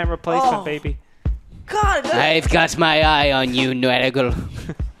just a giant replacement Oh. baby. God. I've got my eye on you, Nurgle.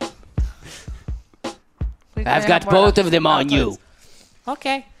 Please I've say got more both than- of them on please. you.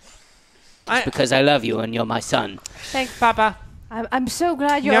 Okay. It's because I love you and you're my son. Thanks, Papa. I'm so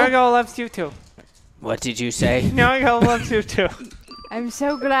glad you're. Nurgle loves you too. What did you say? Nurgle loves you too. I'm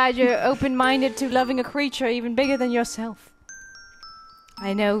so glad you're open-minded to loving a creature even bigger than yourself.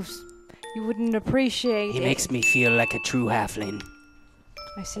 I know you wouldn't appreciate He it. makes me feel like a true halfling.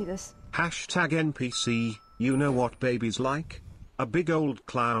 I see this. #NPC, you know what baby's like? A big old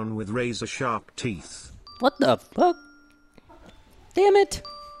clown with razor sharp teeth. What the fuck? Damn it.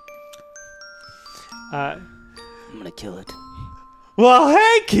 Uh, I'm gonna kill it. Well,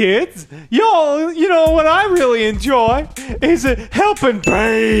 hey kids, y'all, you know what I really enjoy is helping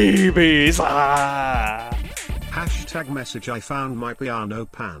babies. #message I found my piano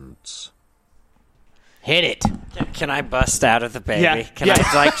pants. Hit it. Can I bust out of the baby? Yeah, Can yeah.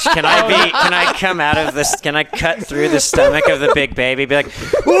 can I come out of this? Can I cut through the stomach of the big baby? Be like,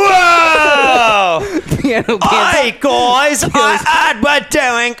 whoa! Hey guys, we're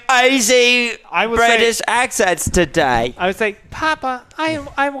doing easy I would British say, accents today. I would say, Papa,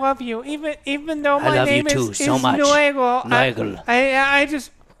 I love you, even though I my love you name too is so much. Nurgle. Nurgle. I just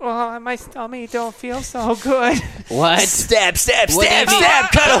Oh, my stomach don't feel so good. What? Stab, stab, What stab, do you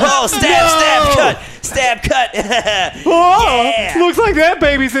stab, cut a hole, stab, cut. Oh, Yeah. looks like that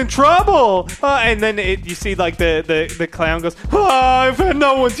baby's in trouble. And then you see like the clown goes, oh, I've had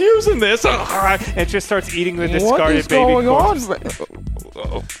no one's using this. And it just starts eating the discarded baby corpse.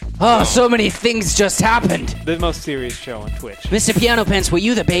 Oh, so many things just happened. The most serious show on Twitch. Mr. Piano Pants, were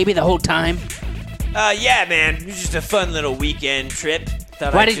you the baby the whole time? Yeah, man. It was just a fun little weekend trip.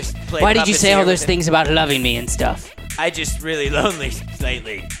 Thought Why I'd did just play Why did you say all puppeteer those with things about loving me and stuff? I just really lonely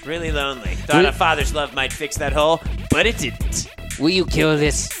lately. Really lonely. Thought a father's love might fix that hole, but it didn't. Will you kill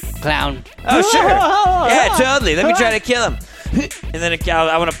this clown? Oh, sure. Yeah, totally. Let me try to kill him. And then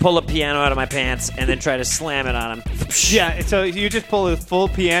I want to pull a piano out of my pants and then try to slam it on him. Yeah, so you just pull a full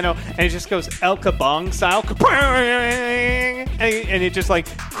piano and it just goes El Kabong style. And it just like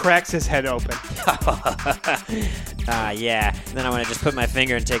cracks his head open. Yeah. And then I want to just put my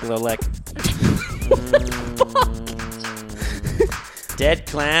finger and take a little lick. Dead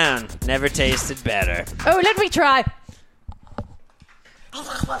clown. Never tasted better. Oh, let me try.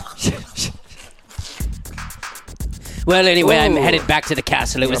 Well, anyway, I'm headed back to the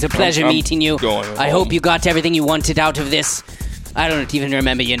castle. It was a pleasure meeting you. I hope you got everything you wanted out of this. I don't even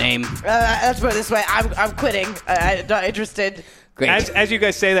remember your name. Let's put it this way. I'm quitting. I'm not interested. Great. As you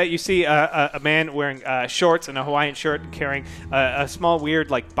guys say that, you see a man wearing shorts and a Hawaiian shirt, carrying a small weird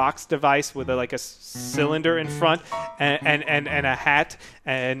like box device with a cylinder in front and a hat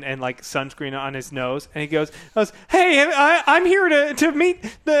and like sunscreen on his nose. And he goes, "Hey, I'm here to meet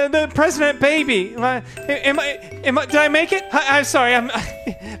the president baby. Did I make it? I'm sorry.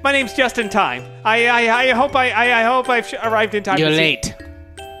 My name's just in time. I hope I've arrived in time. You're late.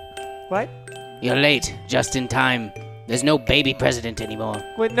 What? You're late. Just in time. There's no baby president anymore.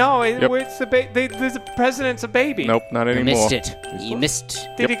 Wait, no, it's the president's a baby. Nope, not You anymore. missed it. You missed.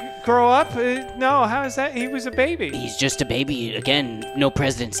 Did he grow up? No, how is that? He was a baby. He's just a baby. Again, no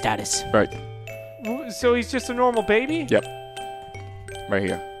president status. Right. So he's just a normal baby? Yep. Right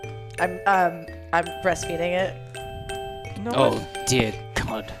here. I'm breastfeeding it. No, Oh, dear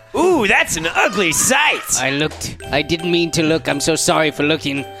God. Ooh, that's an ugly sight. I didn't mean to look. I'm so sorry for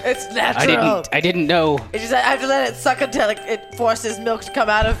looking. It's natural. I didn't know. It's just I have to let it suck until it forces milk to come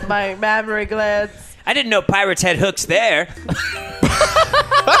out of my mammary glands. I didn't know pirates had hooks there.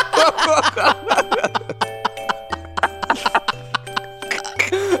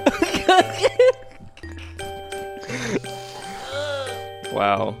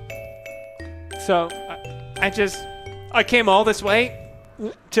 Wow. So I came all this way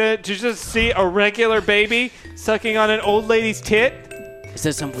to just see a regular baby sucking on an old lady's tit. Is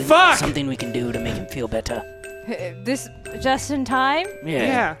there something we can do to make him feel better? This just in time?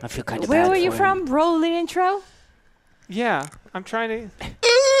 Yeah. I feel kind of Where bad were you for him. from? Roll the intro? Yeah, I'm trying to.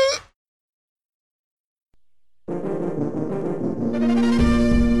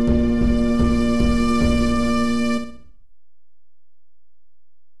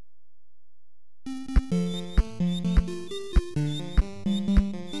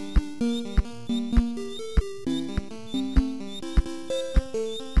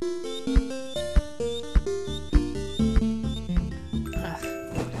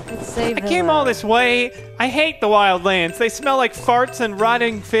 I came all this way. I hate the wild lands. They smell like farts and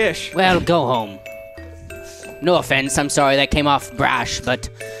rotting fish. Well, go home. No offense, I'm sorry that came off brash, but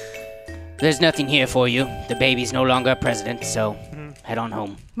there's nothing here for you. The baby's no longer president, so head on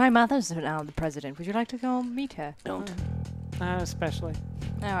home. My mother's now the president. Would you like to go meet her? Don't. Not especially.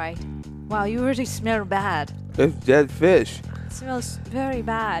 All right. Wow, you really smell bad. It's dead fish. It smells very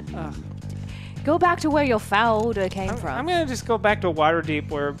bad. Ugh. Go back to where your foul odor came from. I'm gonna just go back to Waterdeep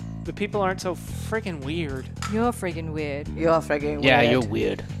where the people aren't so freaking weird. You're freaking weird. You're freaking Yeah, weird. you're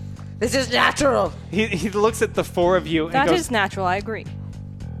weird. This is natural. He looks at the four of you and That goes, is natural, I agree.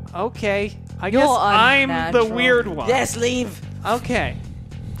 "Okay, I You're guess I'm the unnatural. weird one." Yes, leave. Okay,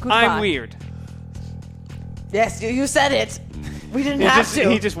 Goodbye. I'm weird. Yes, you said it. We didn't He have just, to.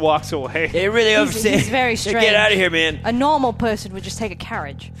 he just walks away. It really He's very strange. Get out of here, man. A normal person would just take a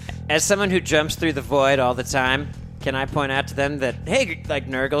carriage. As someone who jumps through the void all the time, can I point out to them that, hey, like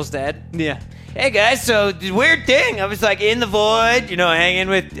Nurgle's dead? Yeah. Hey guys, so weird thing. I was like in the void, hanging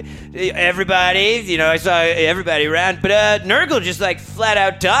with everybody. I saw everybody around, but Nurgle just like flat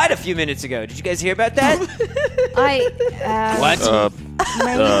out died a few minutes ago. Did you guys hear about that?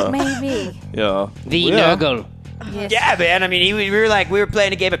 What? Maybe. Yeah. The Nurgle. Yes. Yeah, man. I mean, we were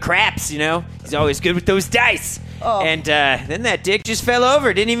playing a game of craps. He's always good with those dice. Oh. And then that dick just fell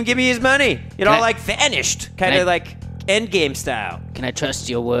over. Didn't even give me his money. It all I- like vanished, kind Can I- of like Endgame style. Can I trust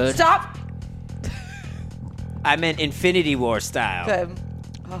your word? Stop. I meant Infinity War style. Okay.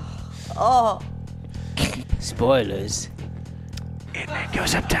 Oh. Spoilers. Ant-Man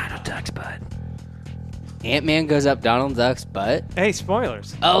goes up Donald Duck's butt. Ant-Man goes up Donald Duck's butt? Hey,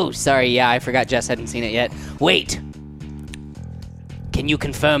 spoilers. Oh, sorry. Yeah, I forgot Jess hadn't seen it yet. Wait. Can you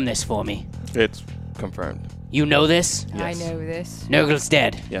confirm this for me? It's confirmed. You know this? I know this. Nurgle's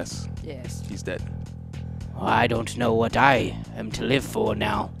dead. Yes, Yes. he's dead. Well, I don't know what I am to live for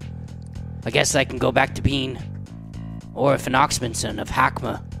now. I guess I can go back to being Orphan Oxmanson of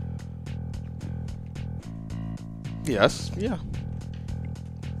Hackma. Yes, yeah.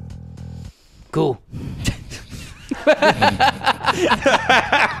 Cool.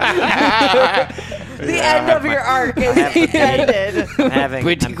 The end of your arc is ended.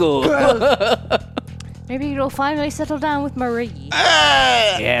 Pretty cool. Maybe you'll finally settle down with Marie.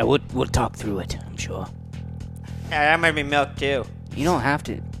 Yeah, we'll talk through it, I'm sure. Yeah, that might be milk too. You don't have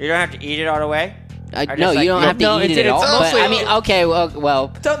to. You don't have to eat it all the way. Or No, just, you don't have to No, eat it at it's all. But, mostly- I mean, okay, well,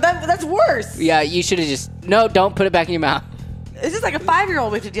 That's worse. yeah, you should have just... No, don't put it back in your mouth. This is like a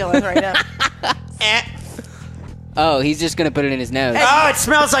 5-year-old we have to deal with right now. Oh, he's just going to put it in his nose. Oh, it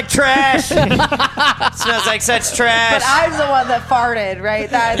smells like trash. It smells like such trash. But I'm the one that farted, right?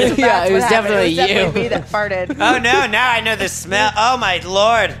 That's Yeah, what it was happened. definitely It was definitely you. me that farted. Oh no! Now I know the smell. Oh my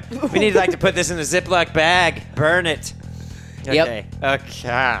lord! We need to put this in a Ziploc bag. Burn it. Okay. Yep. Oh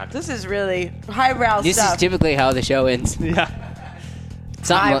god. This is really highbrow This stuff. is typically how the show ends. Yeah.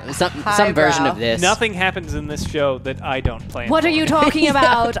 Some version of this. Nothing happens in this show that I don't plan. What for. are you talking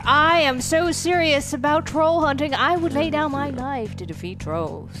about? I am so serious about troll hunting, I would lay down my life to defeat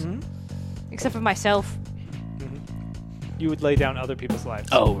trolls. Except for myself. You would lay down other people's lives.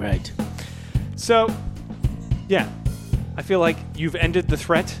 Oh, right. So, yeah. I feel like you've ended the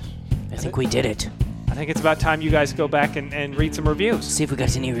threat. I think we did it. I think it's about time you guys go back and read some reviews. See if we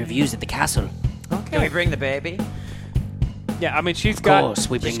got any reviews at the castle. Can we bring the baby? Yeah, I mean she's Of got course,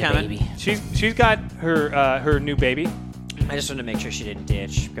 we bring She's the coming. baby. she's got her new baby. I just wanted to make sure she didn't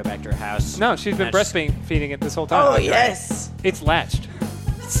ditch. Go back to her house. No, she's been That's- breastfeeding it this whole time. Oh, yes. It's latched.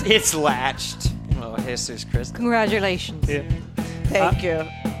 It's latched. Oh, Jesus Christ. Congratulations. Yeah. Thank you.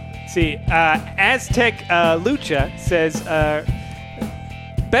 See, Aztec Lucha says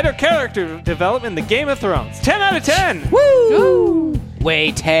better character development in the Game of Thrones. 10 out of 10. Woo!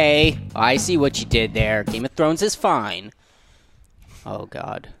 Wait, hey. I see what you did there. Game of Thrones is fine. Oh,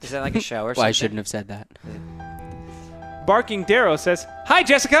 God. Is that like a show or something? Well, I shouldn't have said that. Barking Darrow says, "Hi,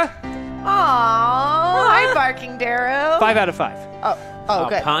 Jessica." Aww. Hi, Barking Darrow. 5 out of 5. Oh,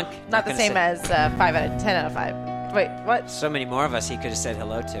 good. Punk. Not the same as 5 out of 10 out of 5. Wait, what? So many more of us he could have said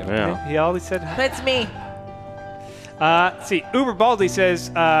hello to. Yeah. He always said hi. It's me. See, Uber Baldy says,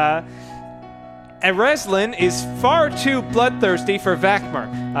 Ereslin is far too bloodthirsty for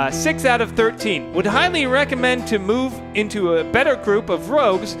Vakmer. 6 out of 13. Would highly recommend to move into a better group of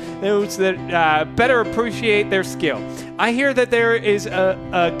rogues, those that better appreciate their skill. I hear that there is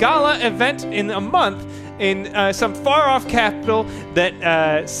a gala event in a month in some far-off capital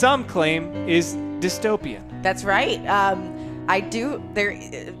that some claim is dystopian. That's right. I do.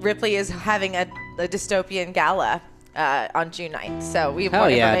 Ripley is having a dystopian gala on June 9th. So we have Hell more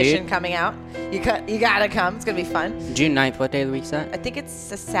yeah, information dude. coming out. You gotta come. It's gonna be fun. June 9th, what day of the week is that? I think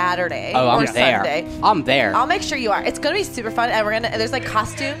it's a Saturday Oh, or I'm there. Sunday. I'm there. I'll make sure you are. It's gonna be super fun, and there's like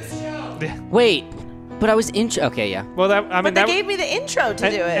costumes. Wait, but I was Okay, yeah. Well, But they gave me the intro to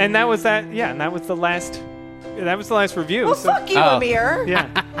do it. And that was that. Yeah, and that was the last. That was the last review. well, so- fuck you, Oh. Amir. Yeah.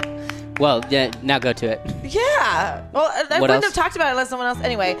 Well, yeah, now go to it. Yeah. Well, I What wouldn't else? have talked about it unless someone else.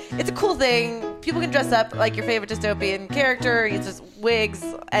 Anyway, it's a cool thing. People can dress up like your favorite dystopian character. It's just wigs,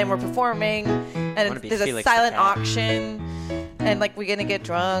 and we're performing. And wanna be there's a Felix the silent Cat. auction, and like we're gonna get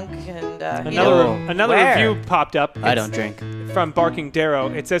drunk, and Another Where? review popped up. I It's don't drink. From Barking Darrow.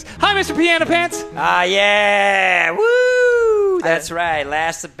 It says, "Hi, Mr. Piano Pants." Ah, yeah. Woo! That's right.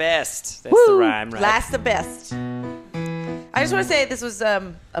 Last the best. That's the rhyme, right? last the best. I just want to say this was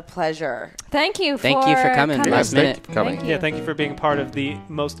a pleasure. Thank you for Thank you for coming last minute. Thank you for coming. Thank Yeah, thank you for being part of the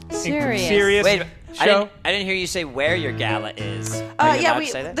most Serious. serious Wait, show. I didn't hear you say where your gala is. Are you Yeah, allowed to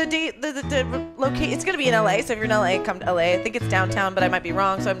say that? the date, the location. It's gonna be in LA. So if you're in LA, come to LA. I think it's downtown, but I might be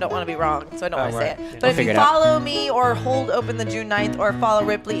wrong, so I don't want to be wrong, so I don't want to say right. it. Yeah. But if figure you it out. follow me or hold open the June 9th or follow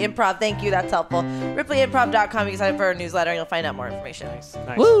Ripley Improv, thank you. That's helpful. RipleyImprov.com. You can sign up for our newsletter, and you'll find out more information.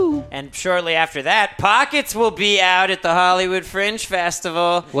 Nice. Woo! And shortly after that, Pockets will be out at the Hollywood Fringe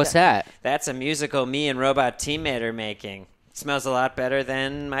Festival. What's that? That's a musical me and Robot Teammate are making. Smells a lot better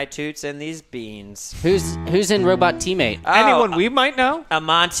than my toots and these beans. Who's in Robot Teammate? Anyone we might know?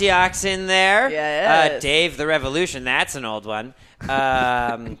 Amontiox in there. Yes. Dave the Revolution. That's an old one.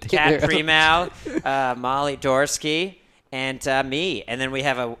 Kat Premal. Molly Dorsky. and me. And then we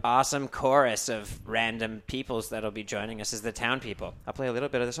have an awesome chorus of random peoples that'll be joining us as the town people. I'll play a little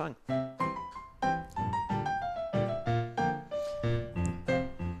bit of the song.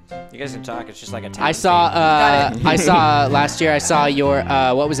 You guys can talk. It's just like a town I saw last year. I saw your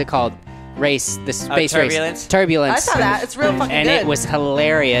what was it called? Race, the space Turbulence? race. Turbulence. I saw that. It's real fucking and good. it was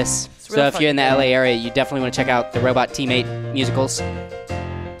hilarious. real So if you're in the fucking LA area, you definitely want to check out the Robot Teammate musicals.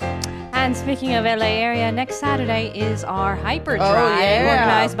 And speaking of LA area, next Saturday is our Hyperdrive, yeah.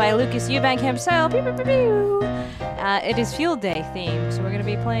 organized by Lucas Eubank himself. Pew, pew, pew, pew. It is Field Day themed, so we're going to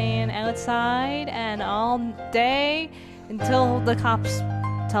be playing outside and all day until the cops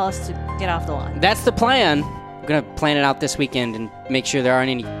tell us to get off the lawn. That's the plan. We're going to plan it out this weekend and make sure there aren't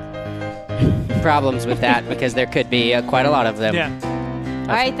any problems with that, because there could be quite a lot of them. Yeah.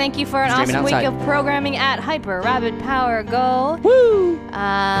 All right, thank you for an Streaming awesome outside. week of programming at Hyper Rabbit Power Go. Woo!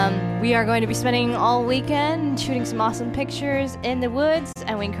 We are going to be spending all weekend shooting some awesome pictures in the woods,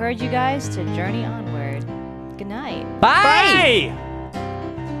 and we encourage you guys to journey onward. Good night. Bye!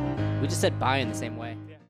 Bye! We just said bye in the same way.